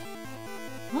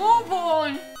 Oh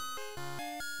boy!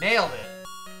 Nailed it.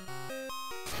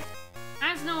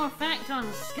 Has no effect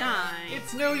on Sky.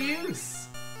 It's no use.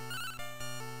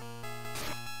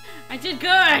 I did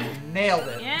good! Nailed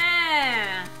it.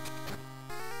 Yeah!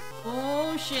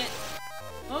 Oh shit.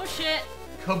 Oh shit.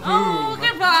 Kaboom. Oh,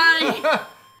 goodbye!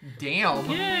 Damn.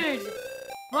 Good.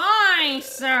 Bye,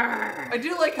 sir! I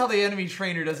do like how the enemy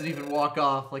trainer doesn't even walk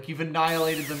off, like you've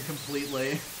annihilated them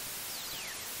completely.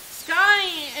 Sky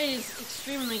is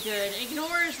extremely good.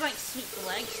 Ignores, like, sweep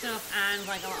leg stuff and,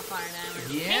 like, a lot of fire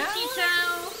damage. Yeah? Thank you, Tito!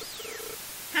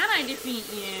 Can I defeat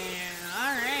you?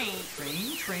 Alright.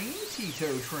 Train, train,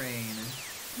 Tito, train.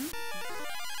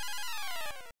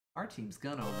 Our team's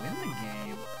gonna win the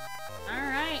game.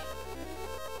 Alright.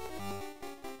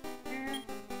 Here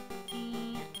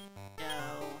we go.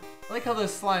 I like how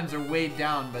those slimes are weighed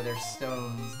down by their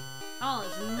stones. All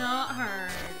is not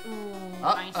heard. Ooh,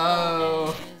 Uh-oh. Ice Ball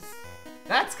is...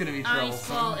 That's gonna be Ice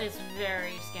troublesome. Ball is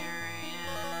very scary,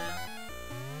 yeah.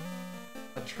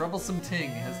 A troublesome ting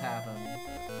has happened.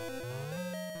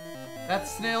 That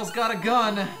snail's got a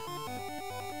gun!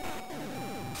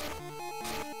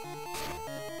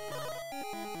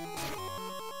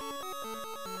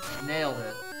 Nailed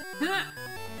it.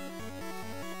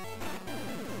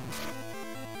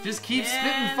 Just keep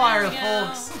spitting fire,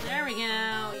 folks. There we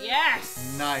go.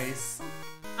 Yes. Nice.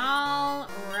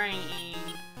 Alrighty.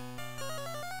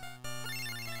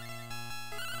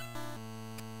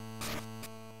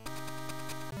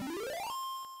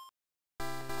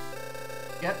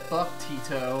 Get fucked,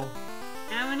 Tito.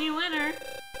 Have a new winner.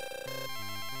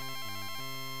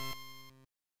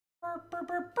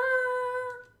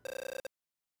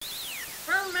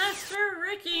 From Master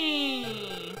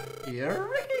Ricky. Here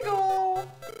Ricky go.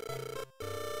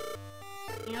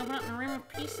 You open up the room of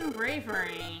peace and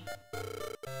bravery.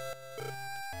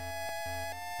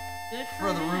 Good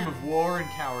For the him. room of war and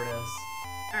cowardice.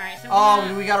 Alright, so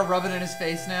oh, we gotta rub it in his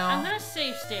face now? I'm gonna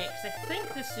save state, because I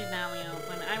think this should now be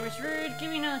open. I was rude, give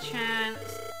me another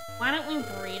chance. Why don't we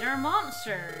breed our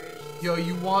monsters? Yo,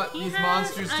 you want these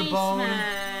monsters to bone?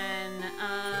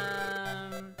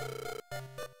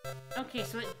 Okay,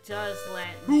 so it does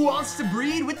let Who me, wants to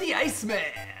breed with the Iceman?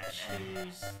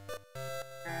 choose.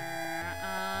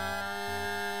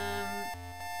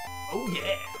 Oh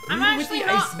yeah, I'm breed with the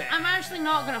Iceman. I'm actually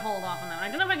not gonna hold off on that. I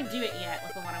don't know if I can do it yet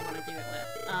with the one I want to do it with.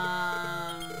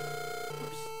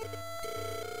 Oops.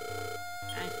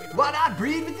 Why not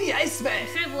breed with the Iceman? I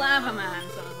said Lava Man,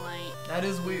 so I was like. That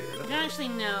is weird. I don't actually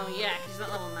know, yeah, because he's not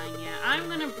level 9 yet. I'm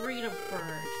gonna breed a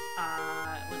bird,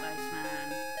 with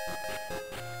Iceman.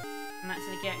 And that's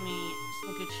to get me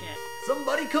some good shit.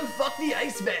 Somebody come fuck the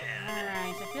Iceman!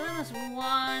 Alright, so I feel like there's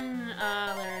one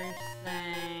other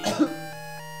thing.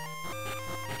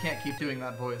 I can't keep doing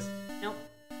that voice. Nope.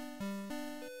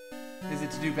 Is it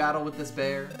to do battle with this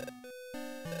bear?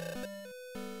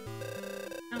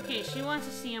 Okay, she wants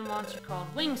to see a monster called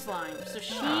Wing Slime. So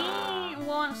she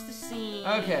wants to see...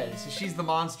 Okay, so she's the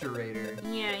monster raider.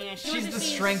 Yeah. She's the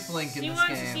strength link in this game. She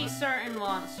wants to see certain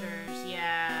monsters,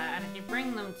 yeah. And if you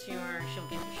bring them to her, she'll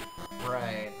give you shit.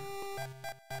 Right.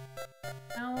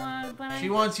 No, but she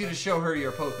wants you to show her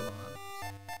your Pokemon.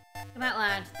 Look at that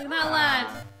lad. Look at that lad.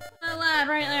 Look at that lad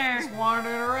right there. Just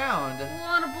wandering around.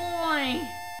 What a boy.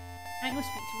 Can I go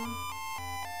speak to him?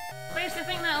 Okay, so I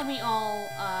think that'll be all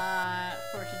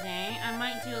for today. I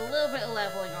might do a little bit of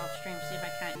leveling off stream, see if I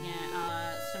can't get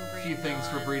some breeding. A few things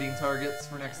for breeding targets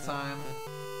for next time.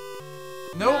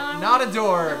 No, Nope, not a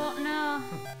door. No.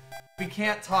 We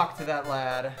can't talk to that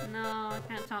lad. No, I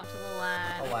can't talk to the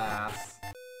lad. Alas.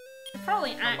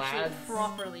 Probably actually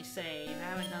properly save. I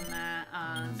haven't done that.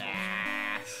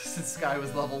 Nah. Since Sky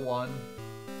was level 1.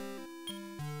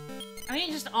 I think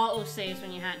it just auto saves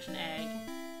when you hatch an egg.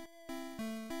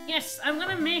 Yes, I'm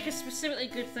gonna make a specifically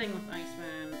good thing with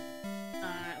Iceman.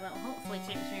 That'll hopefully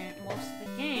take through most of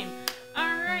the game.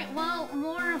 Alright, well,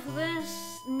 more of this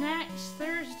next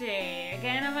Thursday.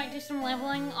 Again, I might do some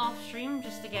leveling off stream,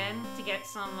 just again, to get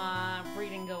some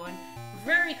breeding going.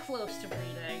 Very close to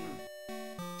breeding.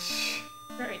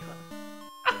 Very close.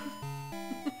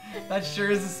 That sure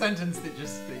is a sentence that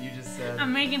you just said.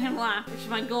 I'm making him laugh, which is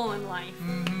my goal in life.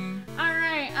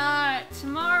 Alright,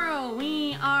 tomorrow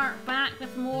we are back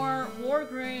with more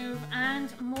Wargroove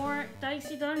and more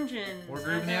Dicey Dungeons.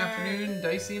 Wargroove in the afternoon,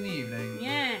 Dicey in the evening.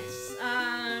 Yes,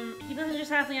 he doesn't just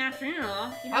have the afternoon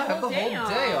off, he I has have the whole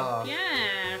day off.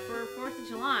 Yeah, for 4th of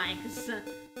July, because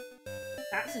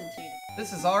that's in 2 days.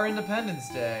 This is our Independence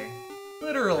Day.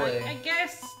 Literally. I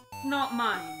guess not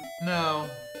mine. No.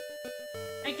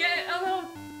 Although,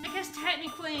 I guess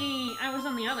technically I was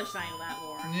on the other side of that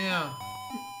war. Yeah.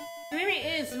 Maybe it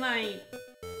is my...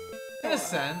 In a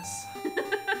sense.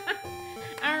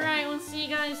 Alright, we'll see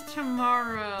you guys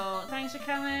tomorrow. Thanks for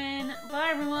coming. Bye,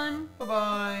 everyone.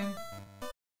 Bye-bye.